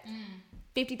get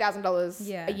 $50,000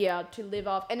 Yeah. a year to live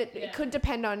off, and it Yeah. could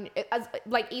depend on, as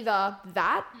like either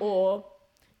that or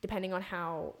depending on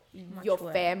how Much your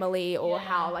work. family or Yeah.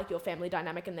 how like your family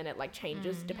dynamic, and then it like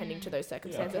changes depending to those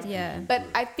circumstances. Yeah. But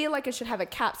I feel like it should have a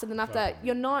cap, so then after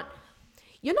you're not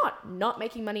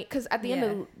making money, because at the end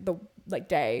of the like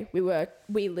day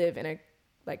we live in a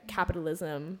like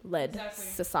capitalism led Exactly.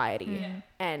 society, Yeah.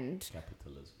 and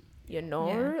Capitalism. you know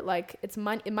Yeah. like it's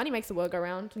money makes the world go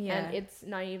round, Yeah. and it's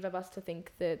naive of us to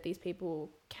think that these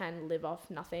people can live off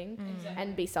nothing Exactly.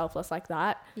 and be selfless like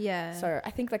that. Yeah. So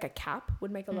I think like a cap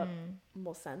would make a lot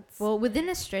more sense. Well, within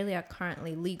Australia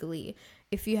currently, legally,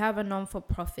 if you have a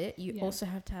non-for-profit, you Yeah. also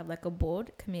have to have like a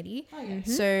board committee. Oh, yeah.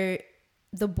 So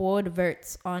the board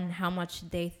votes on how much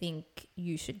they think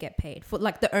you should get paid for,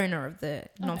 like the owner of the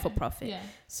non-for-profit. Yeah.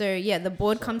 So yeah, the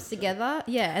board comes together,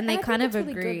 and they I kind think of that's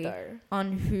really agree good, though.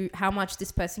 on how much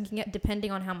this person can get,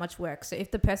 depending on how much work. So if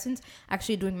the person's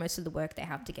actually doing most of the work, they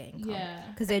have to get income Yeah.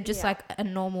 because they're just Yeah. like a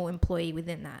normal employee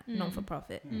within that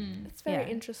non-for-profit. It's very Yeah.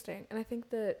 interesting, and I think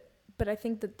that, but I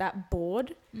think that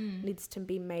board needs to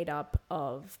be made up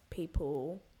of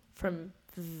people from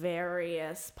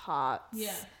various parts.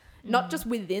 Yeah. Not just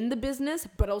within the business,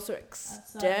 but also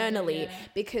externally. yeah.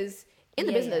 Because in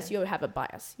the business, you have a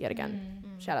bias, yet again.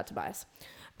 Shout out to bias.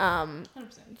 100%.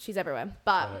 She's everywhere.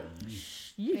 But,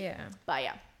 Yeah. but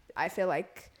yeah, I feel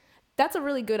like that's a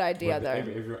really good idea, But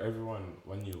though. everyone,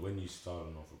 when you start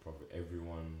a not-for-profit,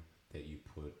 everyone that you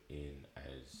put in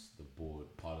as the board,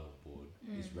 part of the board,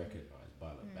 is recognized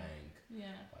by the bank, Yeah.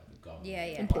 by the government. Yeah,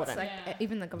 yeah. Important. It's like Yeah.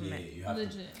 even the government. Yeah, you have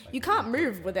Legit. to. Like, You can't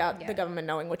move without Yeah. the government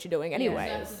knowing what you're doing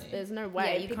anyways. exactly. There's no Yeah,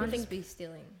 way. you People can't think just be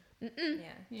stealing. Mm-mm.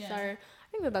 Yeah. Yeah. So I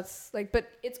think that's like, but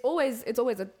it's always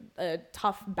a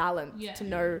tough balance Yeah. to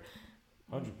know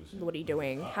 100%. what are you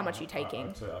doing, how much are you taking.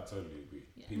 I totally agree.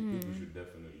 Yeah. People should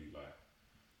definitely like.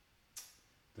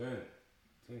 Don't.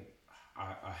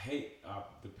 I hate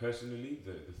personally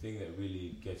the thing that really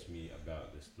gets me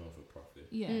about this non-for-profit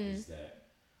Yeah. is that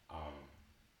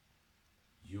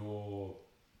you're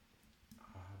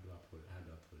how do I put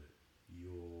it?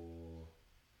 You're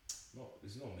not.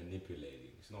 It's not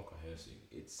manipulating. It's not coercing.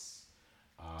 It's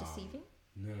Deceiving?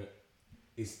 No,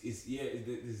 it's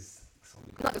there's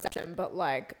something. Not deception, but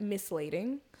like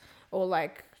misleading or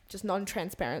like just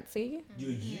non-transparency. You're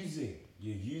using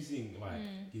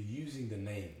the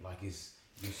name like it's.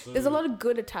 You're so, There's a lot of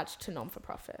good attached to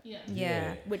non-for-profit, Yeah.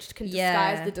 Yeah. which can Yeah.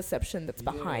 disguise the deception that's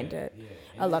behind it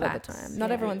Yeah. a lot Facts. of the time. Not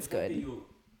Yeah. everyone's The fact that good.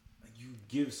 You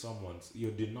give someone,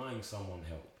 you're denying someone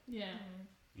help. Yeah.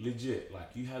 Legit, like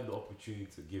you had the opportunity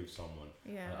to give someone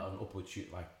Yeah. an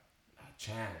opportunity, like a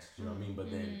chance. Do you know what I mean?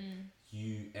 But then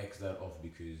you X that off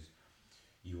because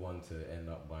you want to end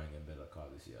up buying a better car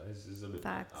this year. It's a bit.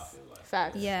 Facts. I feel like.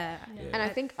 Facts. Yeah. Yeah. And I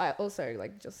think I also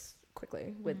like just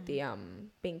quickly with the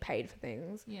being paid for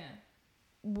things. Yeah.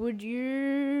 Would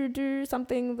you do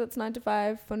something that's 9 to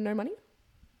 5 for no money?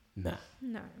 Nah.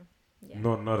 No. Yeah.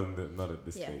 Not at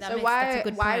this Yeah, stage. that So makes- that's a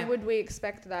good why point. would we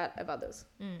expect that of others?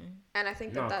 Mm. And I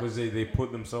think No, that because they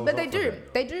put themselves. but up they for do. that,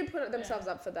 though. They do put themselves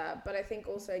up for that. But I think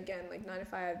also again, like 9 to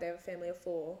 5, they have a family of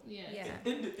 4. Yeah. Yeah.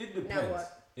 It depends. Now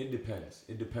what? It depends.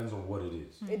 It depends on what it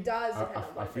is. It does. I, depend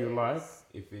on I what feel it like is.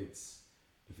 if it's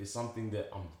something that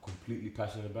I'm completely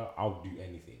passionate about, I'll do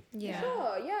anything. Yeah.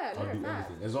 Sure, yeah, I'll no, do facts.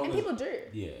 anything as long And as people do.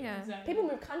 yeah. Yeah. Exactly. People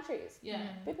move countries. Yeah.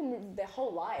 People move their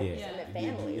whole lives Yeah. and their It-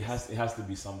 families. It has to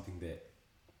be something that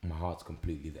my heart's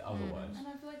completely there. Otherwise, And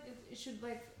I feel like it should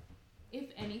like,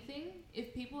 if anything,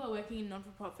 if people are working in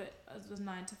non-for-profit as was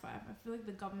 9 to 5, I feel like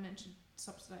the government should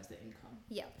subsidize their income.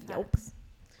 Yeah. Yup. Facts.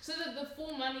 So that the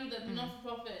full money that the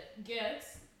non-for-profit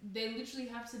gets, they literally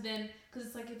have to then, because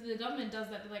it's like if the government does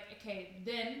that, they're like, okay,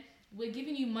 then we're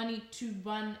giving you money to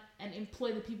run and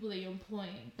employ the people that you're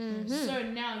employing. So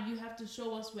now you have to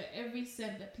show us where every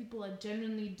cent that people are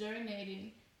genuinely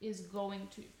donating is going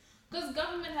to. Because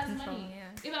government has Control, money.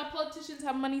 yeah. If our politicians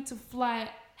have money to fly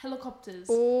helicopters,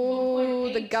 Oh, from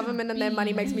point A the to government and their B.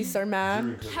 money makes me so mad.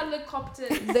 During COVID. helicopters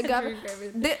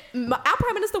The our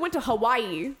prime minister went to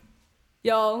Hawaii,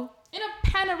 y'all, in a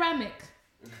panoramic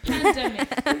pandemic,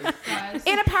 guys.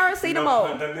 in a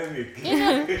paracetamol. Pandemic. In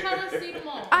a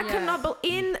paracetamol. I Yeah. could not believe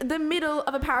in the middle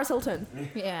of a Paris Hilton.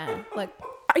 Yeah. Like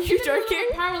Are you joking?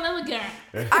 Parallelogram.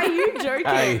 Are you joking?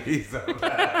 Aye, he's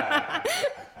a-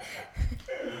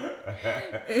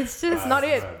 it's just not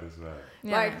it. That's mad.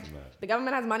 yeah. Like That's mad. the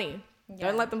government has money. Yeah.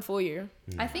 Don't let them fool you.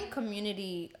 I think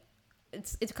community.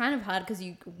 It's kind of hard because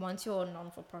you once your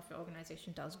non-for-profit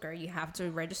organization does grow, you have to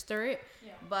register it.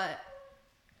 Yeah. But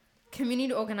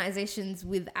community organizations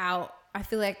without, I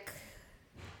feel like,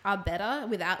 are better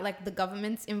without like the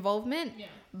government's involvement. Yeah.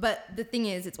 But the thing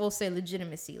is, it's also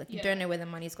legitimacy. Like you Yeah. don't know where the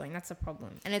money's going. That's a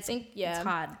problem, and it's yeah. it's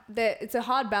hard. It's a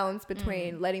hard balance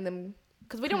between letting them,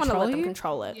 because we don't want to let Control them you?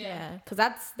 control it. Yeah. Because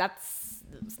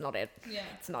it's not it. Yeah.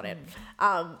 It's not it.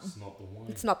 It's not the one.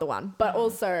 It's not the one. But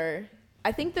also,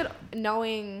 I think that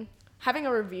having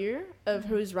a review of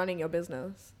who's running your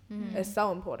business is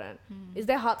so important. Is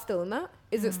their heart still in that?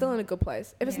 Is it still in a good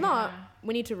place? If it's not,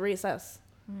 we need to reassess.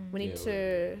 We need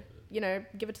to,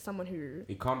 give it to someone who.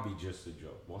 It can't be just a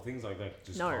job. Well, things like that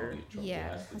just No. can't be a job.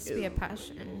 Yeah, It has to be a something that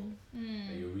passion.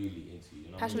 that you're really into. You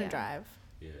know what I Passion mean? and drive.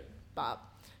 Yeah. But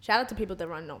shout out to people that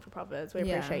run not-for-profits. We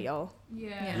Yeah. appreciate y'all. Yeah.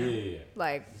 Yeah. Yeah. Yeah.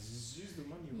 Like Just use the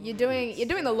money. you're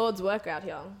doing the Lord's work out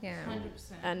here, Yeah.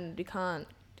 100%. and you can't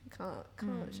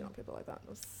shit on people like that.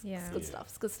 It's Yeah. good Yeah. stuff.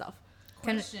 It's good stuff.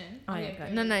 Question. Oh, Okay, yeah, go.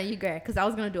 okay. No, you go. Because I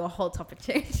was going to do a whole topic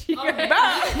change. You go.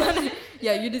 Okay.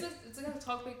 Yeah, you did. It's a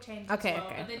topic change Okay, as well,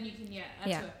 okay. and then you can add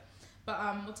Yeah. to it. But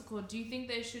what's it called? Do you think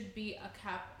there should be a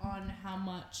cap on how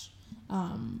much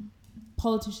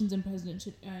politicians and presidents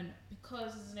should earn.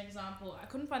 Because, as an example, I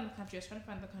couldn't find the country. I was trying to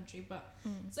find the country, but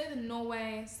it's either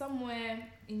Norway, somewhere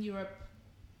in Europe,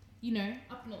 you know,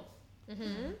 up north.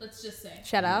 Let's just say.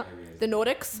 Shout out the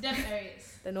Nordics. Them areas.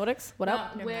 The Nordics. What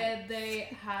up? Where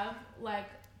they have like,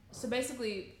 so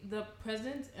basically the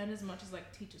presidents earn as much as like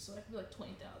teachers, so like $20,000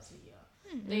 a year.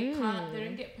 They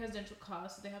don't get presidential cars,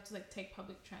 so they have to like take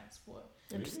public transport.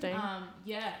 Interesting.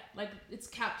 Yeah, like it's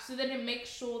capped. So then it makes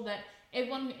sure that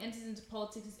everyone who enters into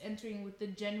politics is entering with the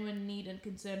genuine need and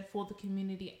concern for the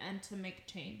community and to make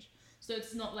change. So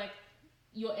it's not like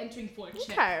you're entering for a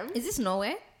check. Okay. Is this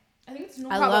Norway? I think it's I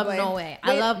Norway. love Probably. Norway.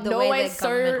 I love the way Norway's their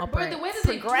government so- Bro, operates. the way that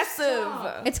they do Progressive.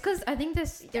 stuff. It's because I think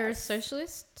they're a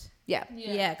socialist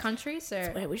Yeah. country. So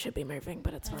Where we should be moving,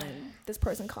 but it's fine. There's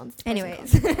pros and cons.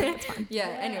 anyways, yeah.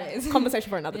 Anyways, Conversation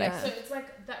for another day. Yeah. So it's like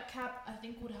that cap, I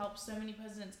think, would help so many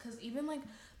presidents, because even like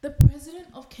the president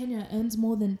of Kenya earns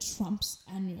more than Trump's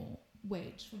annual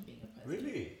wage from being a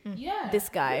president. Really? Yeah. This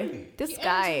guy. Really? This He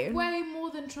guy. earns way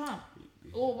more than Trump.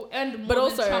 And more But than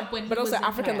also, Trump when he was in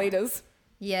African power. leaders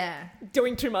yeah.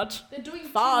 doing too much. They're doing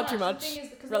Far too too much. much. The thing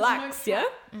is, 'cause Relax, there's no yeah?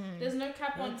 cap, There's no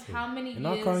cap on how many And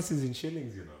our years. currency's in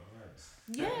shillings, you know.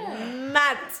 Yeah.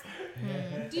 Mad.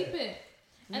 Deep it.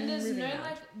 And there's Really no mad.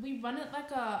 like, we run it like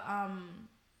a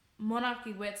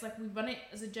monarchy where it's like we run it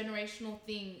as a generational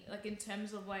thing, like in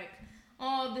terms of like,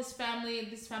 oh, this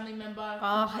family member.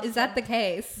 Oh, is that the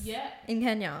case? Yeah. In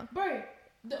Kenya. Bro,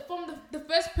 the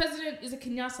first president is a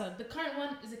Kenyatta. The current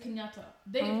one is a Kenyatta.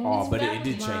 They, Oh, his but it family-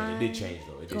 did change. It did change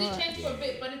though. It did change for a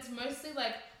bit, but it's mostly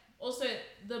like also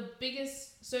the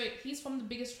biggest. So he's from the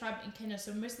biggest tribe in Kenya.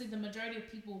 So mostly the majority of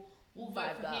people will vote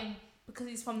Vibe for that. him because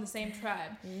he's from the same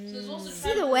tribe. So there's also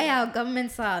See the way our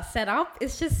governments are set up?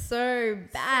 It's just so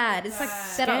bad. It's like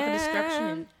set up for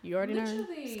destruction. You already know.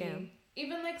 literally Scam.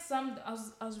 even like some. I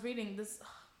was reading this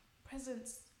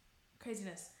president's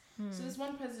craziness. So this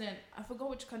one president, I forgot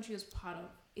which country it was part of.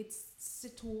 It's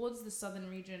towards the southern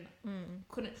region.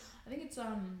 Couldn't. I think it's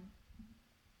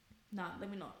Nah, let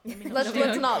me not.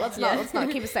 Let's not.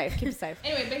 Keep it safe. Keep it safe.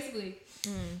 Anyway, basically,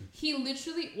 he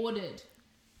literally ordered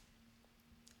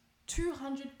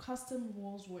 200 custom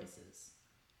Rolls Royces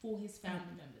for his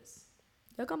family members.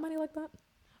 Y'all got money like that?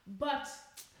 But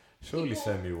Surely people-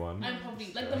 send me one. and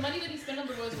poverty, like the money that he spent on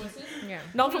the Rolls Royces, Yeah.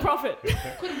 Not for profit.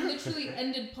 could have literally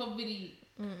ended poverty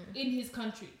in his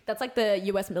country. That's like the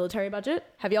US military budget.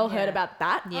 Have y'all heard Yeah. about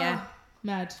that? Yeah.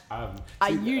 Mad. Are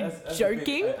See, you that's the thing.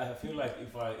 joking? I feel like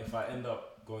if I end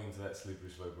up going to that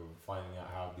slippery slope of finding out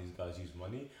how these guys use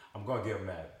money, I'm gonna get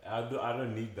mad. I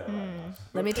don't need that right now.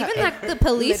 Let me tell Even like the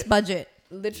police budget.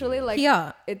 literally like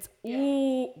Here. it's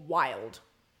wild.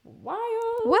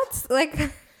 Wild. What? Like,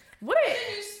 What Then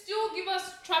you still give us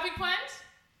traffic fines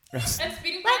and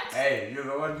speeding fines? Hey, you're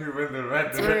the one who went the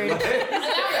red rude. light.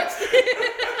 Allow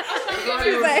it. Why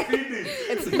you like- speeding?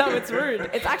 It's rude.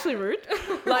 It's actually rude.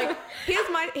 Like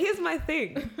here's my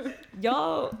thing.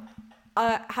 Y'all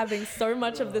are having so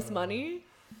much of this money.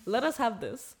 Let us have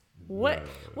this. What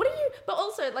are you? But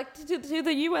also like to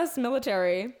the US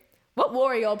military. What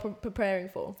war are y'all preparing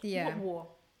for? yeah. What war?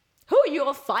 Who are you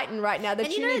all fighting right now? They're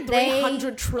And you know shooting they-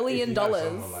 $300 trillion. If you have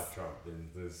someone like Trump, then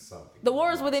there's something. The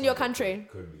war is within your country.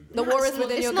 Could be The good. war is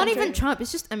within It's your not country. even Trump.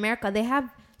 It's just America. They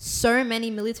have so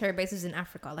many military bases in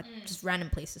Africa, like just random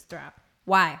places throughout.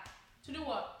 Why? To do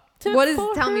what? What is-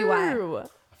 tell me why.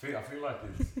 I feel like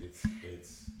it's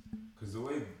because the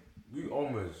way we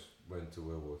almost went to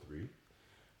World War Three.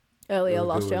 Earlier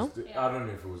last year. I don't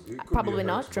know if it was. It could Probably be a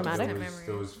not, hoax, but dramatic.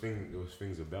 There was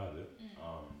things about it.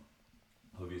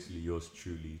 Obviously, yours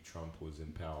truly, Trump was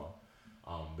in power,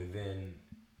 but then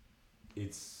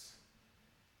it's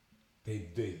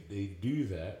they do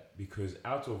that because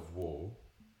out of war,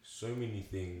 so many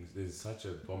things. There's such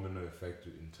a domino effect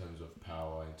in terms of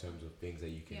power, in terms of things that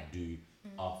you can do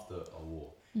after a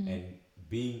war, and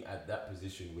being at that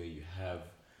position where you have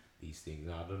these things.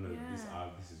 Now, I don't know. This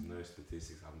is no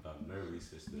statistics. I've done no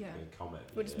research that can come at me.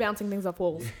 We're just yeah. bouncing things off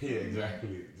walls. Yeah,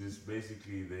 exactly. Just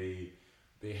basically,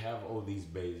 they have all these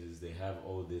bases. They have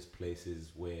all these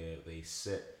places where they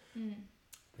set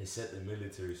the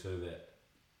military so that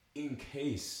in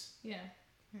case,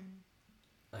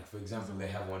 like for example, they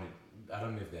have one. I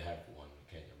don't know if they have one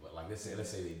in Kenya, but like let's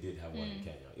say they did have one in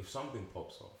Kenya. If something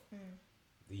pops off,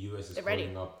 the US is They're ready.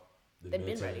 calling up the They've been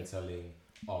military ready. and telling,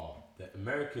 the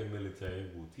American military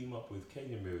will team up with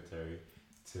Kenyan military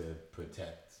to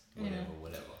protect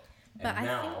whatever. But And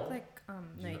now, I think like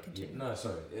no, you continue. no,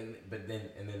 sorry. But then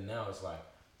now it's like,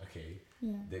 okay,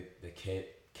 the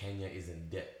Kenya is in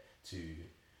debt to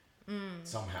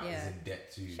somehow yeah. is in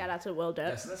debt to. Shout out to World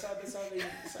Debt. That's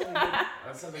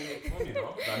how they make money,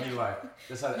 no? I mean, like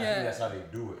I think that's how they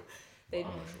do it. But I'm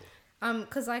not sure.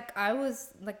 Cause like I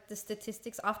was like the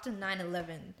statistics after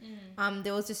 9/11,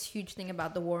 there was this huge thing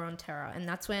about the war on terror, and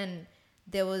that's when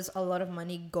there was a lot of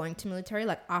money going to military,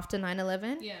 like after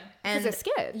 9/11. Yeah. And Because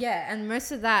they're scared. yeah, and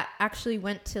most of that actually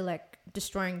went to like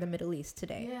destroying the Middle East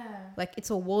today. Yeah. Like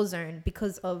it's a war zone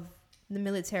because of the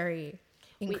military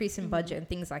increase in budget and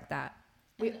things like that.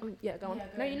 Go on. Yeah, No,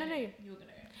 go you know. ahead. You were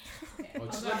gonna. Okay, Oh, I'll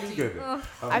just go let me after you. go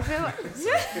then. I feel like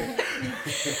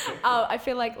I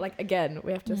feel like again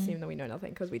we have to assume that we know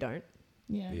nothing because we don't.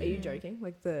 Yeah. Yeah. Are you joking?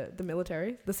 Like the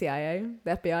military, the CIA,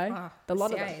 the FBI, a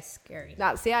lot of CIA them. is scary.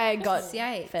 Nah, CIA got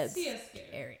CIA feds. See, it's scary.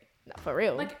 scary. Nah, for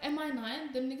real. Like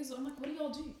MI9, them niggas. I'm like, what do y'all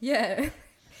do? Yeah.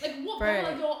 Like, what? Bro.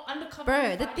 Like, you're undercover.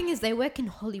 Bro, the thing is they work in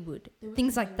Hollywood. They work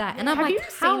Things in like that. Hollywood. And I'm have like, you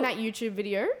how? seen that YouTube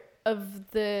video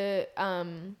of the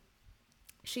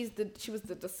she was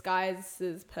the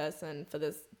disguises person for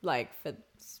this for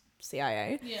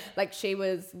CIA. Yeah. Like she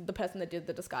was the person that did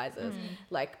the disguises,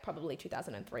 like probably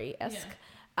 2003 esque.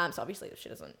 Yeah. So obviously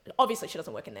she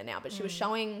doesn't work in there now, but she was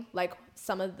showing like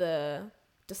some of the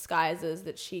disguises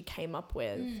that she came up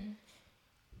with.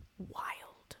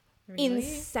 Wild, Really?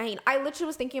 insane. I literally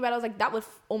was thinking about it. I was like, that would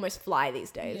almost fly these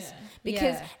days Yeah.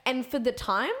 because Yeah. and for the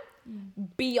time.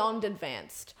 Beyond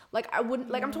advanced. Like I wouldn't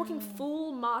like I'm talking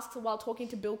full masks while talking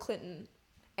to Bill Clinton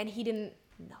and he didn't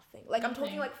nothing. Like I'm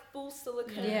talking Nothing. like full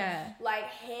silicone. Yeah. Like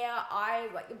hair, eyes,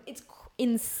 like it's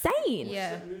insane. Yeah.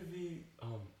 That movie,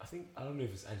 I don't know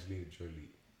if it's Angelina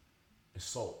Jolie.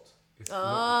 Assault. It's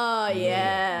Oh,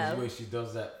 yeah. It's where she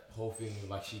does that whole thing,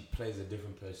 like she plays a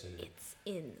different person. It's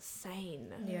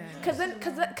insane. Yeah. Cuz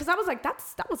I was like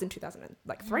that was in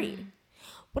 2003.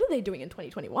 What are they doing in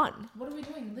 2021? What are we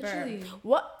doing? Literally.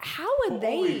 What how are For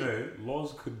all we they know,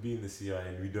 Laws could be in the CIA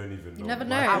and we don't even know. You never Like,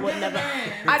 know. I would never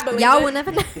I'd believe Y'all it. will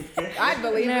never know. I'd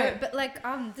believe No, it. but like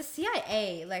the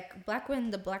CIA, like back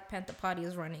when the Black Panther Party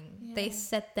was running, they Yeah.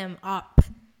 set them up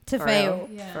to For fail. real.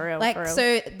 Yeah. For real. Like for real.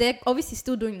 so they're obviously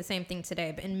still doing the same thing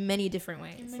today, but in many different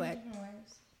ways. In many Like, different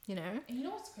ways. you know? And you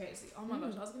know what's crazy? Oh my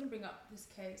gosh, I was gonna bring up this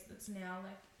case that's now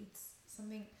like it's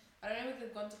something. I don't know if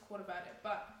they've gone to court about it,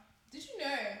 but did you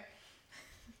know?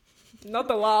 Not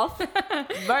the laugh.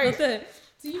 Both.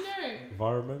 Do you know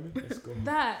Environment? Let's go.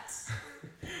 that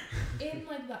in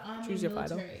like the army Choose and your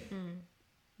fighter. military,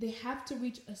 they have to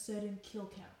reach a certain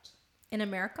kill count. In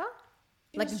America?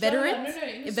 In Like Australia- veterans?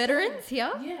 No, in Veterans here?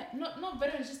 Australia. Yeah, not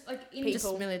veterans, just like in People. Just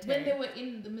when military. they were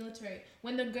in the military,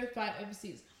 when they go fight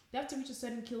overseas, they have to reach a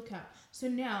certain kill count. So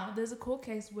now there's a court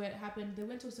case where it happened. They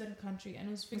went to a certain country and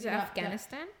it was Was figured it out that-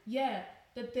 Afghanistan? yeah,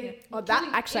 that they. Oh, were that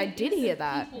killing actually I did hear innocent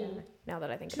that. people Now that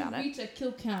I think to about it. reach a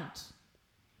kill count.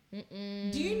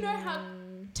 Do you know how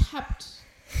tapped?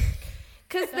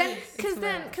 Cause That then, is- cause it's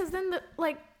then, real. cause then,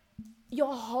 like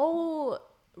your whole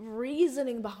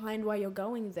reasoning behind why you're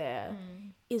going there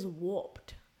is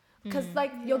warped. Cause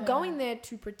like you're Yeah. going there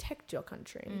to protect your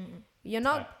country. You're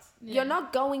not. Yeah. You're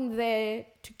not going there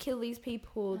to kill these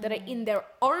people that are in their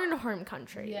own home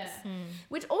countries. Yeah.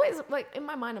 Which always, like in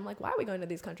my mind, I'm like, why are we going to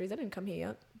these countries? They didn't come here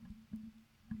yet.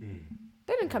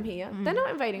 They didn't come here yet. They're not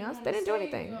invading us. They didn't do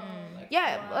anything.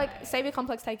 Yeah, like savior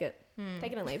complex. Take it.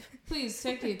 Take it and leave. Please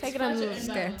take it. Take it Scratch and and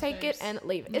balance, take it babes. and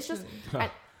leave. It's just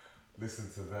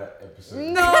Listen to that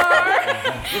episode. no.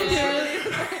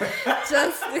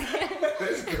 Just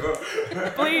Let's go.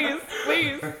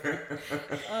 please,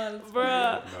 bruh.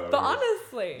 No, But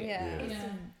honestly, yeah. Yeah.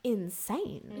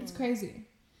 insane. It's crazy.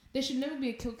 There should never be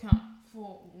a kill count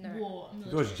for No. war. and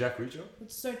It was military. Jack Reacher.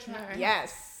 It's so tragic.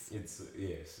 Yes. It's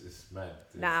mad.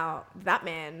 It's- Now that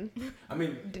man, I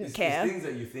mean, Didn't it's care. things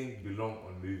that you think belong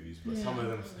on movies, but some of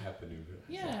Yeah. them happen in real life.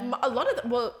 Yeah. a lot of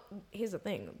well, here's the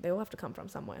thing. They all have to come from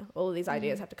somewhere. All of these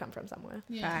ideas have to come from somewhere.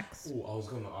 Yeah. Facts. Oh, I was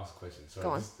gonna ask a question. Sorry, Go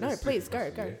on. this- No, this is please,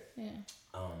 stupid go, question, Yeah.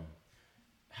 yeah?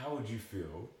 How would you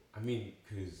feel? I mean,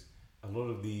 because a lot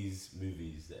of these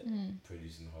movies that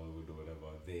produce in Hollywood or whatever,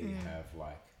 they have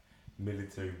like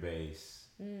military base,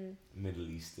 Middle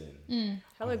Eastern. Hella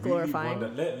I really glorifying.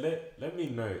 wonder- let me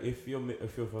know if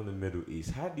you're from the Middle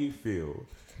East. How do you feel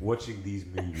watching these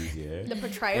movies? Yeah, The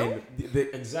portrayal. And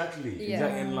exactly. Yeah.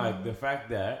 And like the fact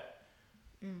that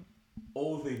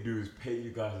all they do is paint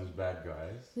you guys as bad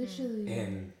guys, Literally.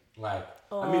 and like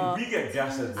I mean, we get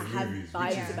gassed at the I have movies, vibes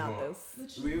which is about not, this.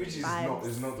 Literally. which is Vibes. not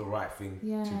is not the right thing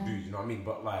Yeah. to do. You know what I mean?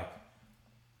 But like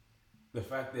the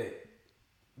fact that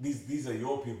these are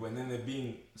your people, and then they're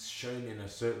being shown in a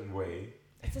certain way.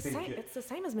 It's the I think same. it- It's the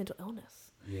same as mental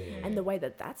illness. and the way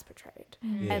that that's portrayed.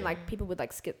 And like people with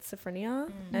like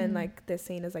schizophrenia and like they're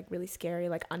seen as like really scary,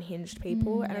 like unhinged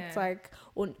people. And it's like,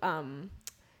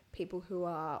 people who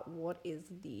are, what is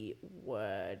the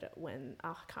word when,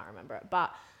 I can't remember it,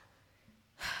 but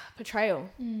portrayal,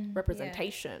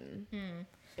 representation.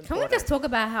 Can we just talk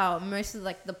about how most of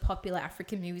like the popular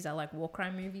African movies are like war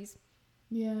crime movies?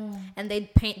 Yeah. And they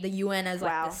paint the UN as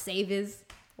like the saviors.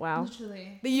 Wow.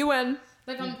 Literally. The UN.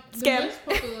 Like the Scam. most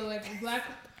popular like black.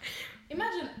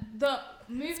 Imagine the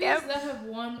movies Scam. that have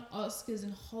won Oscars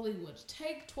in Hollywood.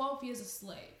 Take 12 Years a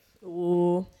Slave.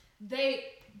 Ooh. They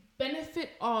benefit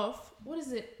off, what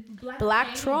is it? Black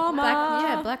pain,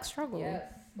 trauma. Black struggle.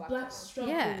 Black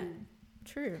struggle. Yeah.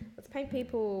 True. Let's paint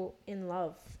people in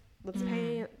love. Let's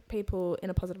paint people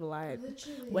in a positive light.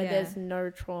 Literally. Where there's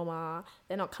no trauma.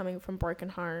 They're not coming from broken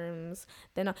homes.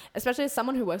 They're not, especially as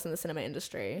someone who works in the cinema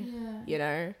industry. Yeah. You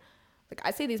know, like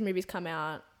I see these movies come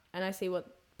out and I see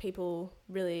what people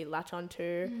really latch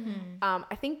onto.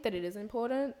 I think that it is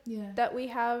important that we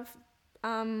have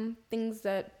things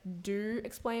that do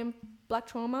explain black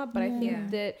trauma, but I think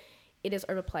that it is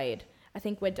overplayed. I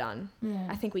think we're done.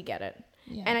 I think we get it.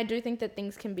 Yeah. And I do think that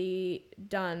things can be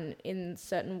done in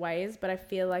certain ways, but I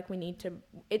feel like we need to,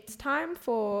 it's time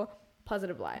for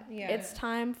positive light. Yeah. It's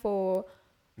time for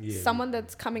someone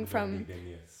that's coming from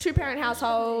two-parent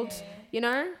household, you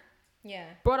know, Yeah.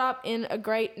 brought up in a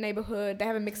great neighborhood. They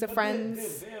have a mix of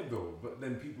friends. They're there though, but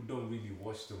then people don't really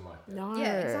watch them like that. No.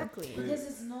 Yeah, exactly. Because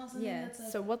it's not something Yeah. that's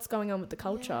like, So what's going on with the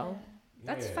culture?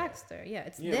 That's Yeah. facts though. Yeah,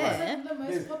 it's Yeah, there. It's like the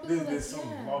most popular, There's some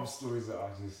like, love stories that are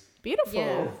just Beautiful.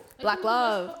 Yeah. Like, Black the most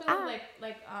love. popular,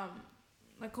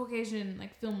 like Caucasian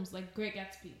like films like Great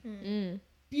Gatsby.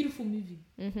 Beautiful movie,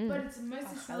 but it's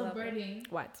mostly celebrating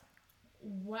What?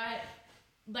 white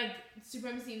like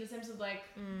supremacy in the sense of like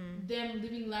them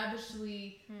living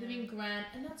lavishly, living grand,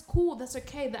 and that's cool. That's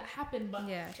okay. That happened, but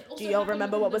Yeah. it also Do y'all happened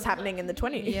remember within what the was happening black in the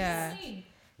community. 20s? Yeah. Insane.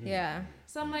 Yeah.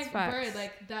 So I'm like, It's bro, facts.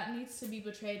 like that needs to be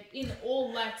portrayed in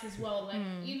all lights as well. Like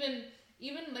even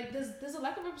like there's a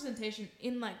lack of representation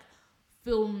in like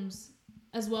films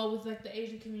as well with like the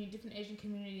Asian community, different Asian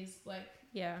communities, like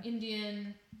Yeah.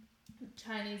 Indian,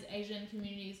 Chinese, Asian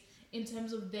communities, in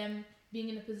terms of them being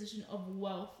in a position of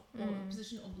wealth or a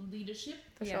position of leadership,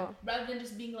 For Yeah. sure. rather than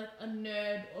just being like a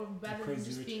nerd or rather than Crazy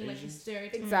just Rich being like a Asians?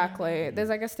 stereotype. Exactly. There's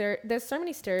like there's so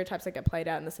many stereotypes that get played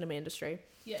out in the cinema industry.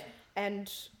 Yeah.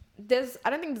 And I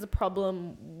don't think there's a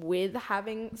problem with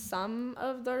having some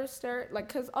of those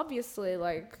because obviously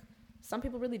like some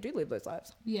people really do live those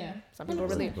lives. Yeah. Some people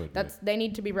really, 100%. they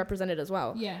need to be represented as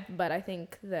well. Yeah. But I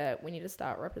think that we need to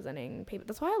start representing people.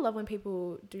 That's why I love when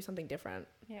people do something different.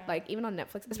 Yeah. Like even on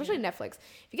Netflix, especially Netflix.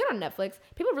 If you get on Netflix,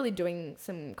 people are really doing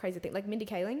some crazy things. Like Mindy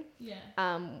Kaling,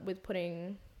 Yeah. with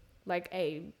putting like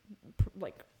a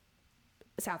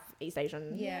Southeast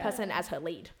Asian Yeah. person as her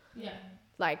lead. Yeah.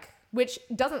 Like, which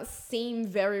doesn't seem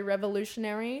very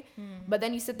revolutionary, but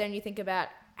then you sit there and you think about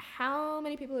how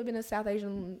many people have been a Southeast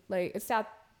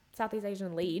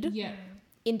Asian lead Yeah.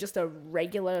 in just a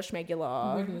regular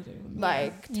schmegular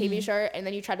TV show, and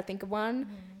then you try to think of one.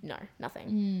 No,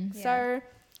 nothing. So,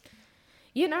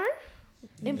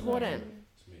 important.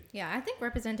 Yeah, I think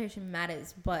representation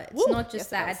matters, but it's Woo! not just Yes, it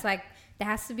that. does. It's like there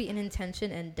has to be an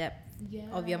intention and depth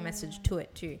of your message to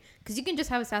it too. Because you can just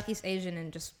have a Southeast Asian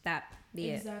and just that be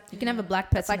it. Exactly. You can have a black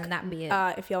person like, and that be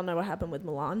it. If y'all know what happened with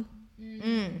Mulan,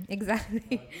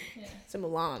 Exactly. so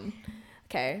Mulan,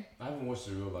 okay, I haven't watched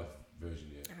the real life version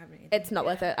yet. it's not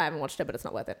worth it. I haven't watched it, but it's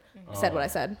not worth it. I said what I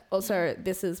said. Also,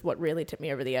 this is what really tipped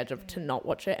me over the edge of to not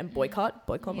watch it and boycott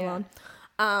Yeah. Mulan.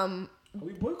 Are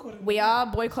we boycotting? We are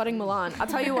boycotting Mulan. I'll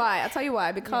tell you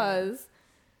why. Because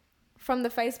from the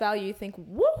face value, you think,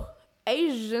 woo,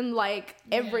 Asian, like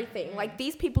everything. Like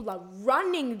these people are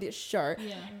running this show.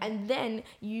 Yeah. And then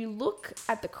you look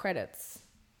at the credits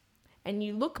and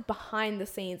you look behind the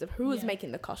scenes of who is Yeah.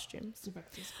 making the costumes.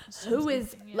 Directors. Who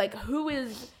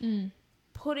is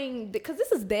putting, because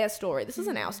this is their story. This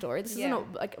isn't our story. This Yeah.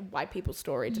 isn't like a white people's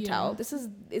story to Yeah. tell. This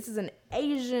is an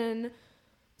Asian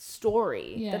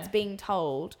story Yeah. that's being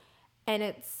told, and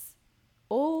it's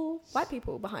all white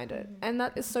people behind it. And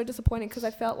that is so disappointing because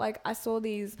I felt like I saw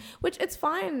these, which it's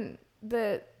fine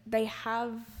that they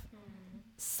have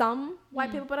some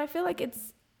white people, but I feel like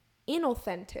it's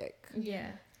inauthentic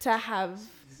Yeah. to have.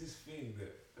 There's this thing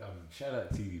that shout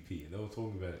out TDP, and they were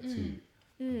talking about it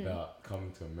too, about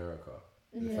coming to America.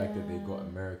 The fact that they got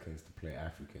Americans to play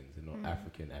Africans and not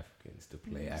Africans to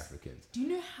play Africans. Do you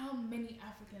know how many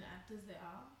African actors there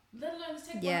are? Let alone let's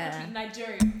take Yeah. one country,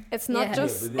 Nigeria. It's not Yeah.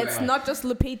 just Yeah, but it's they're not just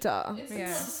Lupita. It's Yeah.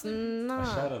 it's No.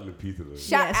 Shout out Lupita though.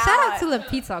 Shout Shout out out. to the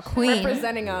pizza queen.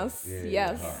 Representing us. Yeah,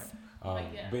 Yes. yeah. But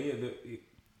yeah,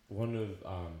 one of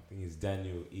I think it's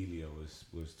Daniel Elia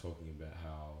was talking about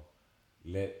how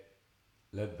let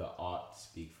the art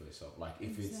speak for itself. Like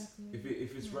if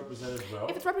it's represented well,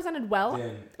 If it's represented well,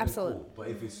 then absolutely. cool. But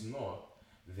if it's not,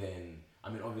 then I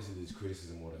mean obviously there's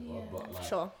criticism or whatever. But like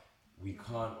sure. we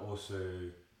can't also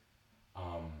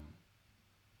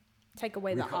Take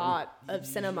away we the can't- art you- of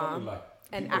you cinema gotta, like,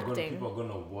 and people are gonna- acting. people are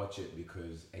gonna watch it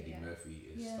because Eddie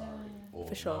Murphy is starring, or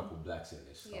For sure. Michael Blackson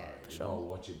is starring. Yeah, They're sure. gonna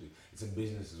watch it. It's a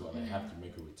business as well. They have to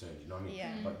make a return. You know what I mean?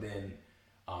 Yeah. But then,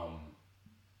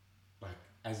 like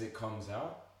as it comes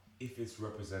out, if it's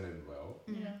represented well,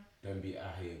 don't be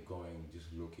out here going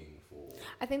just looking for.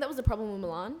 I think that was the problem with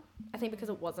Milan. I think because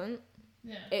it wasn't,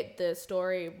 the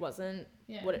story wasn't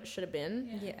what it should have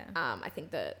been. Yeah. I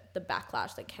think that the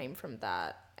backlash that came from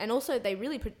that, and also they were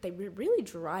really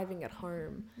driving it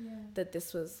home that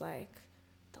this was like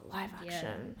the live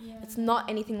action. It's not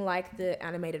anything like the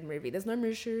animated movie. There's no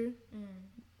Mushu.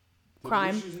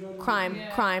 Crime. Thank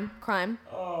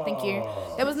you.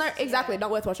 There was no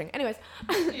not worth watching. Anyways,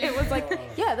 it was like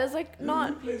there's like not.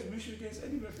 Who plays Mushu against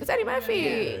Eddie Murphy? It's Eddie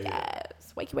Murphy. Yeah.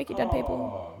 Yes, wakey dead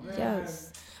people. Man.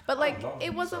 Yes. But like I love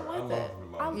it wasn't Mulan. worth I it.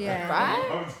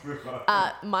 love Mulan.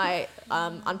 Right? My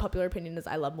unpopular opinion is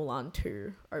I love Mulan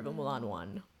 2 over Mulan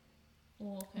 1.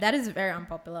 Oh, okay. That is very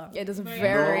unpopular. It is Very-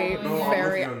 very, No,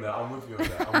 very. I'm with you on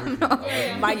that. I'm with you on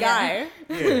that. My guy.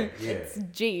 Yeah. It's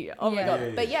G. Oh my Yeah. god. Yeah,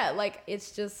 yeah. But yeah, like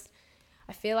it's just.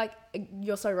 I feel like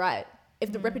you're so right.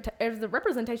 If the if the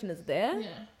representation is there,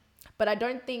 but I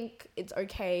don't think it's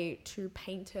okay to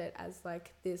paint it as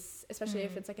like this, especially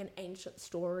if it's like an ancient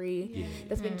story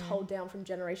that's been told down from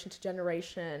generation to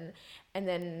generation, and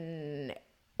then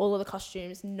all of the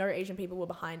costumes, no Asian people were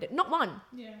behind it. Not one.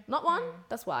 Not one.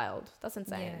 That's wild. That's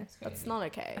insane. Yeah, it's That's not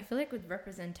okay. I feel like with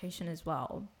representation as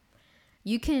well,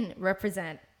 you can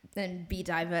represent and be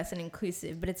diverse and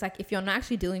inclusive, but it's like if you're not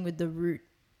actually dealing with the root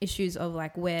issues of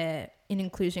like where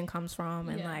inclusion comes from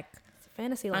and like It's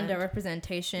fantasy land.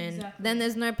 underrepresentation, then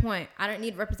there's no point. I don't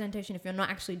need representation if you're not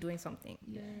actually doing something.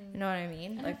 You know what I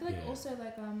mean? And Like, I feel like also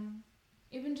like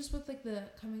even just with like the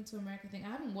Coming to America thing, I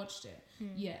haven't watched it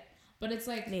yet, but it's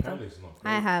like Neither. Apparently it's not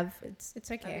I great. have. It's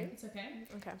okay. it's okay.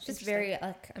 Okay. It's just very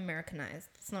like Americanized.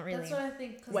 It's not really. That's what I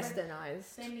think. 'Cause, like,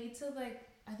 Westernized. they need to like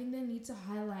I think they need to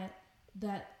highlight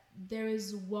that there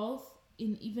is wealth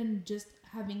in even just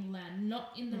having land,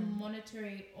 not in the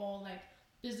monetary or like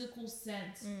physical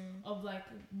sense of like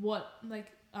what like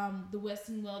the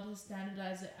Western world has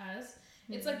standardized it as.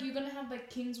 It's like you're gonna have like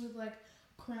kings with like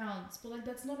crowns, but like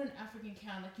that's not an African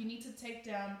crown. Like you need to take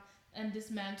down and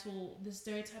dismantle the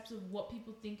stereotypes of what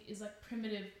people think is like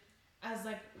primitive as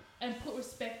like and put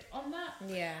respect on that.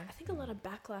 yeah. I think a lot of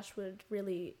backlash would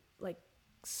really like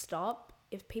stop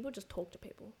if people just talk to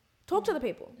people. Talk to the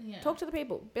people. Yeah. Talk to the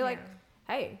people. Be like,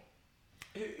 hey,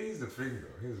 Here's the thing,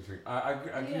 though. Here's the thing. I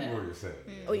get what you're saying.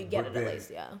 or you get But it then, at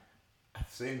least, yeah. At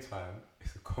the same time,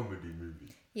 it's a comedy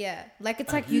movie. Yeah. Like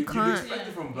it's like you you can't. expect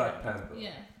it from Black Panther.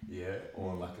 Yeah. Yeah,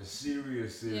 or like a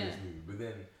serious movie. But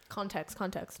then, Context. I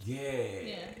don't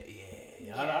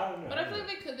know. But I feel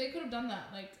like they could have done that.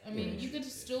 Like I mean, you could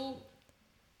still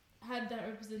had that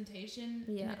representation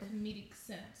in a comedic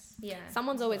sense. Yeah.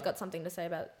 Someone's always got something to say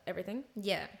about everything.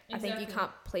 Yeah. I think you Exactly.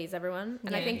 can't please everyone,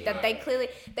 and I Yeah. think that they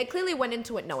clearly went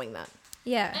into it knowing that.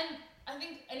 Yeah. And I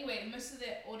think anyway, most of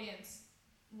their audience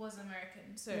was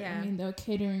American, so Yeah. I mean they were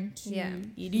catering to. Yeah.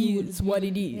 It is what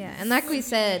it is. Yeah. And like we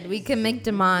said, we can make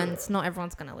demands. Not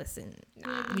everyone's gonna listen.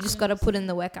 Nah. We just gotta put in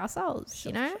the work ourselves.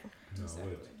 You know. No,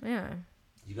 wait. Yeah.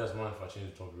 You guys mind if I change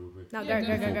the topic real quick? No,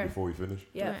 Yeah, go. Before we finish?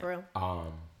 Yeah, Right. for real.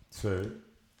 So,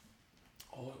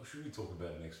 should we talk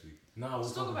about it next week? Nah, we'll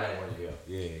Let's talk talk about it about one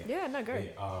day. Yeah. Yeah, no, go.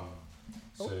 Hey,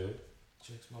 so,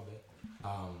 checks my bad.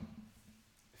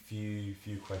 Few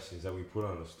questions that we put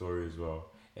on the story as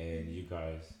well, and you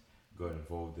guys got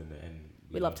involved in it, and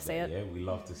We love love to see that. it. Yeah, we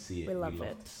love to see it. We love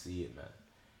it. to see it, man.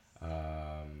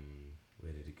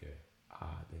 Where did it go?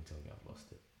 Don't tell me I've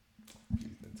lost it.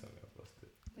 Please don't tell me I've lost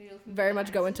it. Very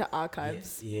much go into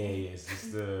archives. Yeah, it's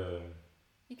just the.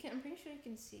 You can. I'm pretty sure you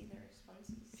can see the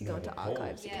responses. If you go into the polls,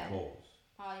 archives, the yeah. polls.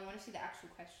 Oh, you want to see the actual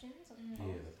questions? Yeah,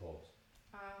 the polls.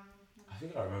 I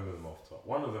think I remember them off top.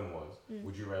 One of them was,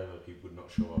 would you rather people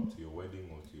not show up to your wedding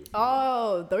or to your funeral?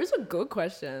 Oh, those are good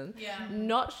questions. Yeah.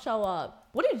 Not show up.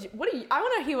 What do you? I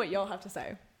want to hear what y'all have to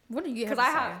say. What do you have?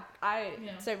 Because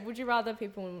to say? So would you rather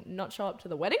people not show up to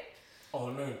the wedding? Oh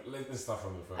no, let's start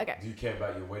from the front. Okay. Do you care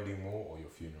about your wedding more or your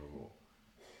funeral more?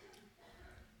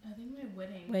 I think my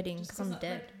wedding. Wedding, just because I'm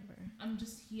dead. Like, I'm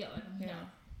just here. Like I'm Yeah.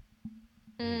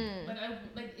 here. Mm. Like I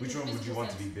like. in Which a one would you physical want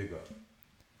to sense. be bigger?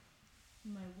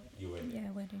 My wedding. You went. Yeah,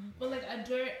 wedding. But like I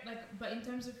don't like. But in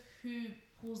terms of who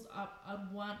pulls up,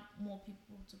 I'd want more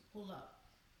people to pull up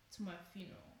to my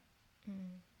funeral.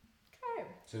 Okay.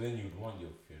 So then you'd want your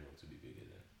funeral to be bigger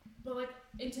then. But like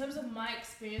in terms of my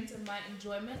experience and my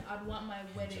enjoyment, I'd want my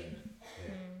wedding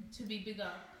Yeah. to be bigger.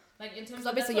 Like in terms Because of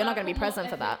obviously that's you're what not I going to be put more present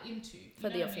for that. effort into, For you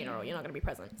know your what I funeral, mean? you're not going to be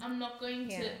present. I'm not going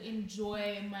Yeah. to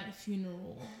enjoy my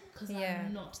funeral because Yeah.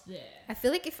 I'm not there. I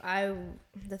feel like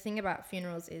the thing about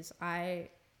funerals is I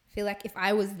feel like if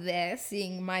I was there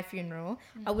seeing my funeral,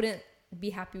 I wouldn't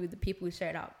be happy with the people who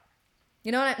showed up.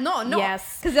 You know what No.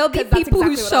 Yes. Because there'll be 'Cause that's people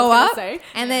who exactly what I show was gonna up say.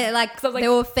 and they like, 'Cause I was like, they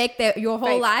will fake your whole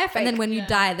fake, life, and then fake. when you Yeah.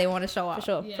 die, they want to show up. For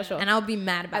sure, Yeah. for sure. And I'll be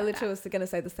mad about I literally that. was going to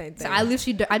say the same thing. So I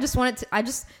literally I just want it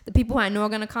to, the people who I know are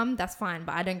going to come, that's fine.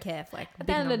 But I don't care if like At the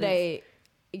big end of the numbers. day,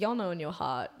 y'all know in your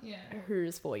heart Yeah,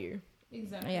 who's for you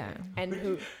exactly. Yeah. and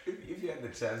who. If you had the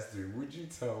chance to, would you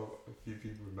tell a few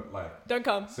people not like? Don't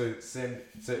come. So yeah,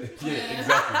 exactly.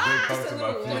 Don't come to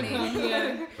my Don't funeral. come,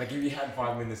 yeah. Like if you had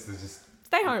 5 minutes to just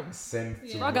Stay home. send to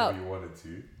Yeah. Rock whoever up. you wanted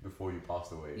to before you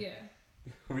passed away, Yeah.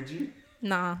 would you?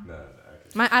 Nah. No,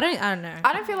 okay. I don't know.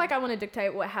 I don't feel like I want to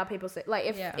dictate how people say.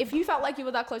 Like Yeah. if you felt like you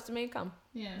were that close to me, come.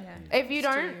 Yeah. Yeah. If you It's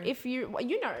don't, true. if you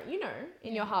you know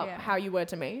in your heart Yeah. how you were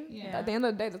to me. Yeah. At the end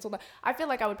of the day, that's all that. I feel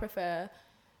like I would prefer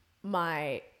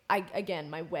my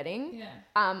my wedding.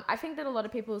 Yeah. I think that a lot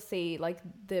of people see like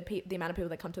the amount of people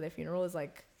that come to their funeral is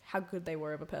like how good they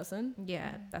were of a person.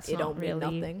 Yeah, that's It not don't mean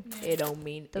really nothing. Yeah. It don't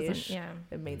mean doesn't. ish. Yeah.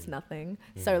 It means nothing.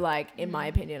 Mm. So like in my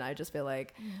Mm. opinion, I just feel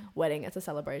like wedding, it's a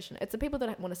celebration. It's the people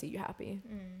that want to see you happy.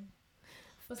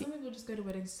 But some people just go to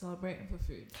weddings to celebrate and for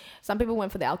food. Some people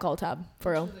went for the alcohol tab,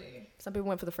 for real. Literally. Some people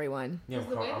went for the free wine. Yeah, It's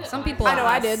the way that Some people I know are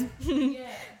I us. did. Yeah.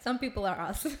 Some people are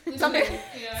us. Some Literally,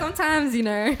 yeah. Sometimes, you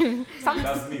know.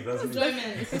 That's me. That's me.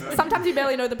 Enjoyment. Sometimes you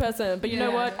barely know the person, but you know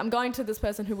Yeah. what? I'm going to this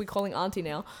person who we're calling auntie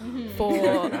now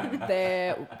for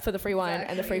the free wine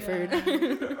and the free food.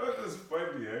 That's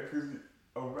funny, yeah, because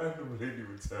a random lady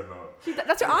would turn up.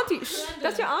 That's your auntie. Shh,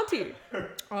 that's your auntie.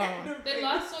 Oh. They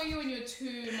last saw you when you were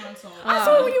 2 months old. I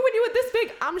saw you when you were this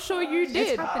big. I'm sure you It's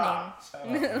did.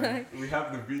 happening. We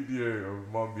have the video of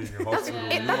mom being in hospital.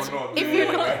 it- You that's- were not if there.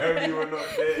 you're not- You were not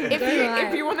there.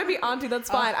 If you want to be auntie, that's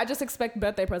fine. I just expect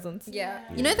birthday presents. Yeah.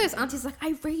 You know those aunties like,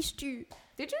 I raised you.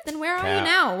 Did you? Then where are Cat. you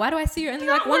now? Why do I see you only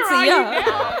like Where once are a you year?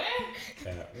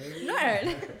 now?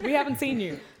 No. We haven't seen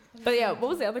you. But yeah, what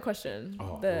was the other question?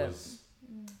 Oh, it the was,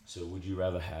 so would you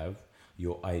rather have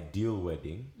your ideal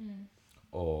wedding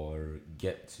or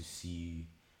get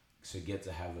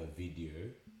to have a video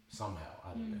somehow,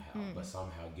 I don't know how, but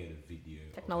somehow get a video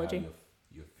Technology. of how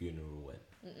your funeral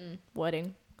went.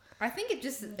 wedding. I think it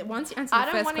just, once you answer I the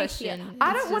don't first want to hear. question.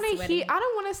 I it's don't want just to hear. wedding. I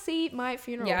don't want to see my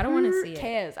funeral. Yeah, I don't wanna Who see it.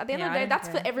 cares? At the end Yeah, of the I day, don't that's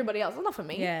care. for everybody else. It's not for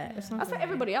me. Yeah. It's not That's for me.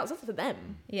 everybody else. That's for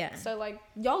them. Yeah. So like,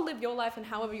 y'all live your life and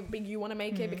however big you want to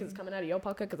make it because it's coming out of your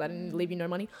pocket. Because I didn't leave you no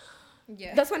money.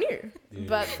 Yeah. That's on you. Yeah.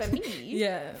 But for me,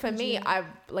 Yeah. for me, I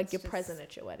like It's you're just- present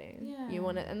at your wedding. Yeah. You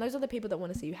want to, and those are the people that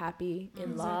want to see you happy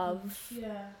in love.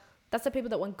 Yeah. That's the people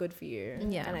that want good for you.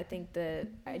 Yeah. And I think that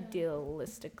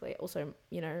idealistically, also,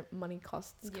 money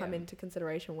costs come Yeah. into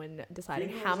consideration when deciding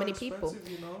Funerals how are many people. expensive,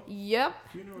 you know? Yep.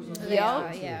 Funerals are Yeah. very Yeah.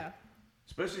 expensive. Yeah.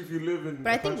 Especially if you live in. But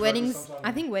I a think country like weddings, this, sometimes-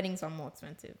 I think weddings are more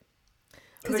expensive.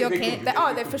 Because They you're could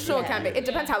can be. They for sure Yeah. can be. It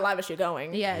depends how lavish you're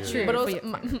going. Yeah, Yeah. true. But for also,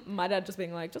 your- my dad just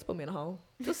being like, just put me in a hole.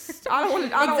 Just, I don't want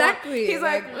to. I don't Exactly, Want, he's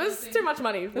like, like- this is too much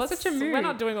money. such a We're mood.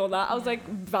 not doing all that. I was like,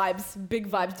 vibes, big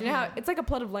vibes. Do you know how it's like a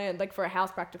plot of land, like for a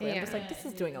house practically? Yeah. I'm just like, this Yeah,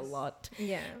 is it doing a is. lot.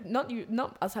 yeah.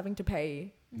 Not us having to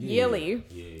pay Yeah. yearly.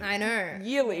 Yeah. I know.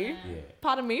 Yearly. Yeah. Yeah.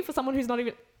 Pardon me, for someone who's not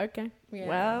even okay. Yeah.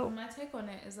 Well, My take on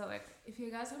it is that like if you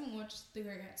guys haven't watched The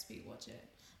Great Gatsby, watch it.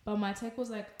 But my take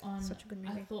was like on Such a good I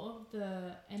movie. thought of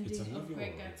the It's a ending movie of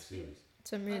Great or a Gatsby. series?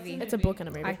 It's a movie. That's it's a book and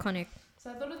a movie. Iconic.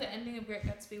 So I thought of the ending of Great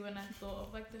Gatsby when I thought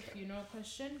of like the funeral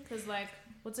question, because like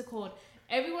what's it called?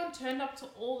 Everyone turned up to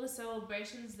all the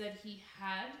celebrations that he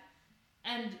had,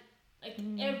 and like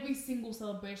every single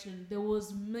celebration, there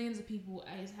was millions of people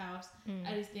at his house,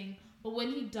 at his thing. But when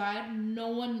he died, no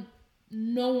one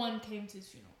came to his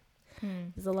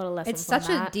funeral. There's a lot of lessons. It's such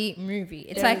on a that. deep movie.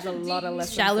 It's There's like a lot of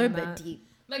lessons. shallow on but that. deep.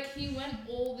 Like he went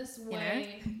all this know?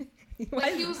 way.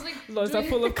 Like he was like Those are doing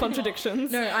full a of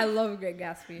contradictions. No, I love Great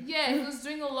Gatsby. Yeah, he was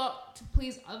doing a lot to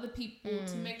please other people,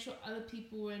 to make sure other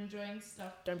people were enjoying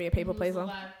stuff. Don't be a when people he was pleaser.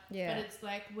 alive. Yeah. But it's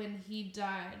like when he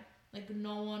died, like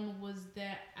no one was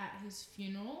there at his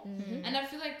funeral. Mm-hmm. And I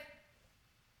feel like,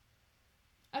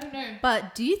 I don't know,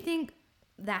 But do you think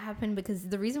that happened because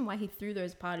the reason why he threw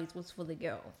those parties was for the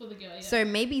girl? for the girl, yeah. So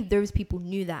maybe those people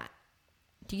knew that.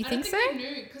 Do you I think don't so? they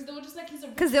knew because they were just like he's a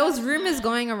rich Because there was ass rumors man.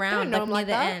 going around know like him near like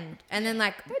the that. end, and then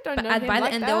like They don't but know him by the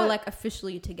like end they were that. like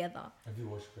officially together. Have you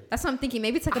watched Break? That's what I'm thinking.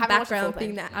 Maybe it's like I a haven't watched the background full thing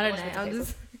thing. that I don't I know. haven't I'm watched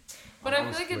just But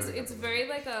I feel like it's very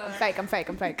like I'm a fake. I'm fake.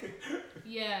 I'm fake.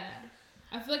 yeah.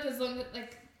 I feel like as long as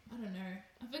like I don't know.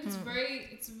 I feel like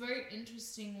it's a very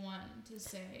interesting one to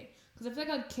say because I feel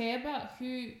like I care about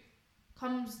who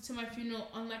comes to my funeral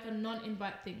on like a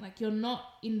non-invite thing. Like you're not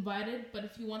invited, but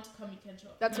if you want to come, you can show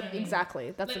up. That's You know what I mean?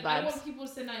 exactly. That's Like, the I vibes. want people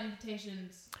to send out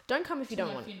invitations. Don't come if you to don't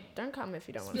my want. funeral. Don't come if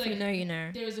you don't Just want. be if you like, know, you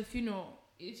know. there is a funeral.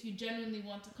 If you genuinely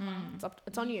want to come,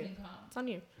 It's on you. can come. It's on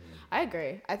you. I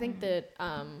agree. I think that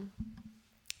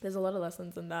there's a lot of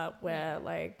lessons in that where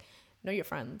like know your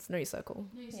friends, know your circle,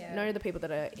 Yeah. know the people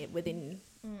that are within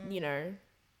you know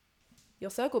your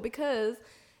circle because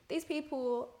these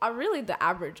people are really the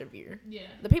average of you. Yeah.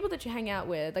 The people that you hang out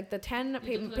with, like the 10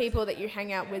 collective people that you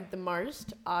hang out yeah. with the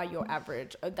most are your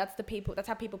average. That's the people. That's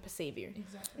how people perceive you.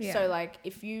 Exactly. Yeah. So like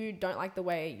if you don't like the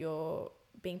way you're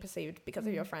being perceived because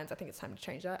of your friends, I think it's time to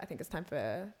change that. I think it's time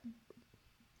for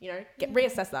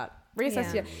reassess that.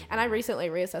 Reassess Yeah. and I recently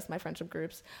reassessed my friendship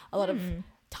groups. A lot of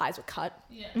ties were cut.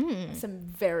 Yeah. Some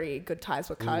very good ties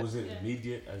were cut. Was it Yeah.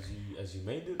 immediate as you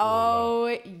made it? Oh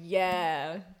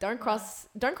yeah. Don't cross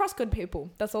good people.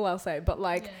 That's all I'll say. But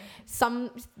like Yeah.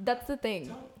 that's the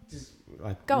thing. Just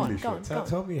like Go on, really go short. on, go on.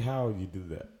 Tell me how you did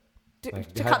that. To,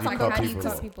 Like, to how cut do you someone cut cold.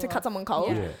 people off? To cut someone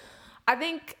cold. Yeah. I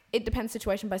think it depends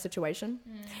situation by situation.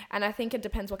 And I think it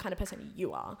depends what kind of person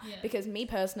you are. Yeah. Because me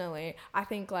personally, I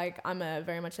think like I'm a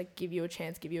very much like give you a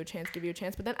chance.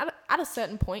 But then at a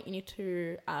certain point, you need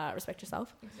to respect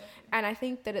yourself. Exactly. And I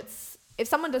think that if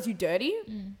someone does you dirty,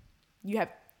 you have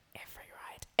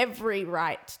every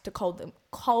right to call them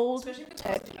cold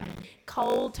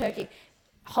turkey.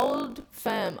 Hold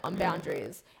firm on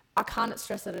boundaries. I can't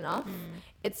stress it enough.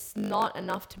 It's not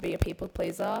enough to be a people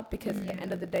pleaser because at the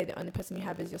end of the day, the only person you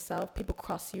have is yourself. People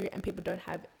cross you and people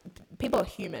are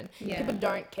human. Yeah. People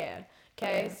don't care.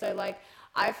 Okay. So like,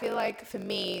 I feel like for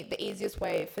me, the easiest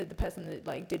way for the person that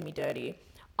like did me dirty,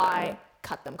 I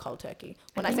cut them cold turkey.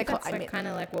 When I say cold, that's I like mean, kind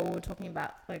of like what we were talking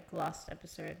about like last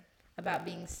episode about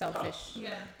being selfish.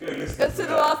 Yeah. that's in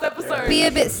the last episode. Be a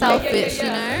bit selfish,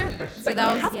 yeah. you know. So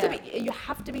that was- you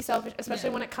have to be selfish, especially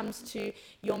when it comes to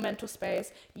your mental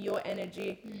space, your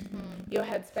energy, your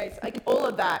headspace, like all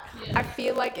of that. Yeah. I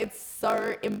feel like it's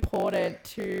so important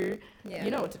to Yeah.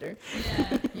 you know what to do.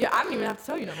 Yeah. Yeah, I don't even have to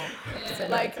tell you no more. Yeah.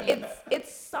 Like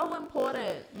it's so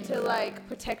important to like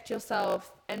protect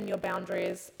yourself and your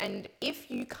boundaries. And if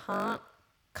you can't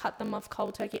cut them off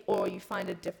cold turkey or you find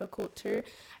it difficult to,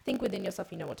 I think within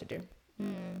yourself you know what to do.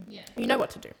 Yeah. You know what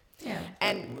to do. Yeah.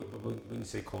 And When you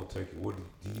say cold turkey, what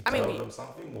did you I mean, tell them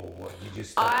something or what? You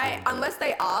just unless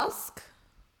they ask,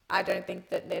 I don't think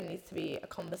that there needs to be a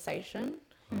conversation.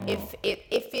 If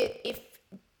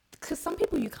because some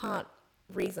people you can't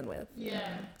reason with. Yeah.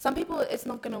 Some people it's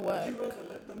not gonna work. You rather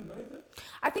let them know that?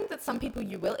 I think that some people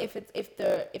you will if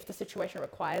the situation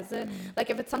requires it. Like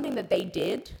if it's something that they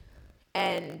did,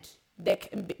 and there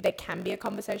can be a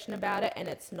conversation about it, and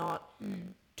it's not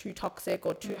too toxic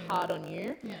or too hard on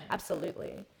you. Yeah.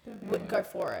 Absolutely, would go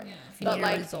for it. Yeah. If you But need to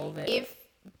like resolve it. if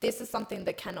this is something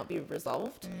that cannot be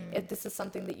resolved, if this is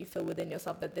something that you feel within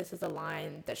yourself that this is a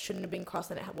line that shouldn't have been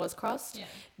crossed and it was crossed, Yeah.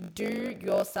 do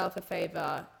yourself a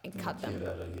favor and cut them. Get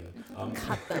out of here.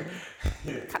 Cut them.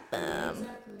 Cut them.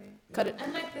 Exactly. Cut it.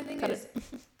 And like the thing Cut is,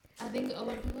 I think a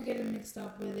lot of people get it mixed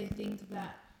up where they think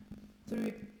that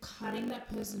through cutting that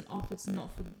person off, it's not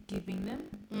forgiving them.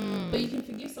 But you can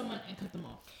forgive someone and cut them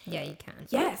off. Yeah, you can.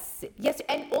 Yes,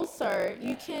 and also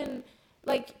you can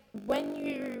like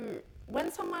when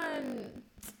someone.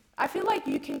 I feel like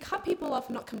you can cut people off,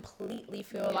 not completely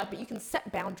feel like, but you can set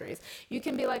boundaries. You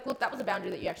can be like, look, that was a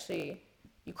boundary that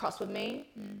you crossed with me.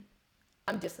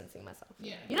 I'm distancing myself.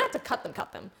 Yeah. You don't have to cut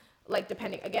them. Like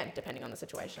depending on the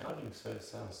situation. Cutting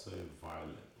sounds so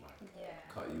violent.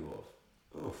 Like cut you off.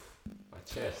 Oof, my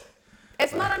chest.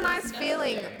 It's not a nice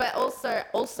feeling, but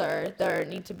also there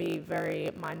need to be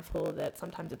very mindful that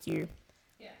sometimes it's you.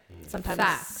 Yeah.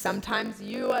 Sometimes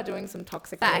you are doing some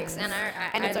toxic Facts, things,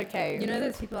 and it's okay. You know,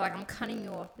 there's people like, I'm cutting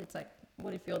you off. It's like,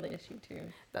 what if you're the issue too?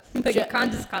 That- Like, you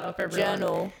can't just cut off everyone.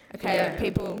 journal, okay? Yeah.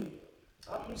 People.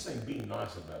 I'm just saying, be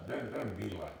nice about it. Don't be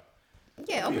like. Yeah,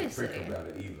 Be a obviously. prick about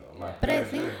it either. Like, But I don't-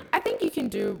 think- don't- I think you can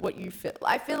do what you feel.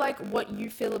 I feel like what you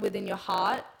feel within your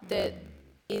heart that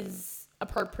is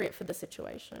appropriate for the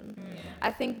situation.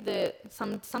 I think that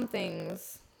some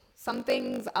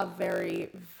things are very,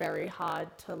 very hard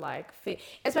to like fit.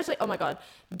 Especially, oh my god,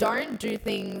 don't do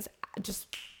things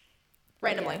just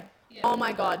randomly. Yeah. Oh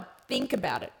my god, think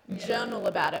about it. Journal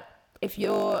about it. If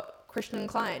you're Christian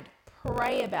inclined,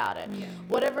 pray about it.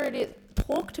 Whatever it is,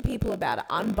 talk to people about it.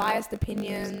 Unbiased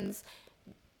opinions,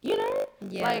 you know,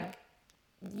 like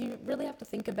you really have to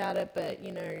think about it. But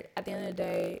you know, at the end of the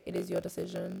day, it is your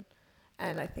decision,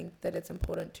 and I think that it's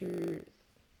important to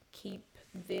keep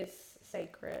this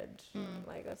sacred.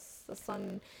 Like it's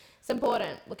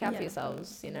important. Look out for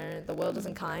yourselves. You know, the world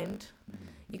isn't kind.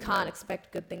 You can't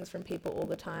expect good things from people all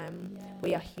the time.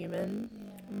 We are human.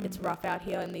 It's rough out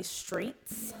here in these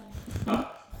streets.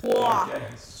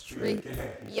 Street.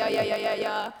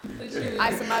 Yeah. Literally.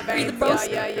 Ice in my veins.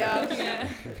 Yeah.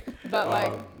 But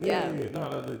like,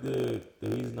 No, the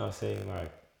reason I'm saying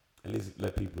like, at least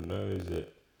let people know is that,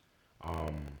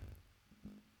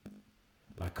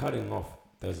 like cutting off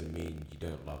doesn't mean you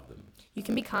don't love them. you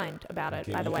can be kind about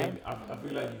it, by the way. I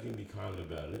feel like you can be kind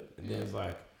about it, and there's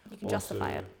like You can also,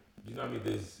 justify it. You know what I mean?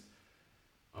 There's,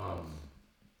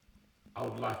 I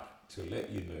would like to let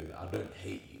you know that I don't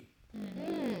hate you.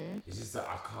 It's just that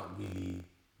I can't really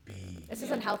be This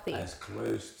isn't healthy. as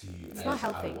close to you It's as not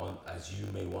healthy. as you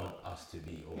may want us to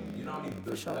be, or you know what I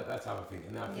mean? sure. That type of thing.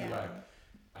 And I feel like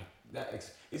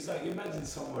it's like imagine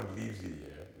someone leaves you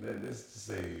here. Let's just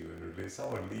say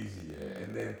someone leaves you here,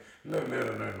 and then no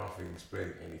letter, no nothing, explain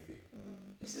anything.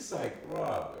 It's just like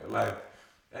like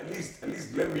at least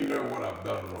let me know what I've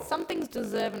done wrong. Some things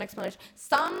deserve an explanation.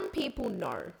 Some people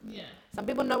know. Yeah. Some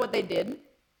people know what they did.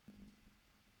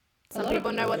 Some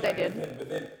people know what they did. But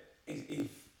then if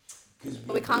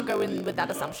But we can't go in with that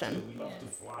assumption. We love to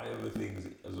fly over things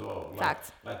as well. Like,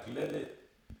 Facts. Like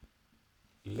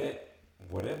let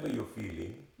whatever you're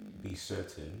feeling be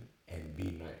certain and be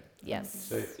known. Yes.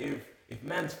 So if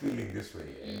man's feeling this way,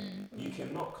 you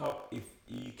cannot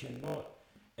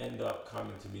end up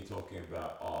coming to me talking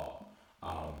about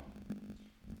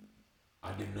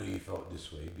I didn't know you felt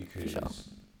this way because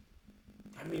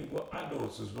I mean we're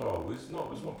adults as well. It's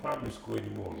not primary school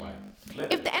anymore.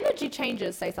 Like If the energy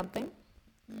changes, say something.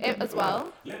 As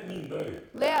well. Let me know.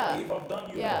 Yeah. If I've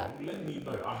done you wrong, let me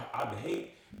know. I'd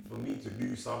hate for me to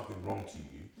do something wrong to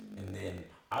you, and then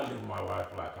I live my life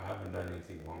like I haven't done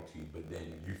anything wrong to you, but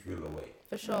then you feel away.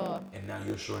 For sure. And now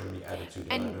you're showing me attitude,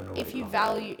 and I don't know And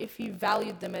if you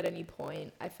valued them at any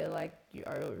point, I feel like you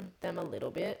owe them a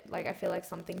little bit. Like I feel like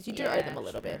some things you do owe them a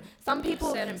little bit. Some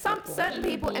people, certain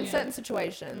people and certain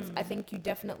situations, I think you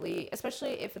definitely,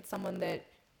 especially if it's someone that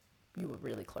you were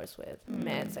really close with,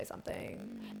 man, say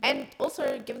something. And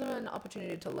also give them an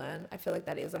opportunity to learn. I feel like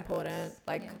that is important.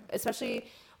 Like especially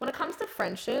when it comes to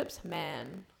friendships,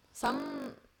 man,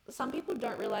 some people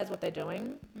don't realize what they're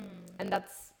doing, and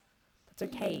that's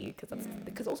okay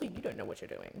because also you don't know what you're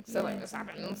doing. So like this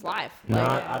happens in life. No,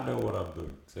 Like, I know what I'm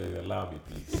doing. So allow me,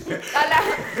 please.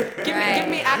 give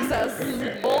me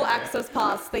access, all access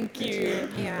pass. Thank you.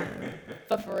 Yeah.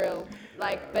 But for real,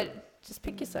 like, but just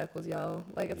pick your circles, yo.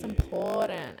 Like it's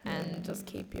important, and just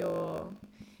keep your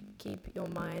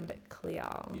mind clear.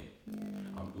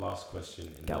 Last question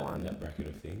in that bracket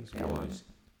of things.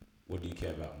 What do you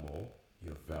care about more?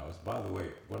 Your vows. By the way,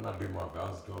 when I do my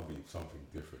vows, it's gonna be something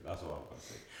different. That's all I'm gonna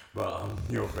say.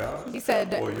 But your vows. He said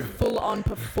full on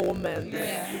performance.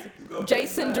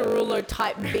 Jason Derulo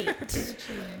type beat.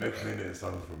 Next minute is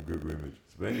something from Google Images.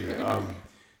 But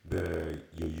anyway,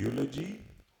 your eulogy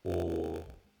or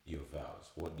your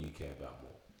vows? What do you care about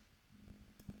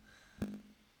more?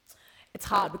 It's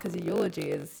hard because your eulogy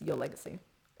is your legacy.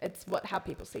 It's how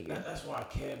people see you. That's why I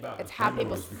care about It's the how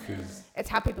funerals because It's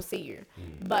how people see you.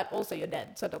 But also you're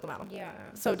dead, so it doesn't matter. Yeah.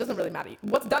 So it doesn't really matter.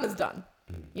 What's done is done.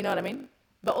 You know what I mean?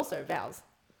 But also vows.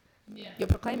 Yeah. You're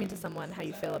proclaiming to someone how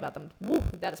you feel about them. Woo,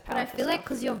 that is But powerful. I feel like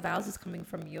because your vows is coming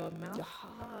from your mouth, your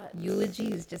heart.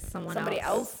 eulogy is just Somebody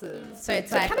else's. So it's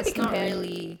So like can it be it's not compared?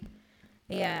 really.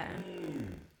 Yeah.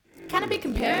 Can it be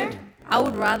compared? I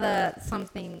would rather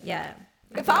something. Yeah.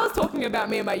 If I was talking about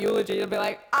me in my eulogy, you'd be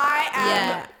like,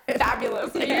 I am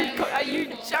fabulous. Are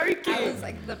you joking? I was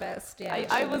like the best. Yeah.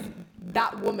 I was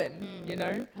that woman, you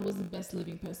know? I was the best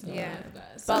living person in Yeah. life,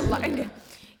 guys. But like,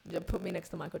 you put me next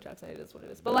to Michael Jackson, it is what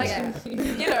it is. But like,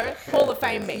 you know, Hall of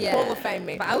Fame me. Yeah. Hall of Fame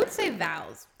me. But I would say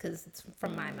vows because it's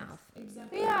from my mouth.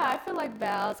 Exactly. Yeah, I feel like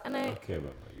vows. And I care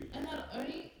about my eulogy. And not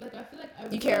only, like, I feel like I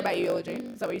you care about your eulogy?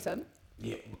 Is that what you said?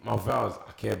 Yeah, my vows,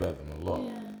 I care about them a lot.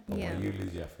 Yeah. But Yeah. my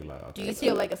eulogy, I feel like I Do you It's think,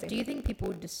 your legacy. Do you think people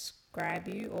would describe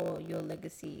you or your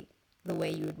legacy the way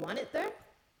you would want it though?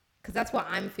 Because that's what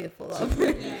I'm fearful of.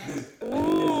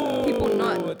 Ooh, People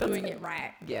not that's doing it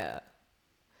right. Yeah.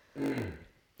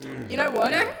 You know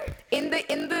what? In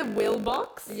the will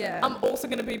box, Yeah. I'm also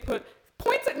going to be put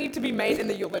points that need to be made in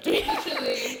the eulogy.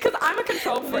 Because I'm a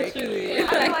control freak. Literally.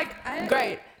 I'm like,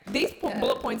 great. These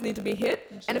bullet points need to be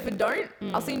hit, and if it don't,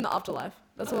 I'll see you in the afterlife.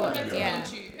 That's all. I'm meant to Yeah.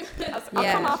 haunt you. I'll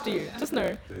Yeah. come after you. Just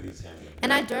know.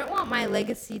 And I don't want my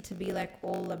legacy to be like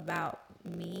all about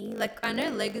me. Like I know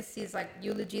legacies, like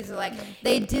eulogies, are like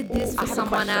they did this Ooh, I for have a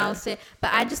someone question. else,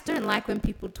 but I just don't like when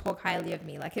people talk highly of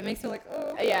me. Like it makes me like,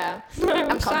 oh, Yeah.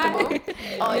 I'm comfortable.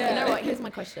 Oh, you know what? Here's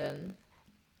my question.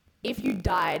 If you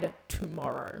died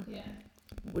tomorrow, Yeah.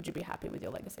 would you be happy with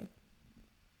your legacy?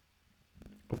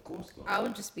 Of course not. I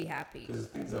would just be happy. Because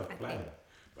things are I planned.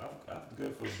 I have to go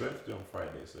for a birthday on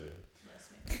Friday, so.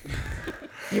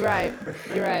 You're right.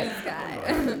 You're right. This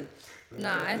guy.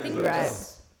 No, I think You're right.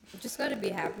 just got to be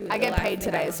happy. With I the get life paid we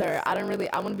today, have. so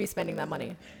I wouldn't be spending that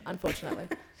money, unfortunately.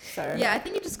 So Yeah, I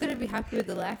think you just got to be happy with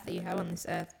the life that you have on this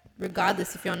earth,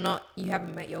 regardless if you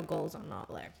haven't met your goals or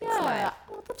not. Like, it's yeah. like,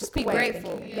 Well, that's just a be good way of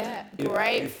grateful. thinking. Yeah, If-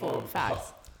 grateful. if,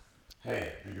 Facts.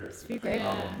 Hey, be grateful. Be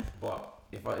grateful.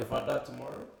 Yeah. But if I die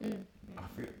tomorrow, Mm. I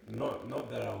feel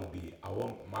not that I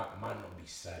might not be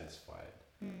satisfied,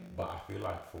 but I feel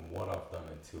like from what I've done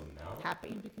until now,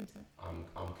 Happy. I'm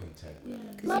content. with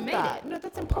it. Because Love you made that. it. No,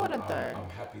 that's I'm- important I'm, though. I'm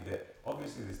happy that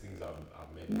obviously there's things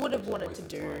I've made Would have mistakes, wanted wasted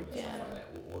to do, time and yeah. stuff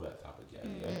like that, all that type of jazz.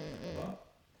 Yeah. But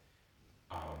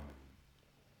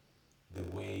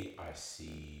the way I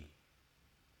see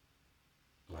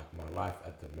like my life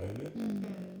at the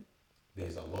moment,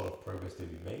 there's a lot of progress to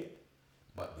be made,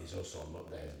 but there's also a lot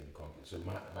that has been conquered. So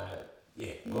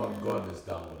God has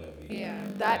done whatever. He Yeah.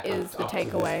 That is up the to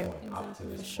this takeaway. point, up to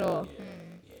this Sure. point,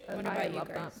 yeah. What I about you, love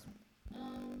Grace?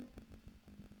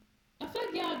 I feel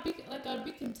like I'd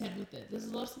be content with it. There's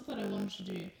a lot of stuff that I wanted to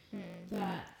do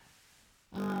that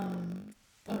are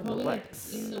probably like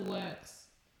works. in the works.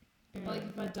 But, like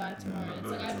if I die tomorrow, it's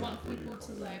like I want people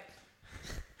to like.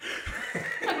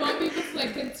 I want people to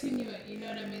like continue it. You know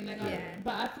what I mean? Like, Yeah.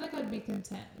 but I feel like I'd be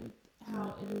content with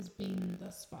how it has been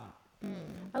thus far.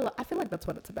 I feel like that's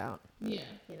what it's about. Yeah.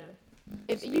 You know,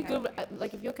 if you good,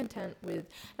 like if you're content with,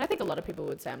 and I think a lot of people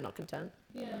would say I'm not content,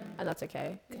 Yeah. and that's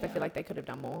okay because I Yeah. feel like they could have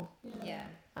done more. Yeah.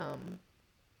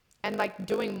 And like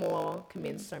doing more can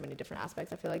mean so many different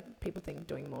aspects. I feel like people think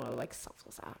doing more are like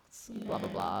selfless acts, blah blah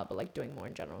Yeah. blah, but like doing more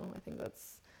in general, I think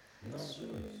that's No, it's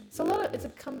really- it's a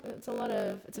lot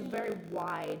of it's a very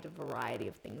wide variety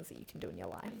of things that you can do in your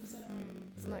life. Exactly.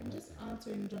 Isn't that I'm just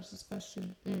answering Josh's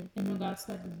question Mm. in regards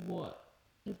to like what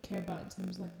you care about in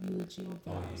terms of like eulogy or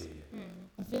Oh, vows. yeah.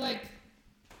 I feel like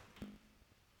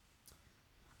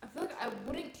I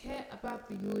wouldn't care about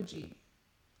the eulogy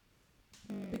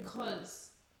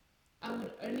because I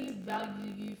would only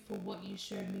value you for what you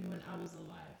showed me when I was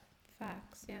alive.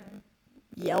 Facts. Yeah.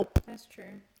 Yelp, That's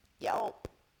true. yelp.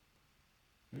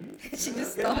 She just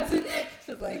As stopped. in, like,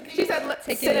 She's like, She said, "Let's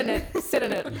Take sit it in it, sit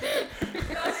in it."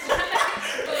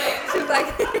 she's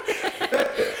like,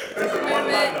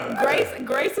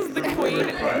 Grace is the queen.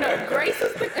 No, Grace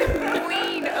is the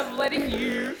queen of letting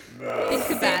you think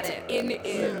about it. in it.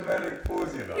 Cinematic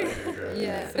pause, you know.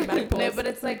 Yeah. Cinematic no, pause. but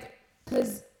it's like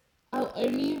because I'll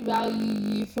only value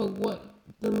you for what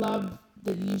the love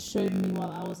that you showed me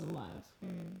while I was alive.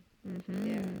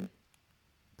 Yeah.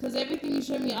 Because everything you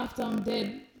showed me after I'm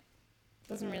dead,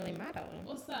 Doesn't really matter.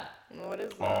 what's that? What is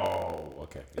that? Oh,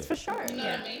 okay. It's for sure. You know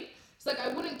Yeah. what I mean? It's like I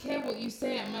wouldn't care what you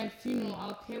say at my funeral.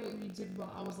 I'll care what you did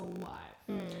while I was alive.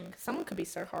 Someone could be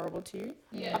so horrible to you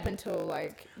Yeah. up until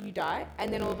like you die,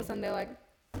 and then all of a sudden they're like,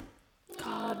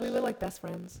 "God, we were like best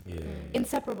friends, Yeah.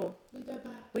 inseparable. We go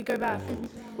back. We go back.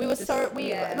 We were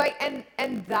yeah. like,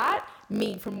 and that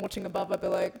me from watching above, I'd be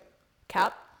like,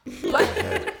 Cap, like,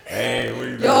 Hey, what are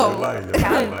you doing? Yo. You're lying. You're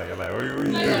lying. Like, what are you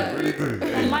doing? What are you doing?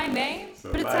 Hey, my name.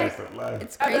 stop But it's lying, like- stop lying.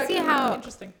 It's crazy how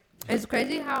Interesting.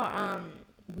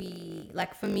 we,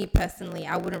 like, for me personally,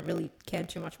 I wouldn't really care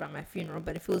too much about my funeral,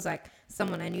 but if it was like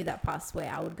someone I knew that passed away,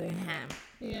 I would go ham.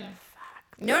 Yeah.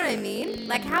 You know what I mean?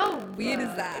 Like, how weird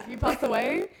is that? If you passed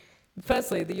away,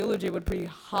 firstly, the eulogy would be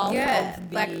half Yeah, of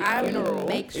the like, I funeral. would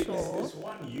make It's sure. this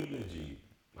one eulogy,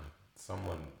 like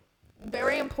someone.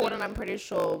 Very important, I'm pretty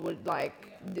sure, would like,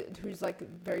 who's like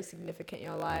very significant in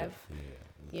your life.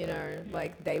 You know,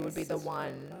 like they would be the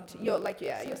one, your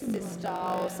sister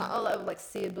or some, like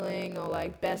sibling or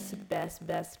like best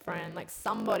friend, like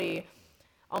somebody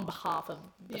on behalf of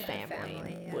the Yeah.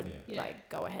 family, yeah. would Yeah. like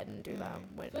go ahead and do that.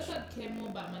 I Which, feel like I'd care more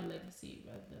about my legacy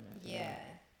rather than my funeral. Yeah.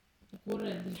 Like, what did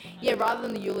I leave behind? yeah, rather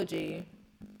than the eulogy,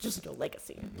 just your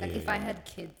legacy. Like, if I had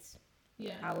kids,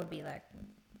 Yeah. I would be like,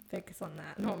 focus on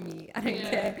that, not me. I don't Yeah.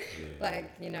 care. Yeah.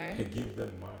 Like, you know. To give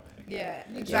them my back. Yeah,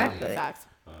 Yeah. exactly. Facts.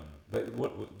 But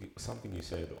what something you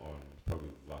said on probably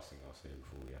the last thing I'll say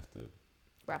before we have to.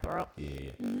 Wrap her up.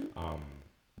 Yeah.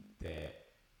 That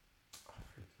I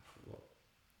forgot.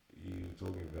 You were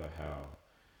talking about how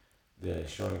they're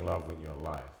showing love when you're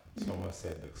alive, Someone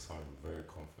said the song very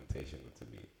confrontational to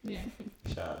me. Yeah.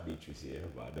 Shout out Beatrice here,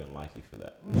 but I don't like you for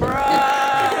that.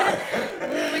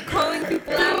 Bruh. We're calling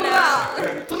people out now.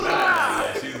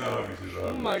 Yeah, she's a homie. She's a homie.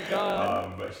 Oh my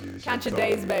god. But she Count your told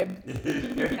days, me- babe.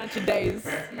 Count your days.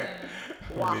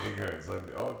 I'm Wow. meeting her on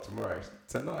Sunday. Oh, tomorrow.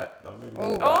 Tonight. I'm meeting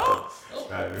her. Oh.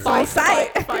 Nah, this- Fight,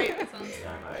 Fight. fight.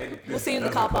 We'll see you in the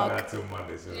car park. Till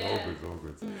Monday, so Yeah. all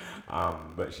good.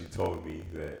 But she told me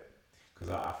that because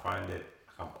I find it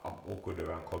I'm awkward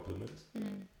around compliments.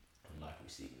 I'm like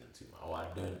receiving them too much. Oh, I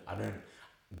don't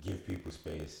give people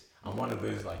space. I'm one of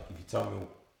those like if you tell me,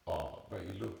 oh, bro,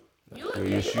 you look.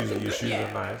 Your shoes are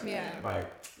nice. Yeah. Like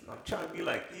I'm trying to be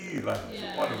like you, like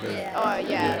Yeah. one of those. Yeah. Oh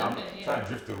yeah. I'm Yeah. trying to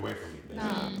drift away from you. Basically.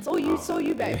 Nah, it's all you, it's all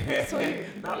you, babe. It's all you.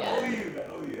 Not Yeah. all you, not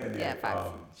all you. Anyway, Yeah, facts.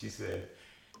 she said,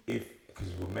 because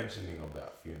we're mentioning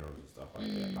about funerals and stuff like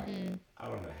that. Like, I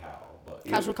don't know how, but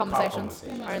Casual conversations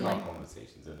only. only.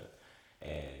 Conversations, isn't it?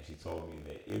 And she told me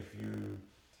that if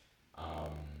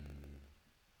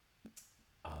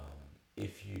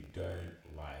you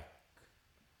don't like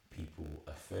people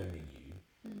affirming you,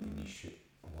 then you should,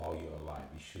 while you're alive,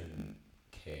 you shouldn't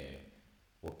care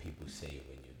what people say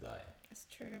when you die. That's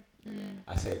true.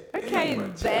 I said, Okay,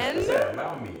 but then. I said,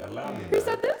 allow me. Who man."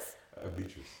 said this?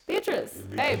 Beatrice. Beatrice.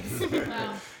 Beatrice. Babes,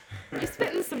 Wow. you're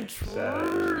spitting some truth.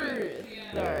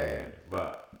 Yeah. Though.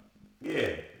 But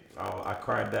yeah, I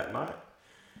cried that night.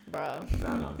 Bro.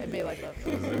 No, It'd be like that.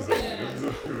 it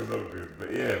was all good.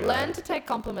 But yeah, man, Learn to take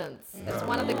compliments. It's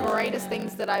one of the greatest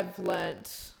things that I've learned.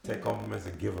 take compliments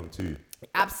and give them too.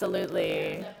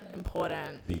 Absolutely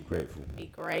important. Be grateful. Be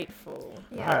grateful.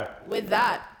 All right. With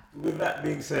that, With that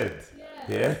being said,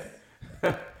 yeah.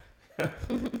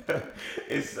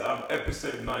 It's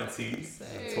episode 19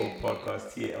 Talk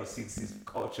Podcast TLC's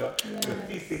Culture. There's a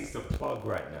few things to plug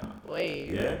right now.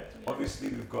 wait. Yeah, obviously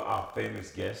we've got our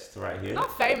famous guest right here.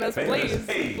 Not famous, Famous, please.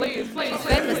 hey. Please, please.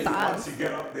 Famous to Once us. you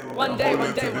get up there, we're One gonna day, hold one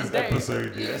into day, this one day.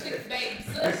 episode, yeah. Music babes.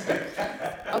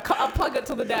 I'll plug it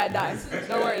till the day I die.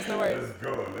 No worries, no worries.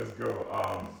 Let's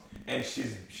go. And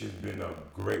she's been a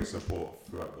great support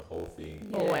throughout the whole thing.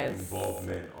 Always.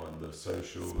 Involvement on the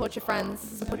socials. Support your friends.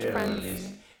 Support your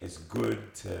friends. It's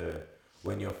good to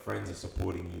when your friends are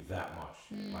supporting you that much.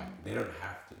 Like they don't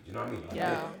have to. You know what I mean? Like,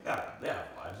 Yeah. They have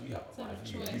lives. You have a life.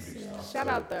 You do choice, big yeah. stuff. Shout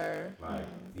So, out there. Like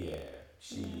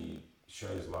she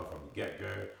shows love from the get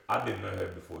go. I didn't know her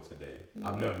before today.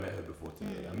 I've never met her before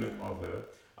today. I knew of her.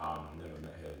 Never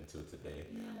met her until today.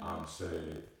 So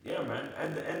yeah, man.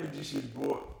 And the energy she's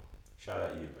brought. Shout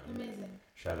out you, man. Amazing.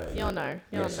 Shout out you. You'll know.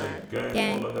 You'll So know. go and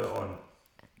Gang. follow her on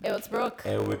It's Brooke.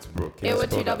 Elwood'sbrook. It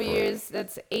with two W's.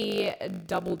 That's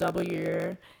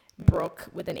EWW. Brooke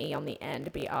with an E on the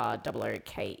end. BROOKE.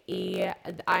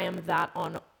 I am that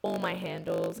on all my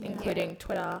handles, including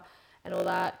Twitter and all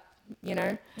that. You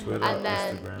know. Twitter, And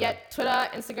then Instagram. Twitter,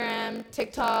 Instagram,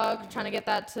 TikTok. Trying to get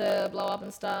that to blow up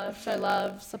and stuff. Show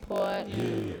love, support.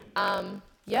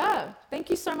 Yeah, thank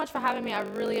you so much for having me. I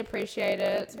really appreciate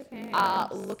it. okay.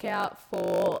 Look out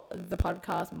for the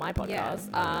podcast, my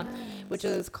podcast, which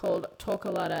is called Talk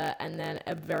a Lotta and then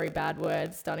a very bad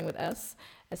word starting with S,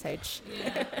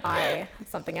 SHI,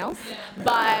 something else.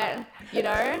 But you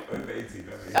know, Over 18.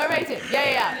 over 18.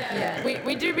 Yeah.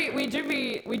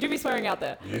 We do be swearing out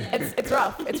there. It's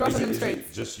rough. It's rough in the Is it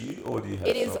streets. just you or do you have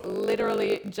It is some-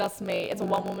 literally just me. It's a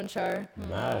one-woman show.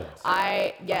 Mad.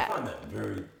 I I find that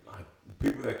very like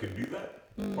people that can do that.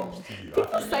 Props to you.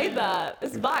 People say that.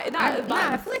 It's vibe. No, it's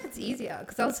I vibe. feel like it's easier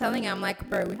because I was telling her, I'm like,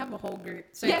 bro, we have a whole group,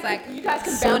 so Yeah, it's like you guys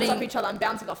can bounce sorting. off each other. I'm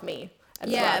bouncing off me.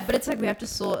 It's Yeah, rough. but it's like we have to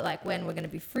sort like when we're gonna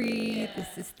be free,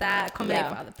 this, that, accommodate Yeah.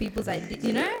 for other people's ideas,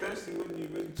 you know? Especially when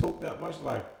you talk that much,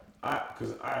 like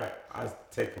because I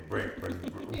take a break when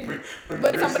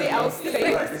But somebody else like,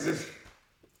 speaks. it's just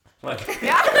like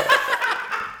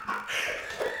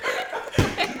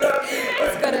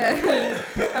It's gotta.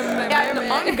 Yeah,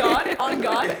 no, on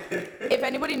God. If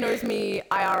anybody knows me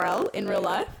IRL in real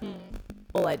life,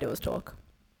 all I do is talk.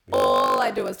 All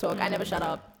I do is talk. I never shut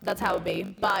up. That's how it be.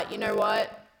 But you know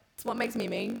what? It's what makes me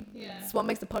me. Yeah. It's what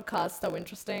makes the podcast so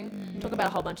interesting. Talk about a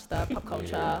whole bunch of stuff, pop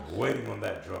culture. waiting on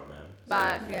that drop, man.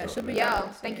 But Yeah, should be yeah,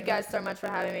 thank you guys so much for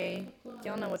having me.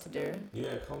 Y'all know what to do.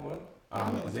 Yeah, come on.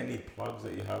 Is there any plugs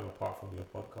that you have apart from your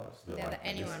podcast? Yeah, that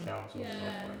anyone. Discounts or Yeah.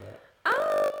 stuff like that?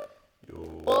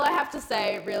 Yo. All I have to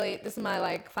say, really, this is my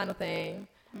like final thing.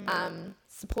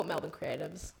 Support Melbourne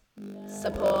creatives.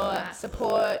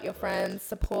 Support your friends,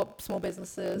 support small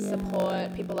businesses,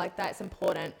 support people like that. It's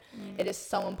important. It is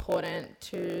so important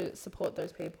to support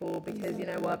those people because you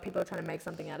know what? People are trying to make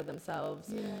something out of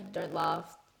themselves. Don't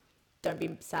laugh. Don't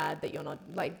be sad that you're not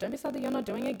don't be sad that you're not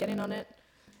doing it. Get in on it.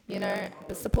 you know,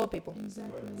 but support people.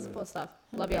 Exactly. Support stuff.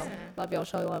 Love y'all. Love y'all.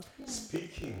 Show you love.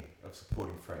 Speaking of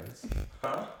supporting friends,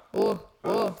 huh?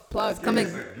 Oh, plug. Coming.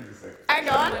 Give me a second. Hang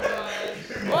on.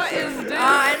 What is this?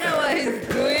 I know what he's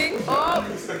doing. Oh,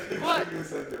 what? Give me a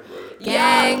second, bro.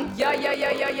 Gang. Yeah.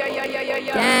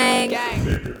 Gang.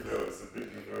 Gang.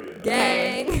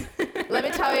 Gang. Let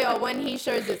me tell you, when he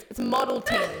shows this, it's model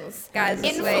things. Guys,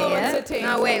 this way, yeah? Influencer team.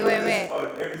 No, wait.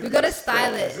 We gotta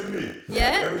style it.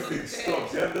 Yeah? Everything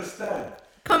stops, you understand?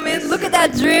 Come in, look at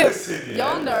that drip. Listen,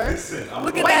 Y'all know. Listen,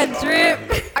 Look at that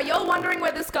drip. Are y'all wondering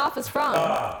where this scarf is from?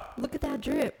 Look at that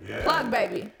drip. Yeah. Plug,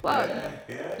 baby. Plug.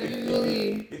 Yeah.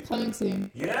 Really coming soon.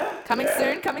 Yeah. Coming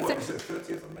soon, coming What soon. was it,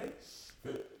 30th of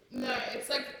May? No, it's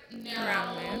like now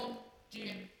Around there.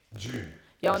 June. June.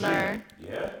 Y'all know.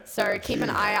 Yeah. So keep an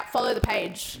eye out. Follow the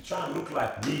page. You try and look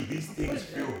like me. These things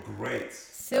feel great.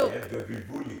 Silk. Yeah, they'll be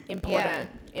bullied.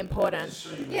 Important. Show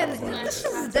you Yeah, love, man. let's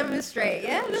just demonstrate,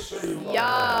 yeah? Show you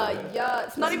love. Yeah.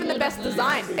 It's not even the best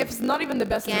design. If it's not even the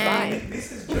best Gang. design.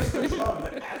 This is just the club.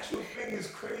 The actual thing is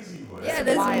crazy, bro. Yeah,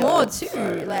 there's wild. more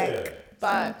too. Like,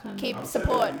 But keep I'm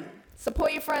support. telling you.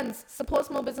 Support your friends. Support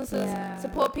small businesses. Yeah.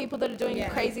 Support people that are doing Yeah.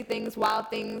 crazy things, wild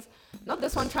things. Not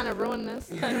this one trying to ruin this.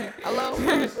 Hello.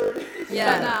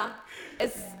 yeah. But nah,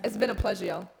 it's been a pleasure,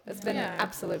 y'all. It's been Yeah. an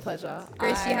absolute pleasure.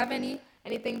 Grace, do you have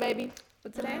anything, baby, for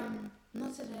today?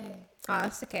 Not today. Oh,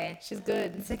 it's okay. She's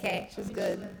good. It's okay. She's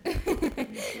good.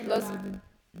 Los-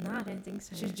 No, I don't think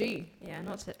so. she's G. Yeah,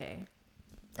 not today.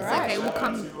 It's Alright. okay, we'll Shout out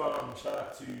come. to, shout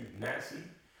out to Nancy.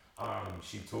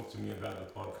 She talked to me about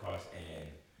the podcast and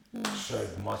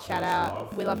showed much Shout much out.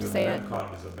 love. We love to The see it. mem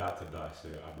card is about to die, so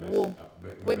Whoa.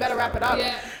 We better wrap it up.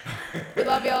 Yeah. We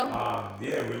love y'all.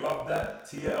 Yeah, we love that.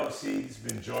 TLC, it's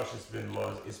been Josh, it's been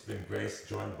Loz, it's been Grace,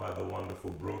 joined by the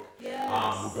wonderful Brooke. Yes.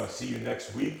 We're gonna see you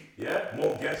next week. Yeah,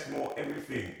 more guests, more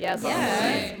everything. Yes.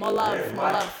 Yeah. More love. Yeah, More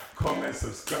like, love. comment,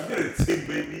 subscribe to the team,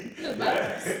 baby. Yeah.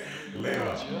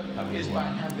 Later. Culture is by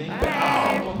having a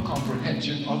proper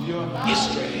comprehension of your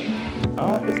history.